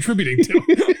brilliance he's contributing to.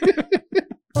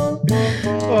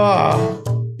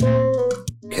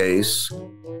 Case,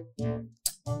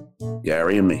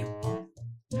 Gary, and me.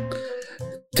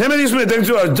 Timothy Smith, thanks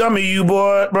to our dummy, you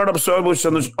brought up Swordfish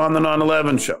on the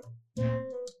 9/11 show.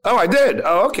 Oh, I did.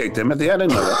 Oh, okay, Timothy, I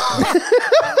didn't know that.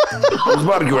 It was a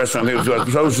barbecue restaurant. It was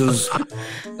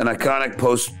an iconic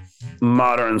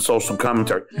postmodern social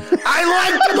commentary. I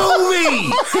like the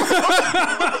movie.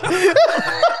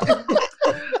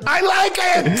 I like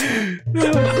it.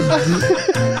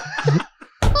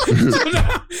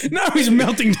 So now he's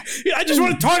melting. I just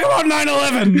want to talk about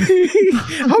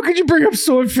 9/11. How could you bring up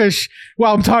Swordfish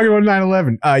while I'm talking about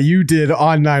 9/11? You did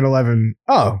on 9/11.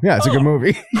 Oh, yeah, it's a good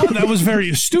movie. That was very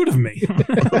astute of me.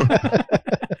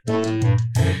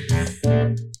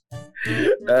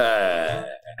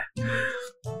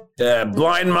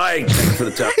 Blind Mike, thanks for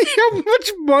the time. How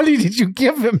much money did you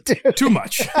give him, dude? Too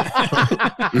much.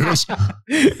 Yes.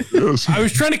 I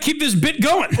was trying to keep this bit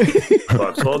going.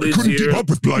 All these Couldn't years keep up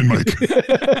with Blind Mike.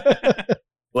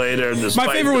 later,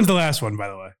 my favorite one's the last one, by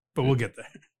the way, but we'll get there.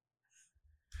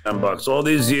 $10. All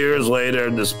these years later,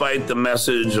 despite the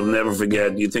message of never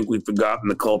forget, do you think we've forgotten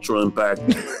the cultural impact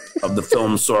of the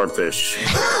film Swordfish?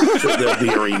 Should there be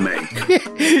a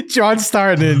remake? John's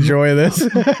starting to enjoy this.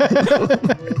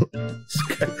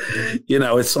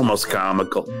 It's almost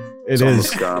comical. It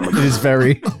is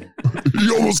very.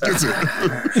 He almost gets it.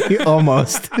 He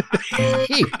almost.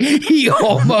 he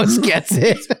almost gets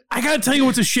it. I gotta tell you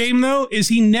what's a shame, though, is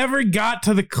he never got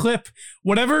to the clip.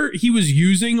 Whatever he was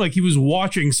using, like he was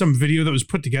watching some video that was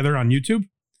put together on YouTube.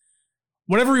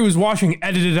 Whatever he was watching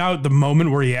edited out the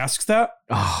moment where he asks that.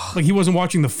 Oh. Like he wasn't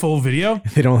watching the full video.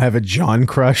 They don't have a John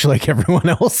crush like everyone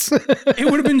else. It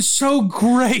would have been so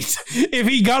great if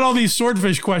he got all these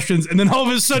Swordfish questions and then all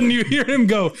of a sudden you hear him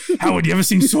go, Howard, you ever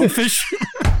seen Swordfish?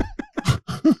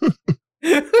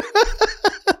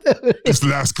 This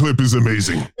last clip is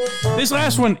amazing. This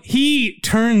last one, he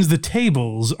turns the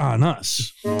tables on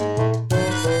us.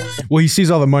 Well, he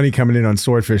sees all the money coming in on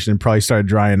Swordfish and probably started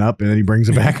drying up, and then he brings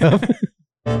it back up.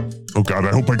 Okay, Oh, God,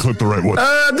 I hope I clipped the right one.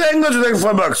 Dang,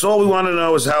 $5. All we want to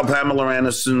know is how Pamela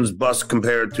Anderson's bust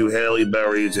compared to Halle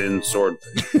Berry's in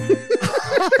Swordfish.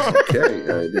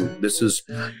 Okay, this is...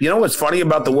 You know what's funny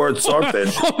about the word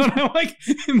Swordfish? Hold on, I like,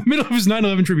 in the middle of his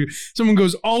 9/11 tribute, someone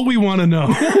goes, all we want to know.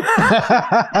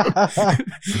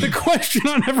 The question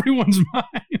on everyone's mind.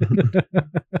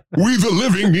 We, the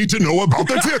living, need to know about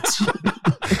the tits.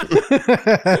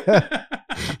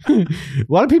 A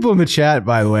lot of people in the chat,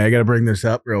 by the way, I got to bring this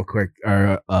up real quick,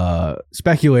 are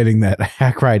speculating that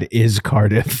Hackride is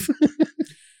Cardiff.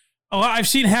 Oh, I've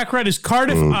seen Hackride is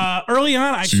Cardiff. Early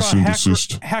on, I saw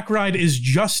Hackride is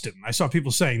Justin. I saw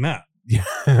people saying that. Yeah.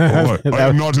 I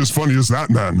am not as funny as that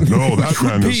man. No, that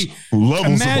man is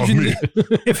levels above me.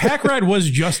 If Hackride was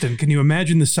Justin, can you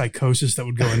imagine the psychosis that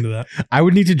would go into that? I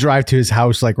would need to drive to his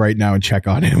house like right now and check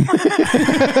on him.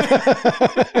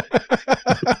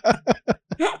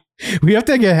 We have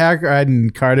to get Hackride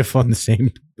and Cardiff on the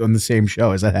same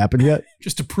show. Has that happened yet?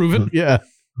 Just to prove it? Yeah.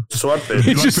 Swordfish.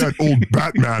 Like that old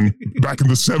Batman back in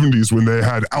the 70s when they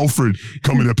had Alfred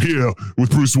coming up here with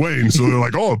Bruce Wayne. So they're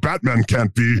like, oh, Batman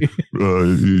can't be.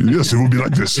 Yes, it will be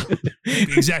like this.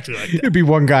 Exactly like that. It'd be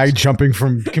one guy jumping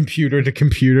from computer to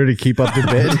computer to keep up the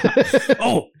bid.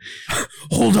 Oh,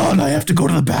 hold on. I have to go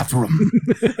to the bathroom.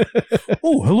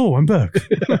 Oh, hello. I'm back.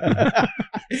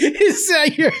 Is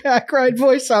that your Hackride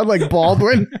voice? Sound like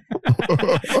Baldwin?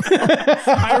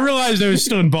 I realized I was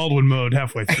still in Baldwin mode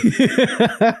halfway through.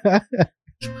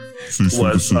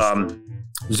 Was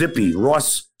Zippy,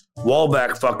 Ross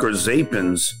Wallback Fucker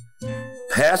Zapin's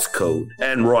passcode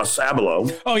and Ross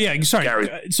Abloh. Oh, yeah. Sorry.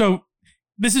 So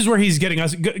this is where he's getting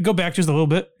us. Go back just a little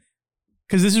bit.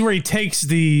 Because this is where he takes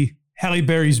the Halle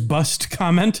Berry's bust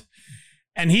comment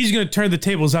and he's going to turn the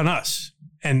tables on us.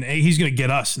 And he's going to get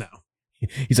us now.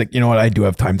 He's like, you know what? I do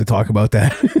have time to talk about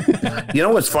that. You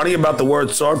know what's funny about the word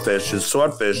Swordfish is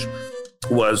Swordfish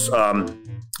was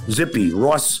Zippy,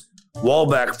 Ross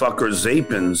Wallback Fucker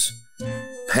Zapin's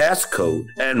passcode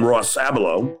and Ross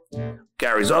Abloh,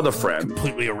 Gary's other friend.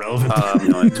 Completely irrelevant.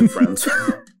 I have two friends.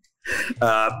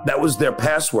 That was their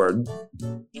password.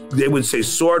 They would say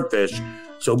Swordfish,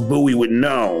 so Bowie would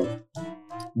know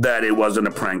that it wasn't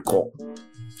a prank call.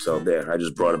 So there, I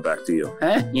just brought it back to you.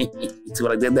 See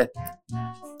what I did there?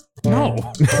 No.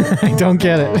 I don't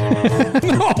get it.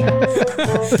 No.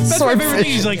 That's my favorite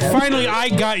thing. He's like, finally, I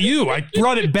got you. I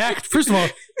brought it back. First of all,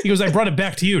 he goes, I brought it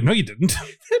back to you. No, you didn't.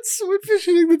 That Swordfish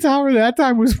hitting the tower that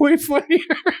time was way funnier.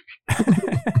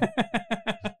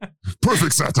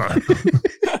 Perfect satire.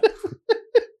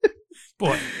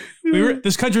 Boy,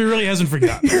 this country really hasn't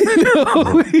forgotten.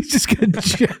 No, he just got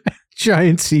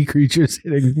giant sea creatures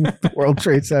hitting the World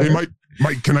Trade Center. Hey,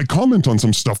 Mike, can I comment on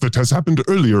some stuff that has happened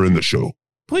earlier in the show?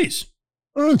 Please.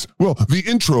 All right. Well, the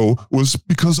intro was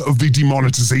because of the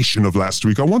demonetization of last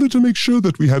week. I wanted to make sure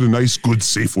that we had a nice, good,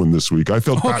 safe one this week. I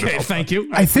felt bad about thank you.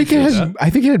 I think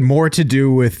it had more to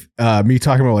do with me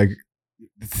talking about like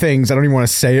things. I don't even want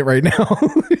to say it right now.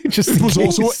 It was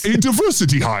also a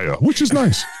diversity hire, which is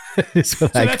nice. So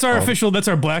that's our official. That's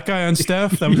our black guy on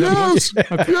staff. That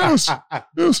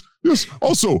was yes.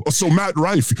 Also, so Matt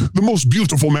Rife, the most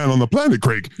beautiful man on the planet,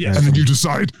 Craig. Yes. And then you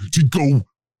decide to go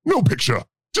no picture,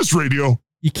 just radio.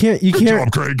 You can't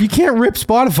job, Craig. You can't rip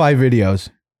Spotify videos.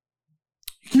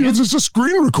 It's just a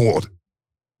screen record.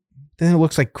 Then it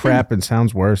looks like crap and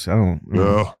sounds worse. I don't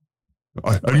know.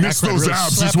 I miss those really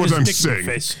abs is what I'm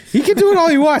saying. He can do it all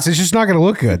he wants. It's just not going to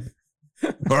look good.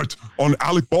 But on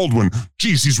Alec Baldwin,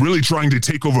 geez, he's really trying to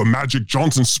take over Magic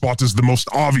Johnson's spot as the most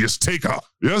obvious taker.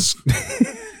 Yes?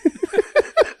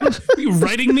 Are you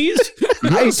writing these?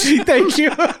 Yes. Thank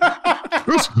you.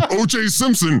 Yes. O.J.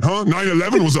 Simpson, huh?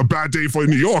 9/11 was a bad day for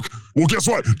New York. Well, guess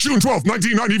what? June 12th,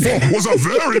 1994 was a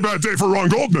very bad day for Ron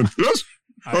Goldman. Yes?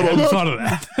 I hadn't thought of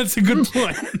that. That's a good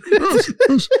point.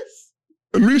 Yes.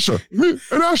 And Misha, and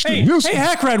Ashton, yes. Hey,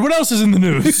 Hackride, what else is in the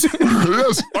news?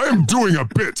 Yes, I am doing a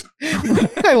bit.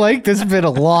 I like this bit a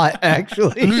lot,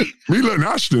 actually. Mila and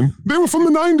Ashton, they were from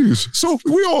the 90s. So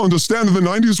we all understand that the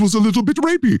 90s was a little bit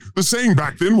rapey. The saying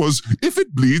back then was, if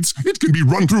it bleeds, it can be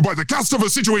run through by the cast of a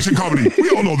situation comedy. We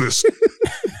all know this.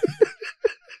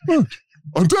 I'm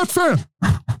that fan.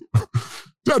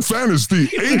 That fan is the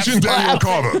ancient Daniel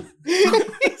Carver.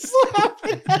 He's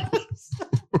laughing at us.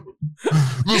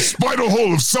 The spider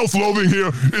hole of self-loathing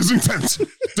here is intense.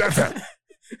 That fan.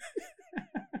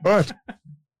 All right.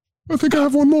 I think I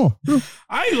have one more. Yeah.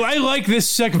 I like this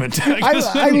segment.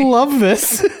 I love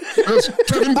this. Yes,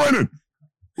 Kevin Brennan.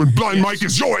 When Blind Mike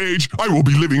is your age, I will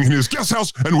be living in his guest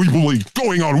house and we will be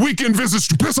going on weekend visits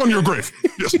to piss on your grave.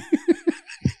 Yes.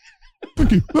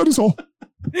 Thank you. That is all.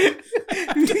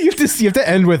 You have to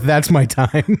end with "That's my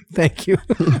time." Thank you.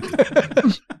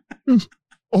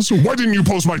 Also, why didn't you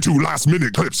post my 2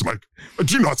 last-minute clips, Mike? I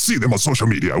do not see them on social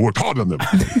media. I worked hard on them.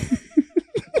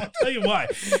 I'll tell you why.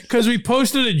 Because we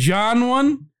posted a John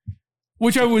one,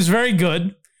 which was very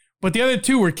good, but the other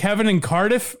 2 were Kevin and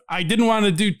Cardiff. I didn't want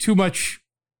to do too much,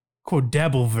 quote,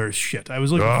 Dabbleverse shit. I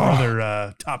was looking for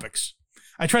other topics.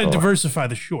 I try to diversify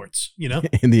the shorts, you know?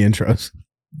 In the intros.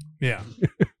 Yeah.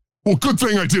 Well, good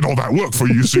thing I did all that work for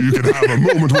you so you can have a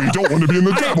moment where you don't want to be in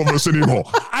the Dabbleverse anymore.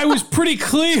 I was pretty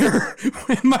clear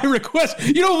in my request.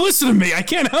 You don't listen to me. I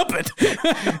can't help it.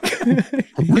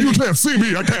 Well, you can't see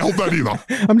me. I can't help that either.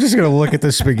 I'm just going to look at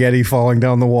the spaghetti falling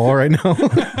down the wall right now.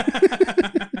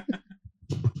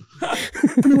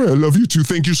 Anyway, I love you too.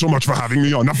 Thank you so much for having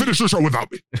me on. Now finish the show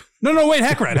without me. No, wait,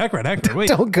 Hackride, wait.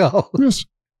 Don't go. Yes.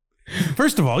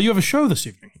 First of all, you have a show this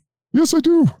evening. Yes, I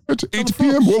do. At 8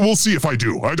 p.m. Well, we'll see if I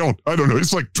do. I don't know.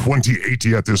 It's like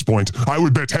 20-80 at this point. I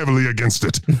would bet heavily against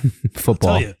it.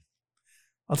 Football.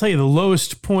 I'll tell you the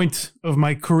lowest point of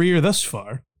my career thus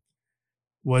far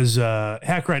was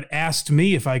Hackride asked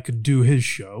me if I could do his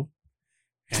show.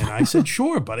 And I said,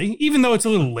 sure, buddy. Even though it's a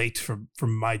little late from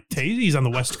my taste. He's on the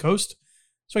West Coast.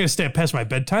 So I got to stay up past my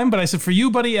bedtime. But I said, for you,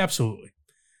 buddy, absolutely.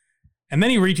 And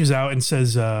then he reaches out and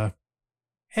says,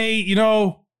 hey, you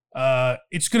know,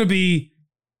 it's going to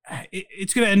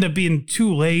end up being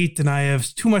too late and I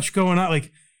have too much going on.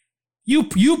 Like,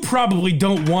 you probably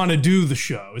don't want to do the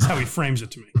show is how he frames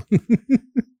it to me.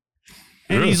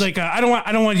 And he's like, I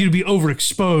don't want you to be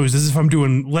overexposed as if I'm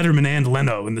doing Letterman and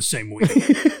Leno in the same week.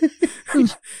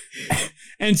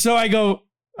 And so I go,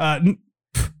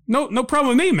 no problem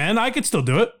with me, man. I could still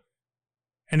do it.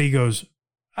 And he goes,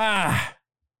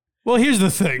 well, here's the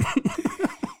thing.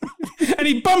 And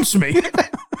he bumps me.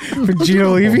 For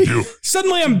Gino Levy?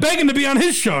 Suddenly I'm begging to be on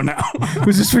his show now.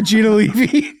 Was this for Gino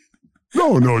Levy?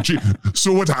 No.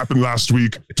 So what happened last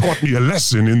week taught me a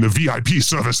lesson in the VIP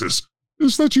services.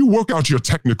 Is that you work out your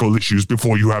technical issues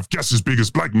before you have guests as big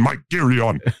as Black Mike Geary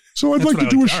on. So I'd like to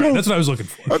do a show. Right, that's what I was looking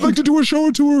for. I'd like to do a show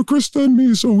or two with Krista and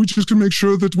me so we just can make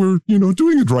sure that we're,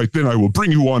 doing it right. Then I will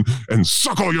bring you on and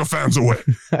suck all your fans away.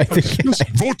 Just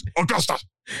vote Augusta.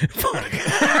 He's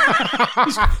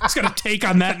got a take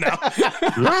on that now.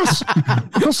 Yes.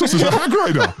 Augustus is a hack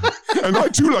rider. And I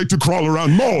too like to crawl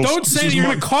around malls. Don't say that you're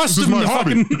going to cost him the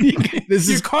fucking...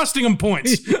 You're costing him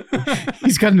points.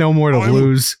 He's got no more to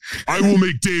lose. I will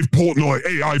make Dave Portnoy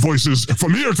AI voices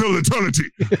from here till eternity.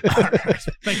 Right.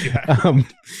 Thank you.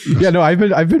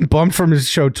 I've been bumped from his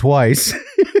show twice.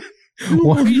 You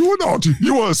were not.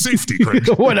 You were a safety, Craig.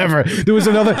 Whatever. There was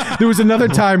another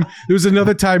time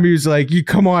he was like, "You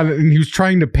come on," and he was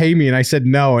trying to pay me, and I said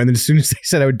no. And then as soon as they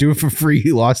said I would do it for free,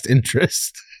 he lost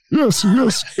interest. Yes.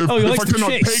 If I cannot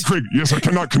pay Craig, yes, I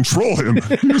cannot control him.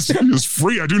 He is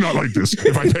free. I do not like this.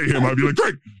 If I pay him, I'd be like,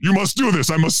 Craig, you must do this.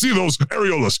 I must see those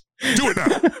areolas. Do it now.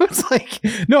 It's like,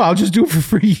 no, I'll just do it for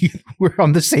free. We're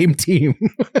on the same team.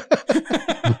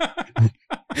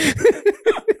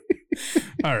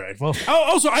 All right. Well,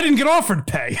 also, I didn't get offered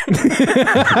pay.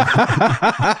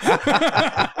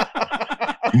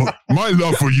 My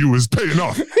love for you is paying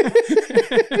off.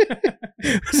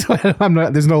 So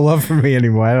there's no love for me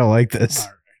anymore. I don't like this.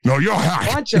 Right. No, you're a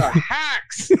hack. Bunch of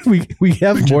hacks. we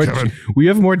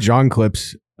have more John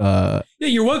clips. Yeah,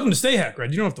 you're welcome to stay, Hack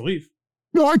Red. You don't have to leave.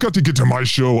 No, I got to get to my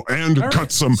show and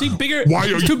cut some. See, bigger. Why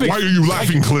are you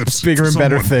laughing clips? Bigger and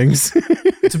better things.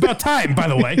 It's about time, by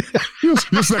the way.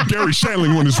 Yes, that Gary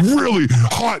Shandling one is really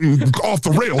hot and off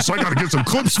the rails, so I got to get some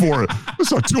clips for it. It's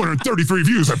got 233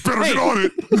 views. I better get on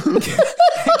it.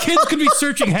 Kids could be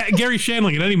searching Gary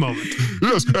Shandling at any moment.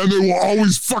 Yes, and they will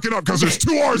always fuck it up because there's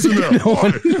 2 R's in there.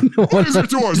 Why is there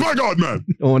 2 R's? My God, man.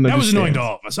 That was annoying to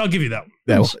all of us. I'll give you that one.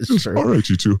 That was true. All right,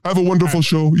 you two. Have a wonderful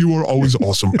show. You are always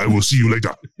awesome. I will see you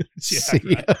later. See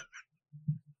ya.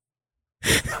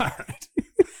 All right.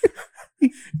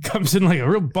 Comes in like a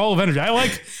real ball of energy. I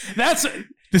like that's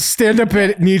the stand-up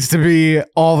bit needs to be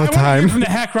all the time. From the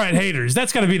Hack Ride haters,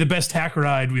 that's got to be the best Hack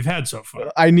Ride we've had so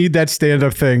far. I need that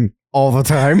stand-up thing all the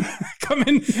time. Come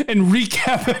in and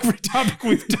recap every topic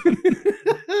we've done.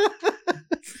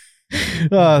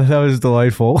 Oh, that was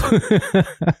delightful.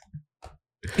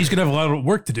 He's gonna have a lot of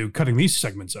work to do cutting these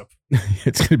segments up.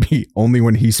 It's gonna be only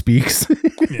when he speaks.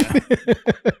 Yeah.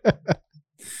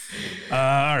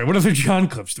 All right. What other John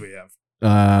clips do we have?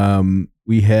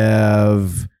 We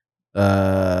have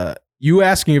you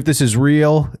asking if this is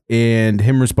real and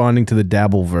him responding to the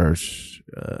Dabbleverse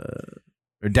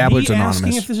or Dabblers Anonymous.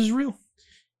 Asking if this is real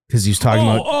because he's talking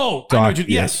about.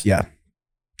 Yes. Yeah.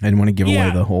 I didn't want to give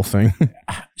away the whole thing.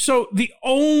 So the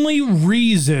only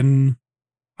reason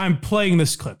I'm playing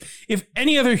this clip. If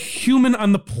any other human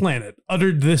on the planet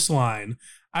uttered this line,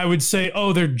 I would say,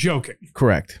 oh, they're joking.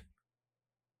 Correct.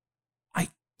 I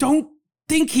don't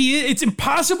think he is. It's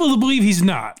impossible to believe he's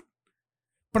not.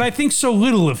 But I think so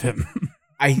little of him.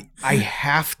 I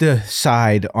have to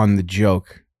side on the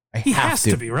joke. He has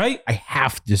to be, right? I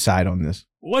have to decide on this.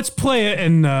 Let's play it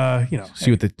and,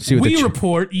 see what we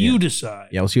report, you decide.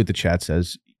 Yeah, we'll see what the chat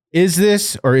says. Is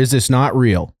this or is this not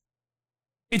real?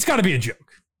 It's got to be a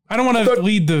joke. I don't want to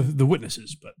lead the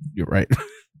witnesses, but. You're right.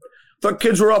 Thought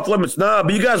kids were off limits. Nah,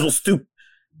 but you guys will stoop.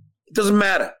 It doesn't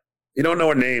matter. You don't know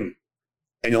her name,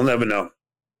 and you'll never know.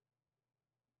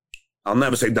 I'll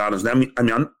never say Donna's name. I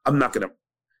mean, I'm not going to.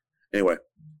 Anyway.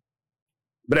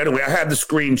 But anyway, I had the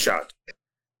screenshot.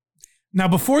 Now,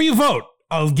 before you vote,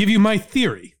 I'll give you my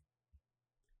theory.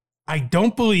 I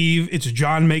don't believe it's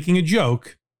John making a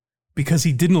joke because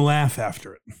he didn't laugh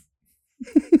after it.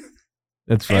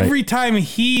 That's right. Every time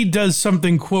he does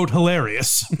something, quote,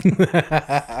 hilarious,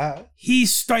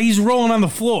 he's rolling on the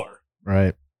floor.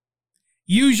 Right.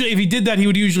 Usually, if he did that, he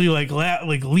would usually like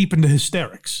leap into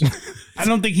hysterics. I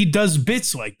don't think he does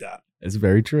bits like that. That's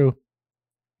very true.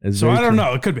 So I don't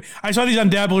know. It could be. I saw these on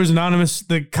Dabblers Anonymous.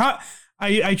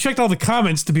 I checked all the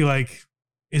comments to be like,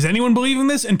 is anyone believing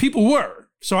this? And people were.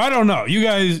 So I don't know. You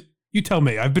guys, you tell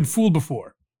me. I've been fooled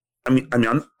before. I'm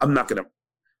not going to.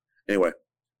 Anyway.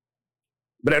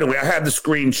 But anyway, I had the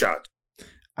screenshot.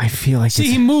 I feel like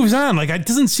he moves on. Like, it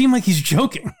doesn't seem like he's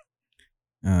joking.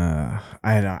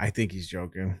 I think he's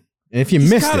joking. And if you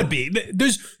missed it, gotta be.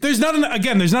 There's not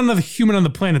another human on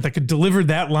the planet that could deliver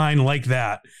that line like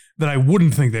that I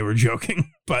wouldn't think they were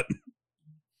joking. But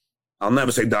I'll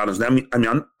never say Donna's name. I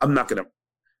mean, I'm not going to.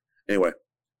 Anyway.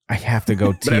 I have to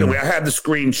go team. But anyway, I had the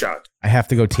screenshot. I have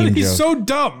to go team joke. He's so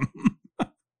dumb.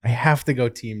 I have to go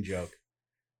team joke.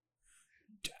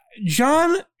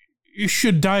 John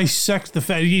should dissect the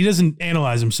fact he doesn't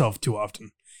analyze himself too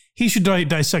often. He should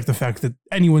dissect the fact that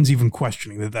anyone's even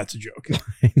questioning that that's a joke.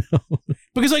 I know.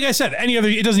 Because like I said,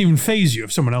 it doesn't even faze you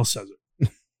if someone else says it.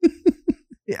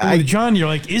 With John, you're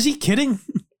like, is he kidding?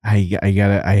 Yeah, you're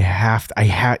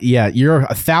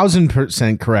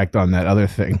 1,000% correct on that other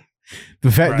thing.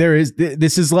 The fact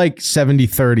this is like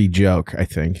 70-30 joke, I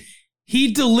think.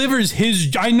 He delivers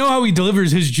I know how he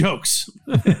delivers his jokes.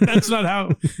 That's not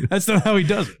how he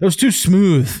does it. That was too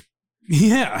smooth.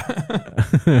 Yeah.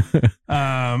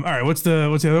 All right. What's the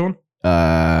other one?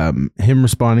 Him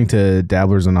responding to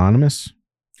Dabblers Anonymous.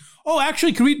 Oh,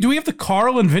 actually, do we have the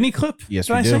Carl and Vinny clip? Yes,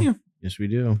 we do. Send you? Yes, we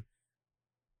do.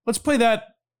 Let's play that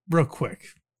real quick,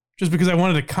 just because I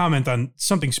wanted to comment on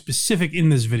something specific in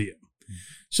this video.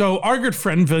 So our good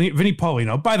friend Vinny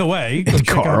Paulino, by the way, go check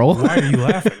Carl. Out Why Are You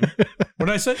Laughing? What did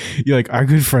I say? You're like, our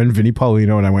good friend Vinny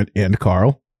Paulino, and I went, and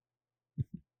Carl?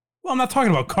 Well, I'm not talking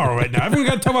about Carl right now. Everyone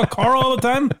got to talk about Carl all the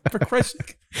time? For Christ's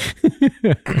sake.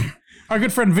 Our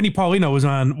good friend Vinny Paulino was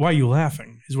on Why Are You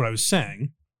Laughing, is what I was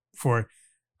saying, for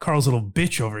Carl's little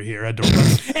bitch over here had to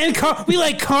run. And we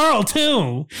like Carl,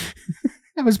 too.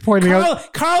 I was pointing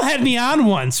out. Carl had me on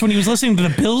once when he was listening to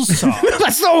the Bills song.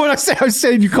 That's not what I said. I was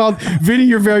saying you called Vinny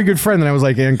your very good friend, and I was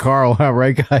like, and Carl, all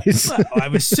right, guys. Well, I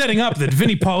was setting up that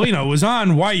Vinny Paulino was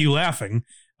on Why Are You Laughing?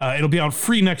 It'll be out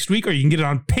free next week, or you can get it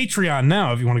on Patreon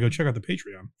now if you want to go check out the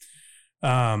Patreon.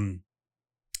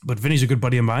 But Vinny's a good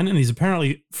buddy of mine, and he's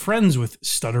apparently friends with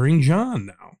Stuttering John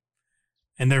now.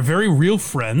 And they're very real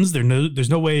friends. There's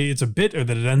no way it's a bit or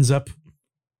that it ends up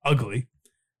ugly.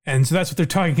 And so that's what they're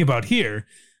talking about here.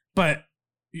 But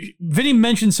Vinny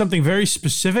mentioned something very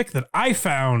specific that I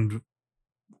found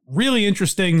really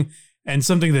interesting and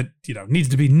something that, needs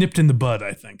to be nipped in the bud,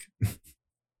 I think.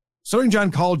 Stuttering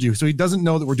John called you, so he doesn't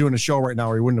know that we're doing a show right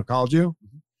now or he wouldn't have called you.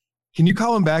 Can you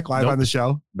call him back live on the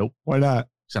show? Nope. Why not?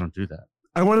 I don't do that.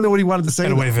 I want to know what he wanted to say.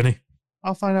 Get away, Vinny.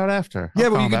 I'll find out after. Yeah,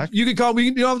 but you could call me.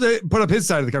 You don't have to put up his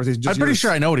side of the conversation. I'm pretty sure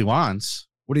I know what he wants.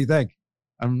 What do you think?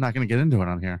 I'm not going to get into it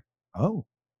on here. Oh.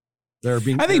 I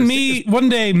think one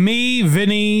day,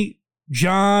 Vinny,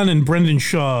 John, and Brendan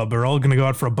Schaub are all going to go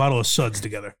out for a bottle of suds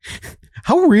together.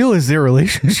 How real is their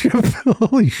relationship?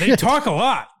 Holy shit. They talk a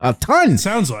lot. A ton.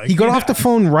 Sounds like. He got off the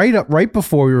phone right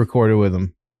before we recorded with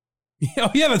him. Oh,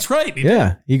 yeah, that's right.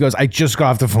 He goes, I just got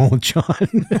off the phone with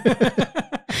John.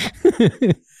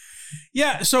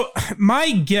 Yeah, so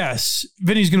my guess,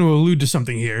 Vinny's going to allude to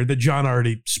something here that John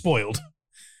already spoiled.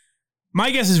 My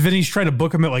guess is Vinny's trying to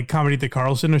book him at like Comedy at the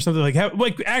Carlson or something,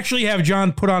 actually have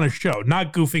John put on a show,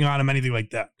 not goofing on him, anything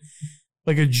like that.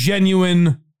 Like a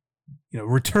genuine,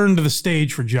 return to the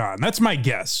stage for John. That's my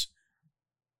guess.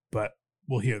 But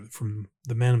we'll hear from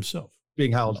the man himself.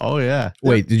 Being held. Oh, yeah.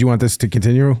 Wait, did you want this to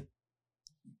continue?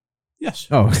 Yes.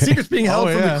 Oh, okay. Secrets being held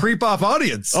from yeah. the creep off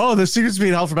audience. Oh, the secret's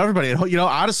being held from everybody. And,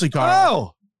 honestly,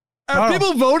 Carl. Oh, are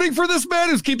people voting for this man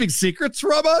who's keeping secrets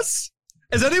from us?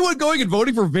 Is anyone going and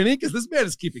voting for Vinny? Because this man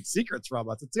is keeping secrets from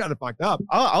us. It's kind of fucked up.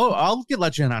 I'll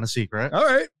let you in on a secret. All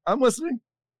right, I'm listening.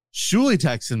 Shuli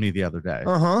texted me the other day.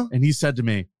 Uh-huh. And he said to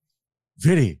me,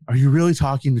 Vinny, are you really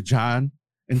talking to John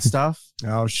and stuff?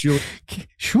 Oh, Shuli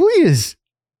is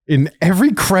in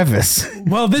every crevice.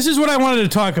 Well, this is what I wanted to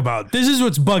talk about. This is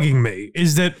what's bugging me,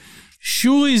 is that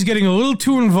Shuli's getting a little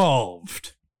too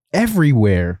involved.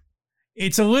 Everywhere.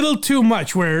 It's a little too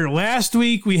much, where last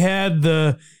week we had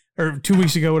or 2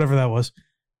 weeks ago, whatever that was,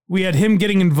 we had him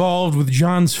getting involved with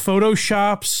John's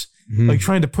Photoshops, like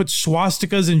trying to put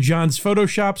swastikas in John's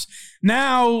Photoshops.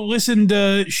 Now, listen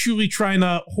to Shuli trying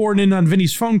to horn in on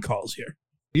Vinny's phone calls here.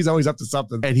 He's always up to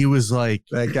something. And he was like,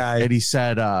 that guy. And he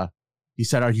said, are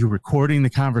you recording the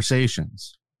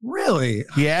conversations? Really?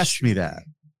 He asked me that.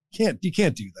 You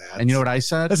can't do that. And you know what I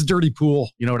said? That's a dirty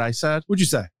pool. You know what I said? What'd you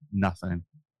say? Nothing.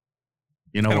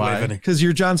 You know why? Because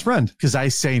you're John's friend. Because I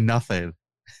say nothing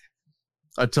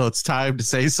until it's time to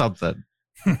say something.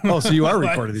 Oh, so you are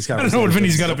recording these conversations. I don't know what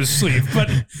Vinny's got up his sleeve, but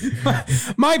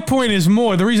my point is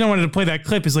more, the reason I wanted to play that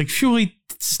clip is like, Shuli,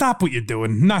 stop what you're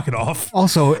doing. Knock it off.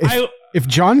 Also, if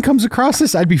John comes across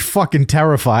this, I'd be fucking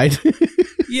terrified.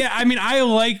 Yeah, I mean, I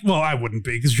wouldn't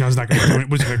be, because John's not going to do it.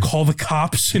 Was he going to call the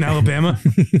cops in Alabama?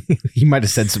 He might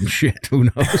have said some shit. Who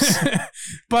knows?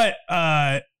 But,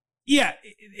 yeah,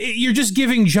 you're just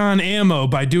giving John ammo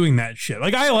by doing that shit.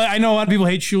 Like, I know a lot of people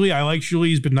hate Shuli. I like Shuli.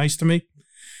 He's been nice to me.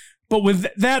 But with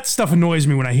that stuff annoys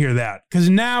me when I hear that, because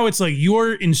now it's like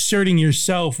you're inserting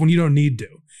yourself when you don't need to.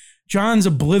 John's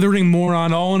a blithering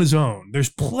moron all on his own. There's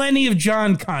plenty of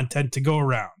John content to go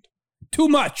around. Too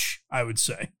much, I would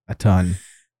say. A ton.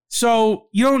 So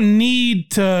you don't need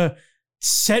to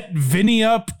set Vinny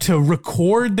up to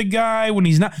record the guy when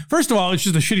he's not. First of all, it's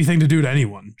just a shitty thing to do to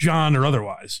anyone, John or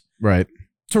otherwise. Right.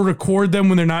 To record them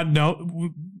when they're not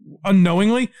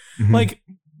unknowingly. Mm-hmm. Like,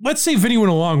 let's say Vinny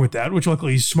went along with that, which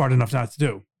luckily he's smart enough not to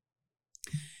do.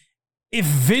 If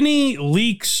Vinny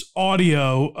leaks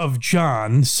audio of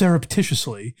John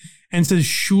surreptitiously and says,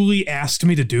 Shuli asked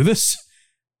me to do this,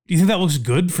 do you think that looks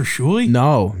good for Shuli?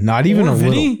 No, not even or a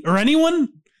Vinny little. Or anyone?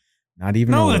 Not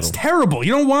even a No, little. that's terrible.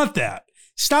 You don't want that.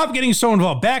 Stop getting so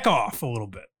involved. Back off a little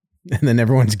bit. And then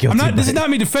everyone's guilty. This is not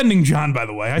me defending John, by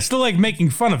the way. I still like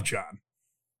making fun of John.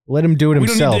 Let him do it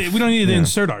himself. We don't need to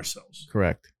insert ourselves.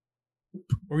 Correct.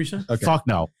 What were you saying? Okay. Fuck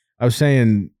no. I was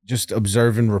saying just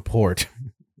observe and report,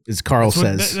 as Carl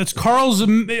says. That's Carl's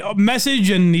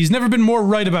message, and he's never been more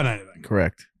right about anything.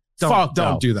 Correct.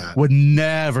 Don't do that. Would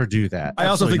never do that. I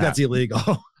also Absolutely think not. that's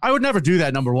illegal. I would never do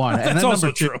that, number one. And That's then also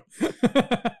number two, true.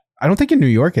 I don't think in New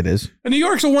York it is. And New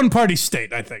York's a one-party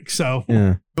state, I think. So,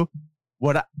 Yeah.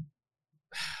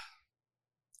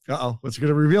 Uh-oh. Let's going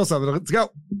to reveal something. Let's go.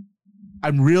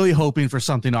 I'm really hoping for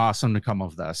something awesome to come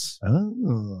of this.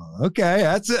 Oh, okay.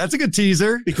 That's a good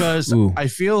teaser. Because Ooh. I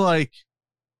feel like,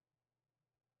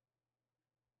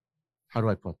 how do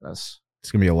I put this?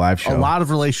 It's going to be a live show. A lot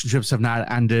of relationships have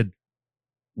not ended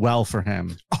well for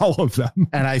him. All of them.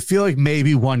 And I feel like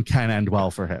maybe one can end well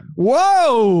for him.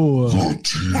 Whoa.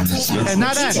 And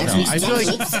not end, though. I feel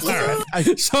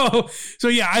like so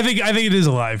yeah, I think it is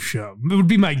a live show. It would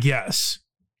be my guess.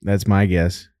 That's my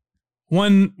guess.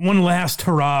 One last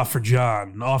hurrah for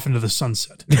John off into the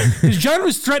sunset. Because John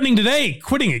was threatening today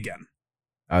quitting again.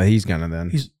 Oh, he's gonna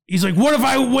then. He's like, what if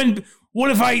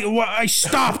I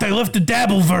stopped? I left the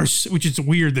Dabbleverse, which is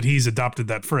weird that he's adopted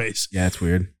that phrase. Yeah, it's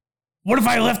weird. What if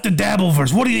I left the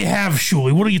Dabbleverse? What do you have,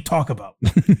 Shuli? What do you talk about?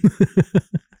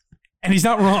 And he's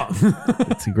not wrong.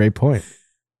 That's a great point.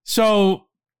 So,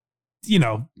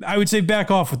 I would say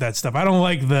back off with that stuff. I don't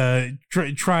like the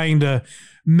trying to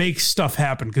make stuff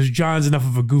happen because John's enough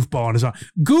of a goofball on his own.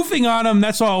 Goofing on him,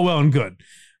 that's all well and good.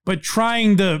 But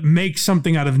trying to make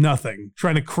something out of nothing,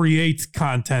 trying to create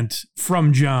content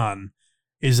from John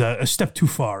is a step too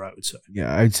far, I would say.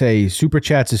 Yeah, I'd say Super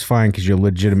Chats is fine because you're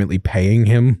legitimately paying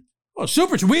him. Oh,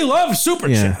 we love Super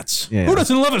Chats. Yeah. Who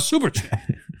doesn't love a Super Chat?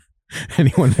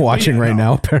 Anyone watching right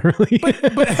now, apparently.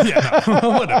 But yeah, no,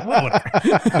 whatever.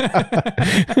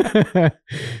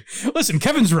 Listen,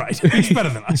 Kevin's right. He's better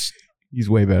than us. He's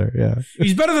way better, yeah.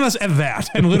 He's better than us at that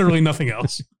and literally nothing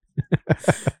else.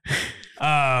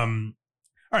 All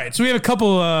right, so we have a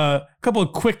couple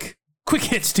of quick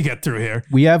hits to get through here.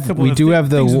 We do have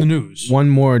the news. One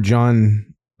more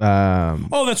John.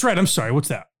 Oh, that's right. I'm sorry. What's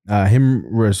that? Him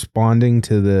responding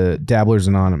to the Dabblers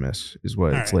Anonymous is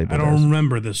what it's labeled. I don't as.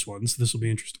 remember this one, so this will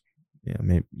be interesting. Yeah,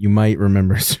 maybe you might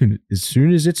remember as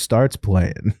soon as it starts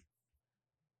playing.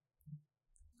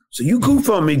 So you goof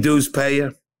on me, dues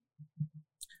payer.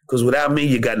 Because without me,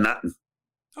 you got nothing.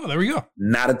 Oh, there we go.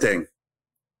 Not a thing.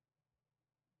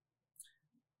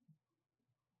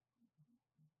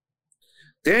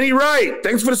 Danny Wright,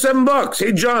 thanks for the $7.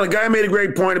 Hey, John, a guy made a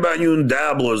great point about you and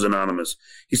Dabblers Anonymous.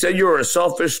 He said you're a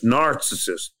selfish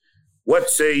narcissist. What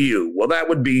say you? Well, that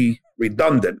would be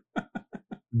redundant.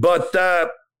 But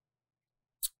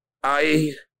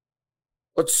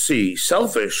let's see,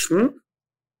 selfish.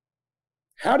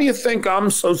 How do you think I'm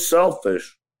so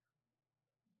selfish?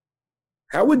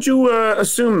 How would you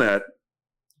assume that?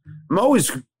 I'm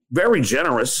always very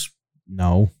generous.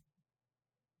 No.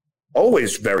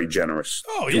 Always very generous.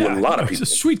 Oh, to yeah. a lot of He's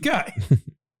people. a sweet guy.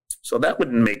 So that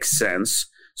wouldn't make sense.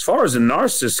 As far as the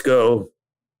narcissists go,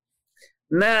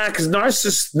 nah, because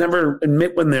narcissists never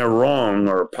admit when they're wrong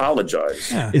or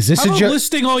apologize. Yeah. Is this How a about joke?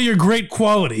 listing all your great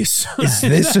qualities? Is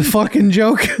this a fucking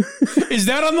joke? Is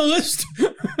that on the list?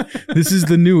 This is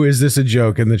the new "Is this a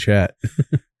joke" in the chat.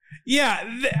 Yeah,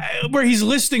 where he's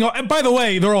listing. And by the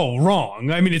way, they're all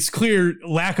wrong. I mean, it's clear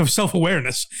lack of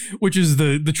self-awareness, which is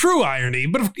the true irony.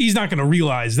 But he's not going to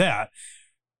realize that.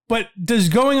 But does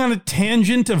going on a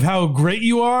tangent of how great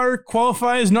you are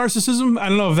qualify as narcissism? I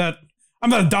don't know if that.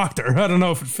 I'm not a doctor. I don't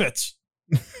know if it fits.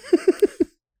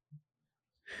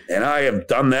 And I have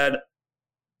done that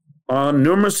on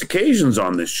numerous occasions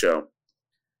on this show.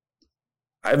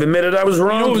 I've admitted I was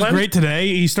wrong. You know what was plenty. great today?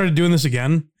 He started doing this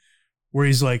again, where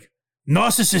he's like,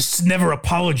 narcissists never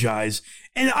apologize.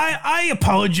 And I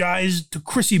apologize to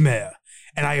Chrissy Mayer,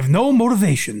 and I have no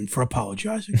motivation for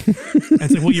apologizing. And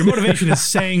it's like, well, your motivation is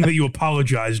saying that you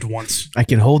apologized once. I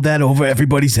can hold that over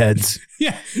everybody's heads.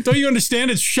 Yeah. Don't you understand?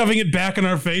 It's shoving it back in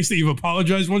our face that you've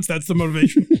apologized once. That's the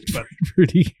motivation. But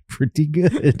Pretty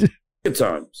good. Good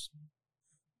times.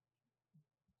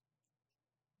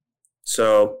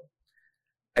 So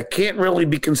I can't really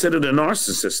be considered a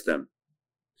narcissist then.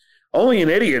 Only an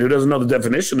idiot who doesn't know the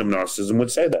definition of narcissism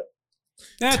would say that.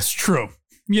 that's true.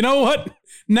 You know what?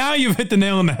 Now you've hit the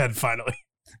nail on the head, finally.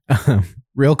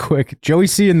 Real quick, Joey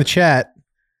C in the chat.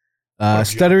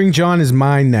 Stuttering John is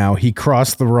mine now. He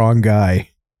crossed the wrong guy.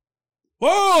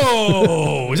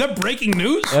 Whoa! Is that breaking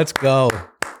news? Let's go.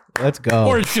 Let's go.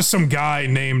 Or it's just some guy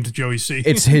named Joey C.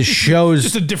 It's his show's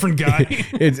just a different guy.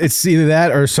 it's either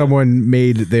that or someone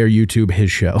made their YouTube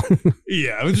his show.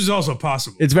 Yeah, which is also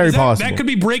possible. It's very That possible. could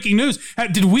be breaking news.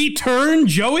 Did we turn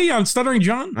Joey on Stuttering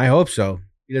John? I hope so.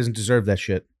 He doesn't deserve that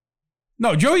shit.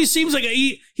 No, Joey seems like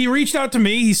he reached out to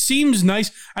me. He seems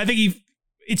nice. I think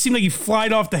it seemed like he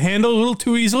flied off the handle a little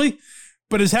too easily.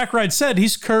 But as Hackride said,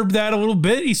 he's curbed that a little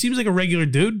bit. He seems like a regular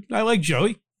dude. I like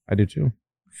Joey. I do too.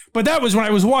 But that was when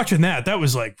I was watching that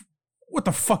was like, what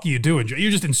the fuck are you doing, Joey?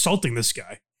 You're just insulting this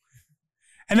guy.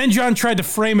 And then John tried to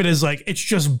frame it as like, it's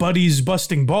just buddies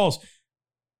busting balls.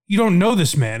 You don't know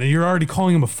this man, and you're already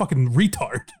calling him a fucking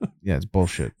retard. Yeah, it's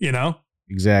bullshit. You know?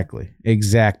 Exactly.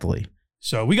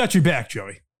 So we got your back,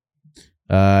 Joey.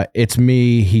 It's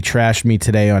me. He trashed me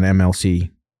today on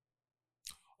MLC.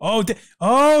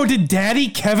 Did Daddy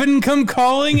Kevin come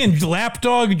calling and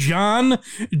Lapdog John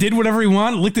did whatever he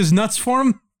wanted, licked his nuts for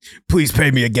him? Please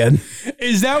pay me again.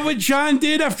 Is that what John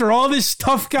did after all this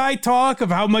tough guy talk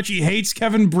of how much he hates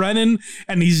Kevin Brennan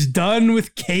and he's done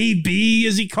with KB,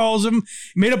 as he calls him?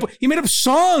 He made up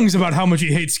songs about how much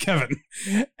he hates Kevin.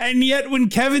 And yet when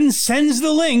Kevin sends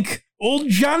the link, old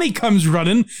Johnny comes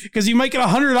running because he might get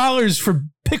 $100 for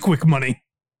Pickwick money.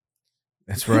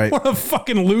 That's right. What a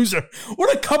fucking loser.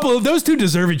 What a couple of those two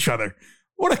deserve each other.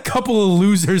 What a couple of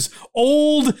losers.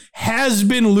 Old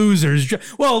has-been losers.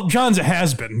 Well, John's a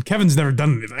has-been. Kevin's never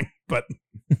done anything, but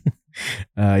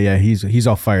yeah, he's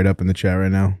all fired up in the chat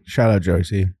right now. Shout out Joey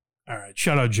C. All right,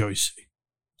 shout out Joey C.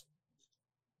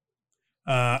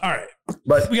 All right,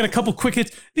 but we got a couple quick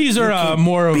hits. These are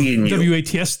more of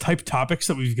WATS type topics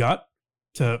that we've got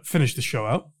to finish the show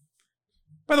out.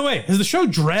 By the way, has the show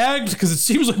dragged? Because it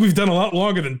seems like we've done a lot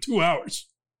longer than 2 hours.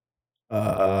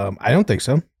 I don't think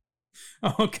so.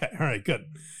 Okay, all right, good.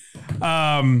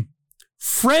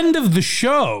 Friend of the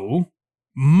show,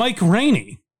 Mike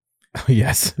Rainey.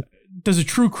 Yes. Does a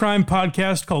true crime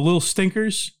podcast called Little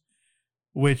Stinkers,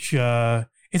 which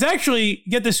it's actually,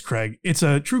 get this, Craig, it's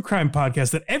a true crime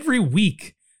podcast that every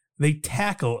week they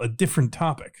tackle a different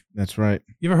topic. That's right.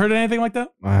 You ever heard of anything like that?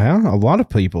 Yeah, a lot of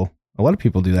people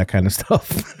do that kind of stuff.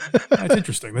 That's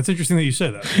interesting. That's interesting that you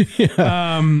say that.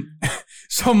 Yeah.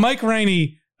 So Mike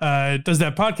Rainey does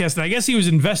that podcast, and I guess he was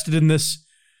invested in this.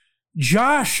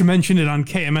 Josh mentioned it on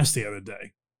KMS the other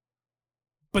day,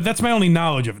 but that's my only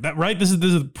knowledge of it. That right? This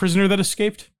is a prisoner that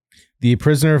escaped. The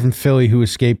prisoner from Philly who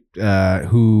escaped,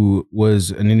 who was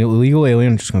an illegal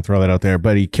alien, I'm just going to throw that out there,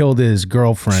 but he killed his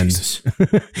girlfriend.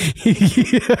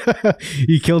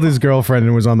 He killed his girlfriend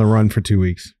and was on the run for 2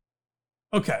 weeks.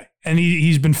 Okay. And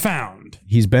he's been found.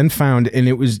 He's been found, and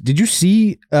it was, did you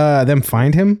see them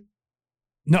find him?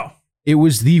 No. It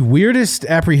was the weirdest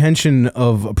apprehension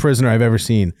of a prisoner I've ever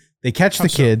seen. They catch the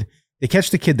kid,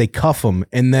 they cuff him,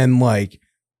 and then like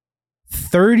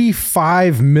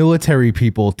 35 military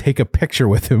people take a picture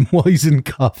with him while he's in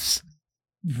cuffs.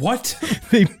 What?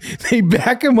 They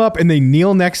back him up and they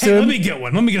kneel next to him. Let me get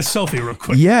one. Let me get a selfie real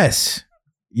quick. Yes.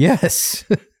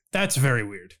 That's very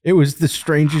weird. It was the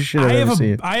strangest shit I've ever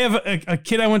seen. I have a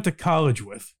kid I went to college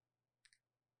with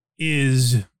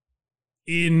is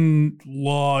in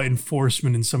law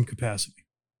enforcement in some capacity.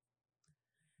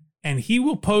 And he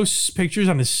will post pictures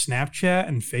on his Snapchat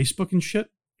and Facebook and shit.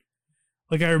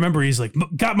 Like I remember he's like,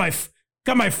 got my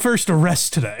first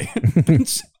arrest today.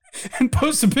 And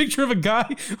post a picture of a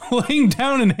guy laying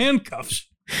down in handcuffs.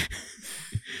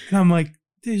 And I'm like,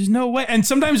 there's no way. And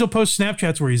sometimes he'll post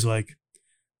Snapchats where he's like,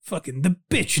 fucking the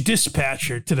bitch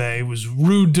dispatcher today was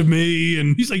rude to me.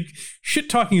 And he's like shit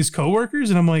talking his coworkers.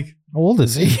 And I'm like, how old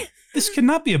is he? This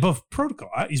cannot be above protocol.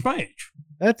 He's my age.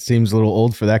 That seems a little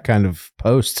old for that kind of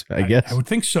post, I guess. I would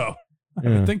think so. I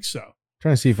would think so.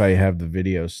 Trying to see if I have the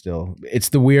video still. It's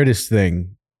the weirdest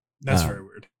thing. That's very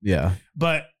weird. Yeah.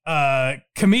 But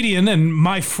comedian and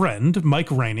my friend, Mike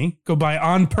Rainey, go by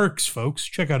On Perks, folks.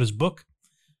 Check out his book.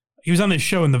 He was on this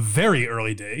show in the very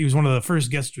early day. He was one of the first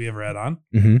guests we ever had on.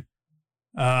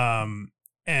 Mm-hmm.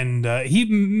 And he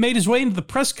made his way into the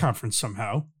press conference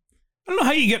somehow. I don't know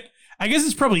how you get... I guess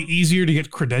it's probably easier to get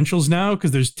credentials now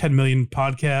because there's 10 million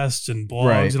podcasts and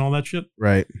blogs and all that shit.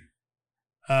 Right.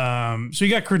 So he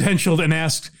got credentialed and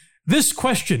asked this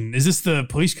question. Is this the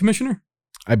police commissioner?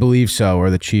 I believe so,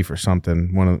 or the chief or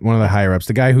something. One of the higher ups.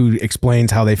 The guy who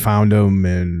explains how they found him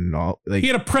and all. Like, he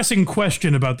had a pressing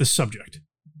question about this subject.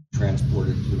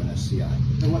 Transported to an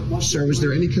SCI. Sir, was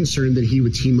there any concern that he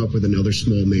would team up with another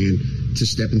small man to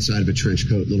step inside of a trench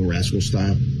coat, Little Rascal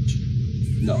style?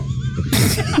 No.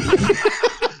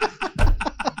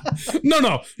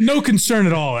 No concern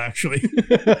at all, actually.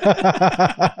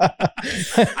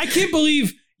 I can't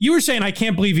believe you were saying I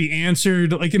can't believe he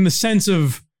answered, like in the sense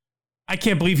of I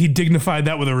can't believe he dignified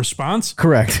that with a response.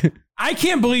 Correct. I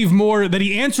can't believe more that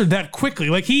he answered that quickly.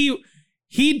 Like he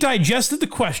digested the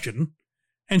question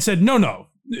and said, no.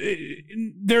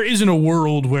 There isn't a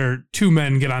world where two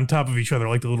men get on top of each other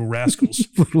like the Little Rascals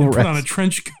put on a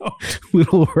trench coat.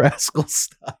 Little Rascal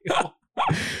style.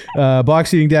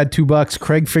 Box eating dad, $2.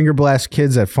 Craig finger blast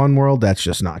kids at Fun World. That's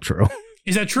just not true.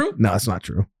 Is that true? No, it's not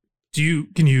true.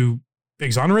 Can you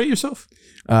exonerate yourself?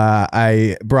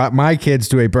 I brought my kids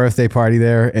to a birthday party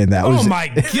there, and that was. Oh my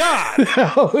God!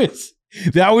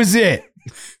 that was it.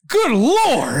 Good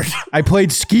Lord! I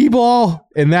played skee ball,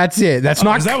 and that's it. That's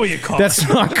not. Is that what you call That's it?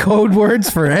 not code words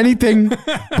for anything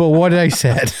but what I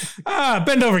said.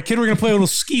 Bend over, kid. We're gonna play a little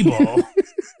skee ball.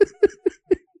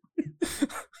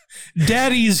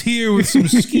 Daddy's here with some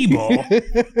skee ball.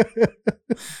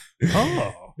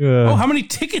 Oh, how many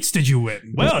tickets did you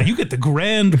win? Well, you get the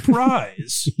grand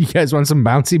prize. You guys want some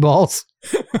bouncy balls?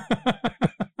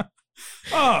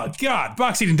 Oh God,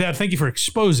 Box Eating Dad, thank you for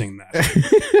exposing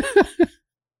that.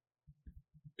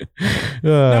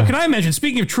 Now, can I mention,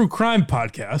 speaking of true crime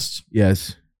podcasts?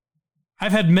 Yes.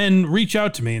 I've had men reach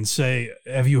out to me and say,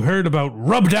 have you heard about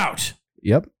Rubbed Out?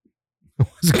 Yep.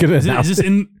 Is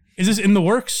this in the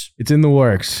works? It's in the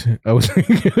works. I wasn't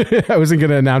going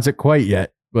to announce it quite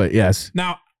yet, but yes.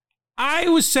 Now, I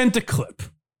was sent a clip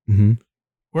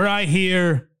where I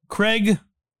hear Craig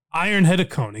Ironhead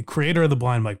Oconee, creator of the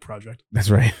Blind Mike Project.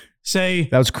 That's right. Say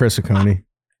that was Chris Oconee.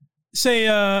 Say,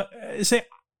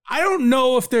 I don't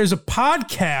know if there's a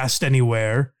podcast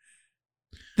anywhere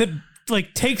that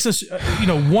like takes us,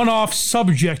 one-off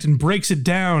subject and breaks it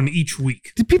down each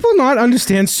week. Do people not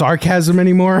understand sarcasm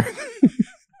anymore?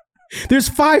 There's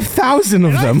 5,000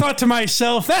 of them. I thought to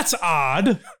myself, that's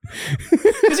odd,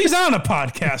 because he's on a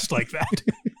podcast like that.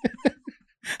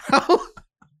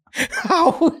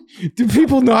 How do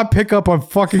people not pick up on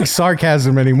fucking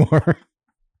sarcasm anymore?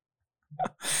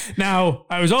 Now,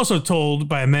 I was also told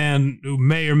by a man who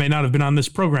may or may not have been on this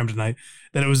program tonight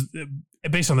that it was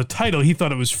based on the title. He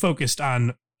thought it was focused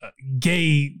on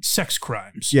gay sex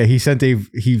crimes. Yeah, he sent a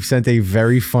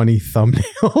very funny thumbnail.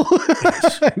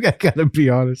 I gotta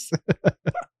be honest.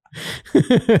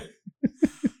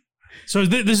 So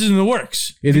this is in the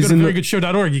works. If you go to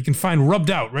verygoodshow.org, you can find Rubbed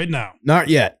Out right now. Not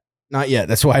yet.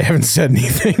 That's why I haven't said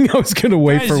anything. I was gonna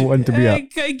wait for one to be up.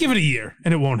 Give it a year,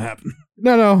 and it won't happen.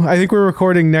 No. I think we're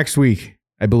recording next week.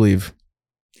 I believe.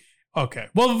 Okay.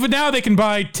 Well, but now they can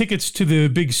buy tickets to the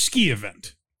big ski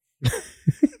event. Is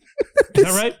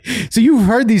that right? So you've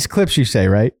heard these clips you say,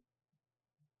 right?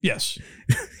 Yes.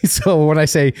 So when I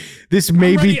say this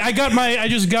may be, I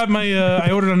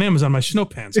ordered on Amazon my snow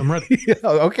pants. I'm ready.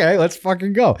 Okay, let's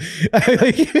fucking go.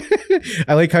 I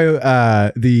like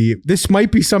how this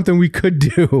might be something we could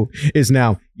do is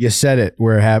now you said it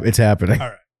where it's happening. All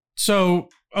right. So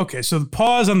the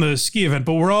pause on the ski event,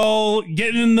 but we're all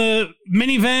getting in the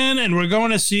minivan and we're going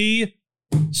to see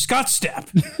Scott Stapp.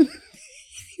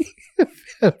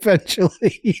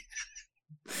 Eventually.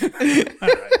 All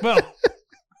right. Well.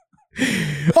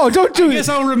 Oh, don't do it. I guess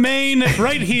I'll remain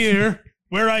right here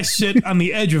where I sit on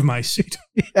the edge of my seat.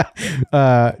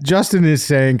 Yeah. Justin is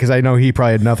saying, because I know he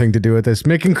probably had nothing to do with this,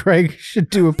 Mick and Craig should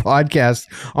do a podcast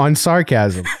on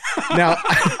sarcasm.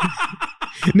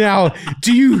 Now,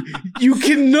 do you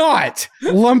cannot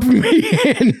lump me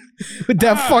in with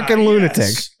that fucking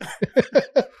lunatic.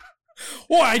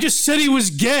 Well, I just said he was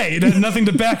gay. It had nothing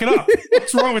to back it up.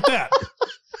 What's wrong with that?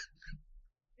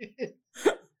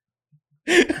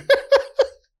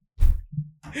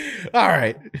 All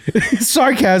right.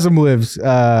 Sarcasm lives.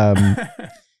 Chef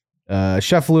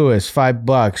Lewis,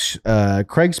 $5.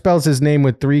 Craig spells his name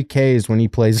with 3 Ks when he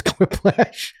plays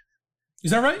Quiplash.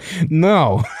 Is that right?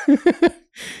 No.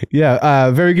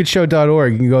 Yeah.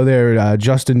 Verygoodshow.org. You can go there.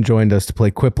 Justin joined us to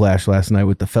play Quiplash last night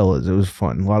with the fellas. It was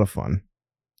fun. A lot of fun.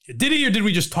 Did he, or did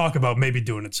we just talk about maybe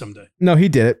doing it someday? No, he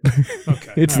did it.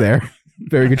 Okay. It's all there. right.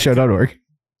 Verygoodshow.org.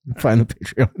 Find the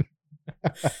Patreon.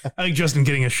 I think Justin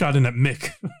getting a shot in at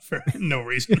Mick for no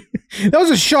reason. That was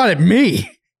a shot at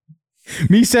me.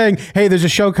 Me saying, hey, there's a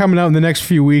show coming out in the next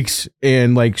few weeks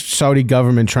and like Saudi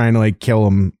government trying to like kill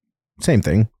him. Same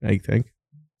thing, I think.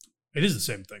 It is the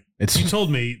same thing. You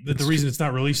told me that the reason it's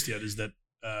not released yet is that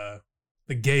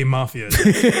the gay mafia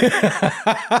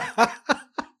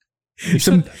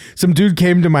Some dude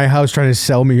came to my house trying to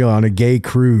sell me on a gay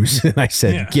cruise. And I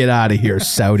said, Get out of here,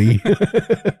 Saudi.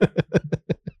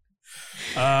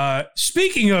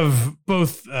 Speaking of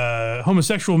both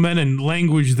homosexual men and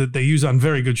language that they use on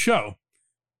Very Good Show,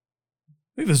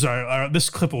 I think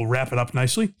this clip will wrap it up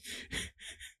nicely.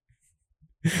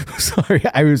 Sorry,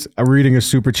 I was reading a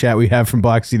super chat we have from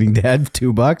Box Eating Dad,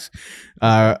 $2.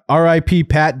 R.I.P.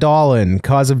 Pat Dolan,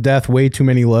 cause of death, way too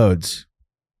many loads.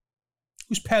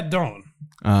 Who's Pat Dolan?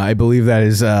 I believe that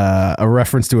is a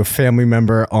reference to a family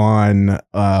member on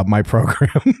my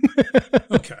program.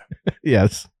 Okay.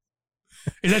 Yes.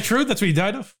 Is that true? That's what he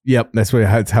died of? Yep, that's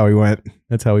how he went.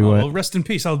 That's how he went. Well, rest in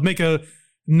peace. I'll make a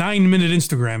 9-minute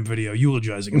Instagram video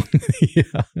eulogizing him.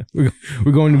 Yeah.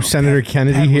 We're going to Senator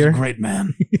Kennedy Pat here. Was a great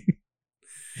man.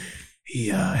 He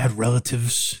had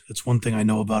relatives. That's one thing I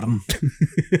know about him.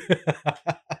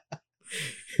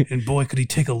 And boy, could he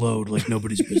take a load like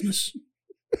nobody's business.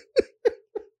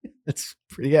 That's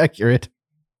pretty accurate.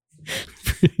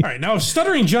 All right, now if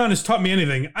Stuttering John has taught me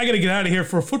anything, I got to get out of here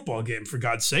for a football game, for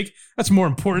God's sake. That's more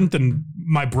important than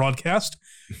my broadcast.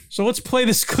 So let's play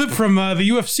this clip from the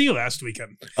UFC last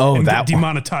weekend. Oh, and that get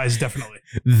demonetized, definitely.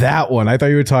 That one. I thought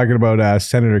you were talking about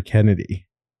Senator Kennedy.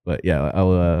 But yeah,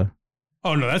 I'll...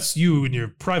 Oh, no, that's you and your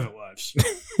private lives.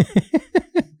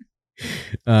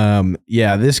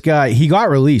 Yeah, this guy, he got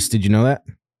released. Did you know that?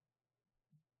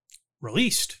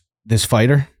 Released? This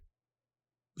fighter?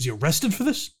 Was he arrested for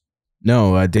this?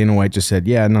 No, Dana White just said,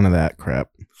 yeah, none of that crap.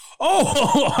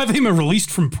 Oh, I think he meant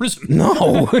released from prison.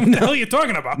 No. What the hell are you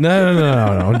talking about?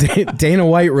 No. Dana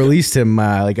White released him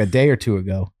like a day or two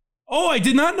ago. Oh, I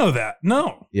did not know that.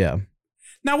 No. Yeah.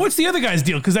 Now, what's the other guy's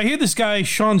deal? Because I hear this guy,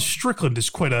 Sean Strickland,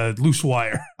 is quite a loose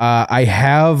wire. I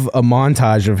have a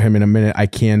montage of him in a minute I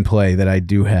can play that I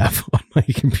do have on my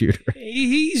computer.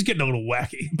 He's getting a little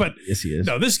wacky. But yes, he is.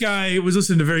 No, this guy was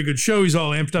listening to a very good show. He's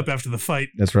all amped up after the fight.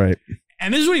 That's right.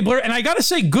 And this is what he blurred. And I got to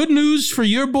say, good news for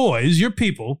your boys, your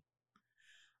people.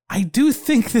 I do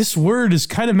think this word is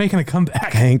kind of making a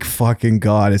comeback. Thank fucking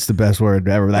God. It's the best word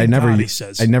ever. I never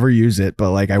use it,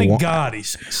 but like Thank I want. God, he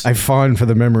says. I fawn for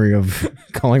the memory of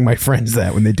calling my friends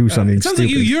that when they do something it sounds stupid.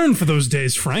 like you yearn for those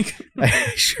days, Frank. I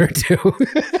sure do.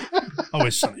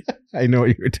 Always sunny. I know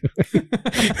what you were doing.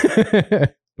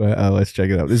 But let's check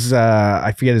it out. This is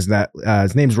I forget his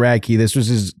name's Radke. This was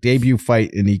his debut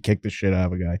fight, and he kicked the shit out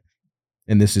of a guy.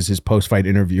 And this is his post-fight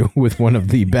interview with one of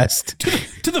the best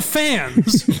to the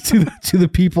fans, to the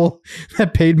people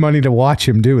that paid money to watch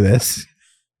him do this.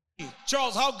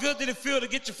 Charles, how good did it feel to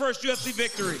get your first UFC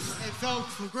victory? It felt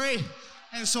great.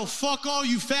 And so fuck all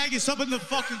you faggots up in the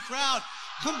fucking crowd.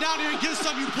 Come down here and get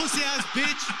some, you pussy ass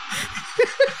bitch.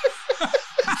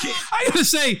 I gotta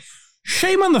say,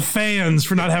 Shame on the fans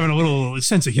for not having a little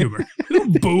sense of humor. They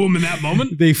don't boo him in that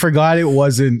moment. They forgot it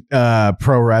wasn't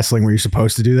pro wrestling where you're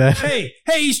supposed to do that. Hey,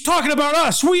 he's talking about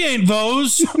us. We ain't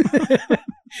those.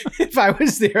 If I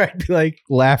was there, I'd be like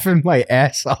laughing my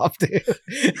ass off, dude.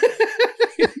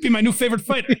 He'd be my new favorite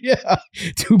fighter. Yeah.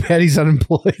 Too bad he's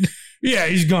unemployed. Yeah,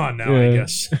 he's gone now, I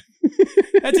guess.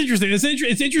 That's interesting.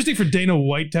 It's interesting for Dana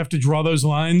White to have to draw those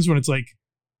lines when it's like,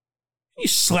 you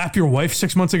slapped your wife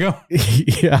 6 months ago?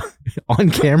 Yeah. On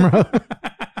camera.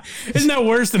 Isn't that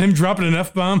worse than him dropping an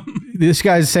F-bomb? This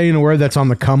guy's saying a word that's on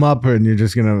the come up and you're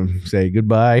just going to say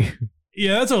goodbye.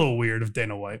 Yeah, that's a little weird of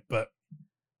Dana White, but.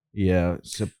 Yeah.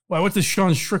 So, wow, what's the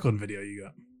Sean Strickland video you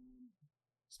got?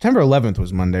 September 11th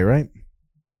was Monday, right?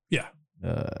 Yeah.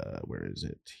 Where is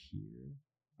it? Here.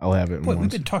 I'll have it. Boy,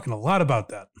 we've been talking a lot about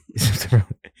that. It's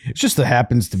just that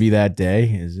happens to be that day.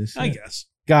 Is this? I guess.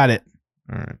 Got it.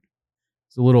 All right.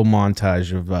 It's a little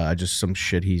montage of just some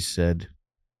shit he said.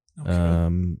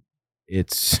 Okay.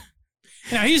 It's.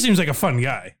 Yeah, he seems like a fun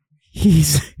guy.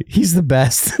 He's the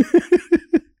best.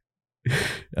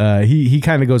 He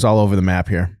kind of goes all over the map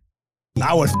here.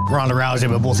 I would Ronda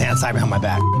Rousey with both hands tied behind my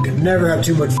back. Could never have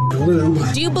too much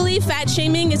lube. Do you believe fat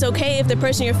shaming is okay if the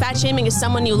person you're fat shaming is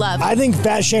someone you love? I think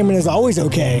fat shaming is always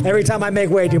okay. Every time I make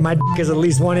weight, dude, my dick is at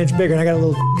least 1 inch bigger, and I got a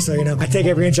little dick, so, I take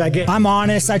every inch I get. I'm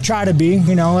honest. I try to be,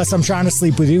 unless I'm trying to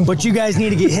sleep with you. But you guys need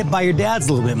to get hit by your dads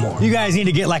a little bit more. You guys need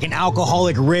to get like an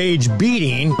alcoholic rage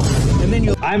beating. And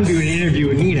then I'm doing an interview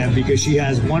with Nina because she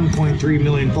has 1.3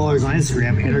 million followers on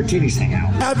Instagram and her titties hang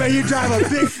out. I bet you drive a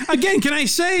big... Again, can I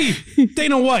say,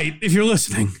 Dana White, if you're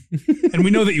listening, and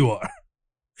we know that you are,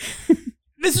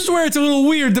 this is where it's a little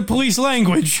weird, the police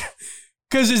language.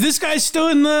 Because is this guy still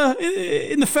in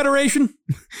the Federation?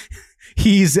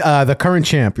 He's the current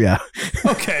champ, yeah.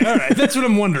 Okay, all right. That's what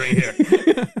I'm wondering here.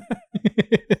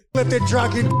 Lifted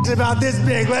truck, it's about this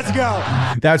big. Let's go.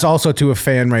 That's also to a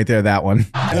fan right there, that one.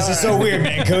 This is so weird,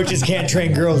 man. Coaches can't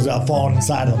train girls without falling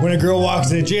inside of them. When a girl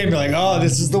walks in the gym, you're like, oh,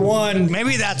 this is the one.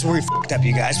 Maybe that's where we fucked up,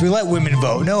 you guys. We let women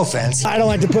vote. No offense. I don't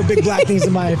like to put big black things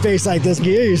in my face like this.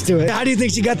 Get used to it. How do you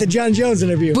think she got the John Jones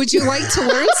interview? Would you like to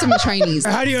learn some Chinese?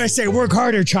 How do I say, work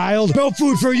harder, child? No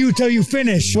food for you till you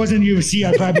finish. Wasn't UFC.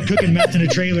 I'd probably be cooking meth in a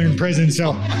trailer in prison.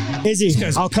 So, Izzy,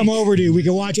 I'll come over to you. We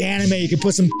can watch anime. You can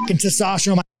put some fucking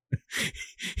testosterone on my...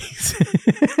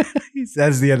 He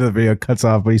says the end of the video cuts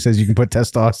off, but he says you can put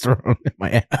testosterone in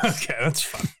my ass. Okay, that's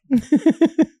fun.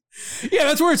 Yeah,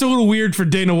 that's where it's a little weird for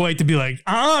Dana White to be like,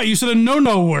 you said a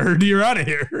no word. You're out of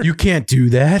here. You can't do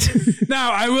that.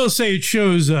 Now, I will say it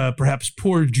shows perhaps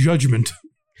poor judgment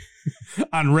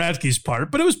on Radke's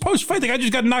part, but it was post-fight. The guy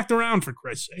just got knocked around, for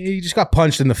Christ's sake. He just got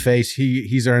punched in the face.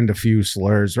 He's earned a few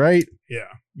slurs, right? Yeah,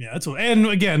 that's what. And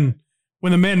again,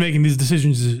 when the man making these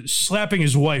decisions is slapping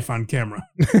his wife on camera.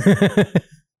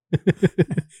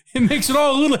 It makes it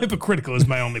all a little hypocritical is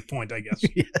my only point, I guess.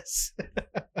 Yes.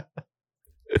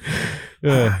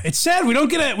 It's sad we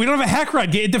don't have a hack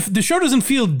ride game. The show doesn't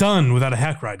feel done without a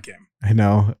hack ride game. I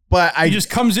know. But he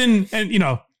just comes in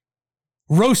and,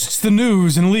 roasts the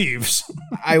news and leaves.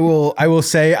 I will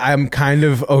say I'm kind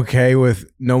of okay with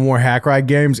no more hack ride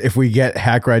games if we get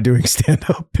hack ride doing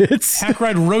stand-up bits. Hack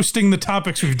ride roasting the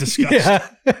topics we've discussed. Yeah.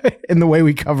 In the way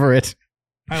we cover it.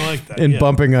 I like that. And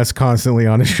bumping us constantly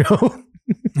on a show.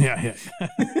 Yeah.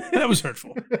 That was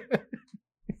hurtful.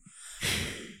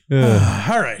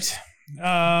 All right.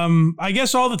 I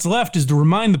guess all that's left is to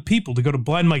remind the people to go to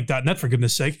blindmike.net, for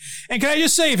goodness sake. And can I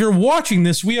just say, if you're watching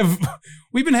this, we've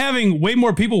been having way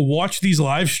more people watch these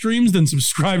live streams than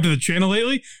subscribe to the channel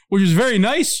lately, which is very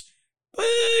nice.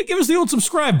 Give us the old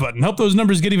subscribe button. Help those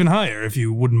numbers get even higher, if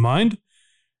you wouldn't mind.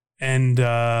 And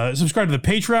subscribe to the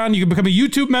Patreon. You can become a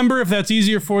YouTube member if that's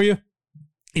easier for you.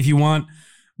 If you want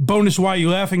bonus Why You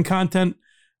Laughing content.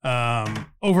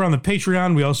 Over on the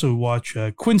Patreon, we also watch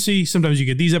Quincy. Sometimes you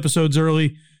get these episodes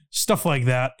early, stuff like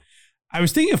that. I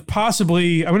was thinking of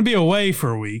possibly, I'm going to be away for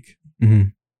a week. Mm-hmm.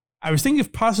 I was thinking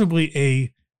of possibly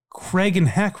a Craig and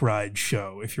Hack Ride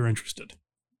show, if you're interested.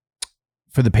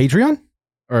 For the Patreon?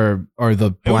 Or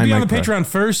the It will be on the Patreon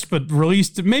first, but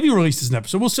maybe released as an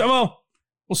episode. We'll see. Well,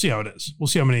 we'll see how it is. We'll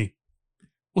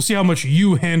see how much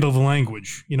you handle the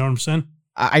language. You know what I'm saying?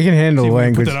 I can handle the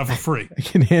language. Put that out for free. I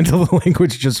can handle the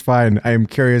language just fine. I am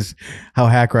curious how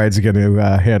Hack Ride's going to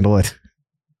handle it.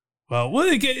 Well,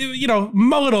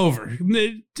 mull it over.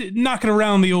 Knock it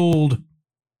around the old,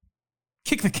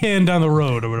 kick the can down the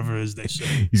road, or whatever it is they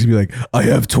say. He's going to be like, I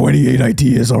have 28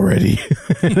 ideas already.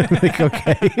 Like,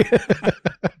 okay.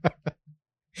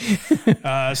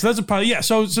 So that's a probably, yeah.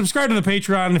 So subscribe to the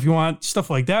Patreon if you want stuff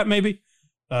like that, maybe.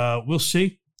 We'll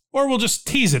see. Or we'll just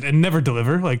tease it and never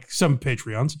deliver, like some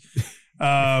Patreons.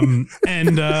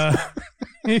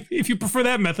 If you prefer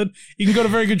that method, you can go to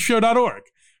verygoodshow.org,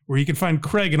 where you can find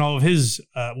Craig and all of his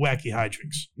wacky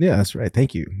hijinks. Yeah, that's right.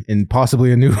 Thank you. And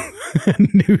possibly a new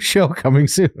new show coming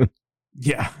soon.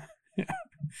 Yeah.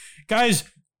 Guys,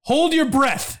 hold your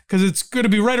breath, because it's going to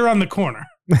be right around the corner.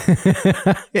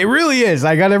 It really is.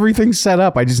 I got everything set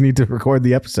up. I just need to record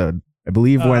the episode. I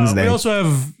believe Wednesday. We also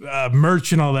have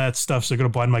merch and all that stuff, so go to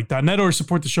blindmike.net or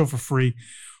support the show for free.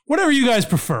 Whatever you guys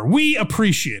prefer. We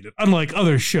appreciate it, unlike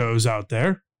other shows out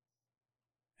there.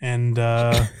 And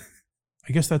I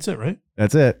guess that's it, right?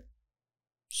 That's it.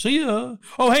 See ya.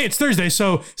 Oh, hey, it's Thursday,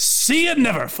 so see ya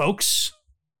never, folks.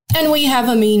 And we have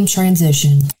a mean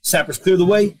transition. Sappers clear the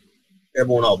way.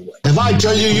 Airborne all the way. If I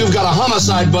tell you you've got a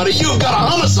homicide, buddy, you've got a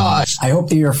homicide. I hope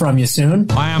to hear from you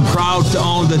soon. I am proud to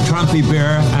own the Trumpy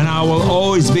bear, and I will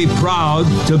always be proud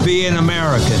to be an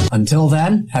American. Until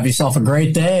then, have yourself a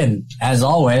great day, and as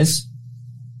always,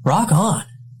 rock on.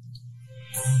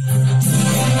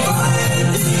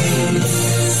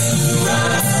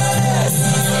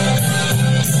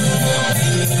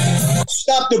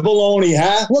 Stop the baloney,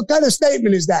 huh? What kind of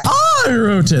statement is that? I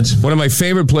wrote it. One of my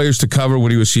favorite players to cover when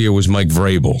he was here was Mike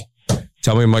Vrabel.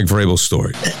 Tell me Mike Vrabel's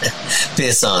story.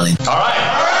 Piss on him. All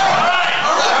right.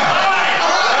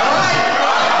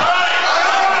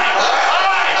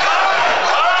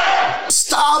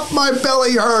 Stop, my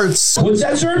belly hurts. What's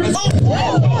that, sir?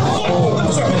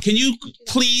 Can you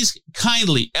please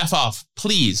kindly F off,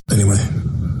 please? Anyway,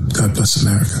 God bless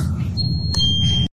America.